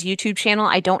guys' YouTube channel,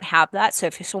 I don't have that. So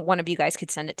if one of you guys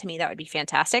could send it to me, that would be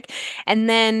fantastic. And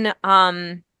then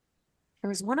there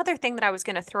was one other thing that I was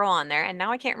going to throw on there, and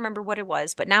now I can't remember what it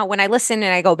was. But now when I listen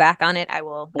and I go back on it, I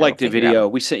will. Collective video.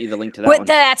 We sent you the link to that one.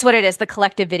 That's what it is, the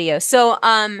collective video. So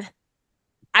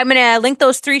I'm going to link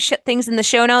those three things in the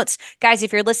show notes. Guys,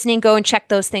 if you're listening, go and check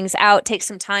those things out. Take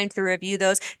some time to review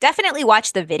those. Definitely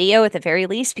watch the video at the very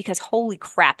least, because holy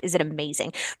crap, is it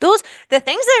amazing. The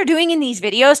things that are doing in these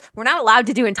videos, we're not allowed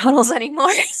to do in tunnels anymore.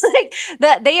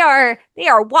 They are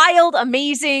wild,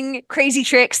 amazing, crazy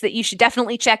tricks that you should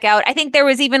definitely check out. I think there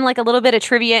was even like a little bit of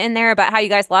trivia in there about how you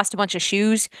guys lost a bunch of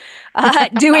shoes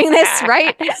doing this,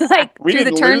 right? Like through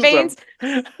the turn veins.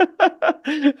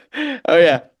 Oh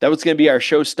yeah, that was going to be our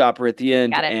showstopper at the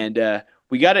end, and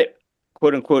we got it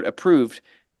quote unquote approved,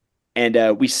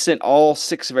 and we sent all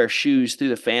 6 of our shoes through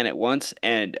the fan at once,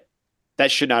 and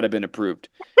that should not have been approved.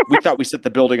 We thought we set the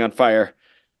building on fire.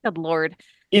 Good Lord.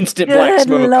 Instant black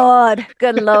smoke.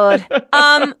 Good Lord.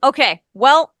 Okay.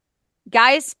 Well,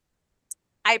 guys,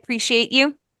 I appreciate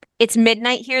you. It's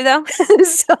midnight here, though.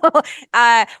 So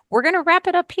we're going to wrap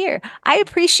it up here. I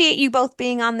appreciate you both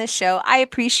being on this show. I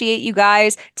appreciate you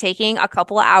guys taking a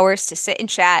couple of hours to sit and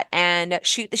chat and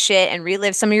shoot the shit and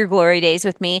relive some of your glory days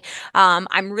with me.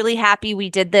 I'm really happy we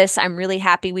did this. I'm really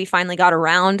happy we finally got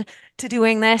around to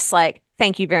doing this. Like,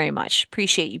 thank you very much.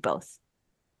 Appreciate you both.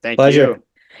 Thank Pleasure.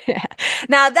 you.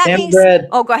 Now that means...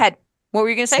 Oh, go ahead. What were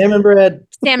you going to say? Salmon bread.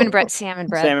 Salmon bread.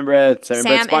 Salmon bread.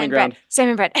 Spawning ground.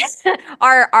 Salmon bread.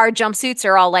 Our jumpsuits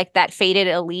are all like that faded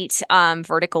elite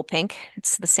vertical pink.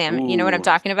 It's the salmon. You know what I'm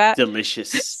talking about?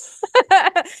 Delicious.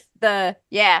 Whatever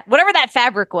that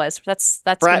fabric was. That's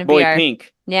going to be our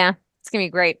pink. Yeah, it's going to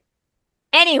be great.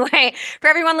 Anyway, for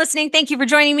everyone listening, thank you for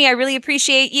joining me. I really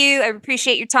appreciate you. I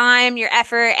appreciate your time, your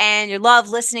effort, and your love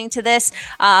listening to this.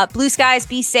 Blue skies,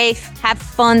 be safe, have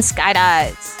fun,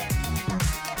 skydives.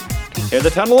 Hear the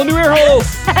tunnel into air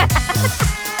hole.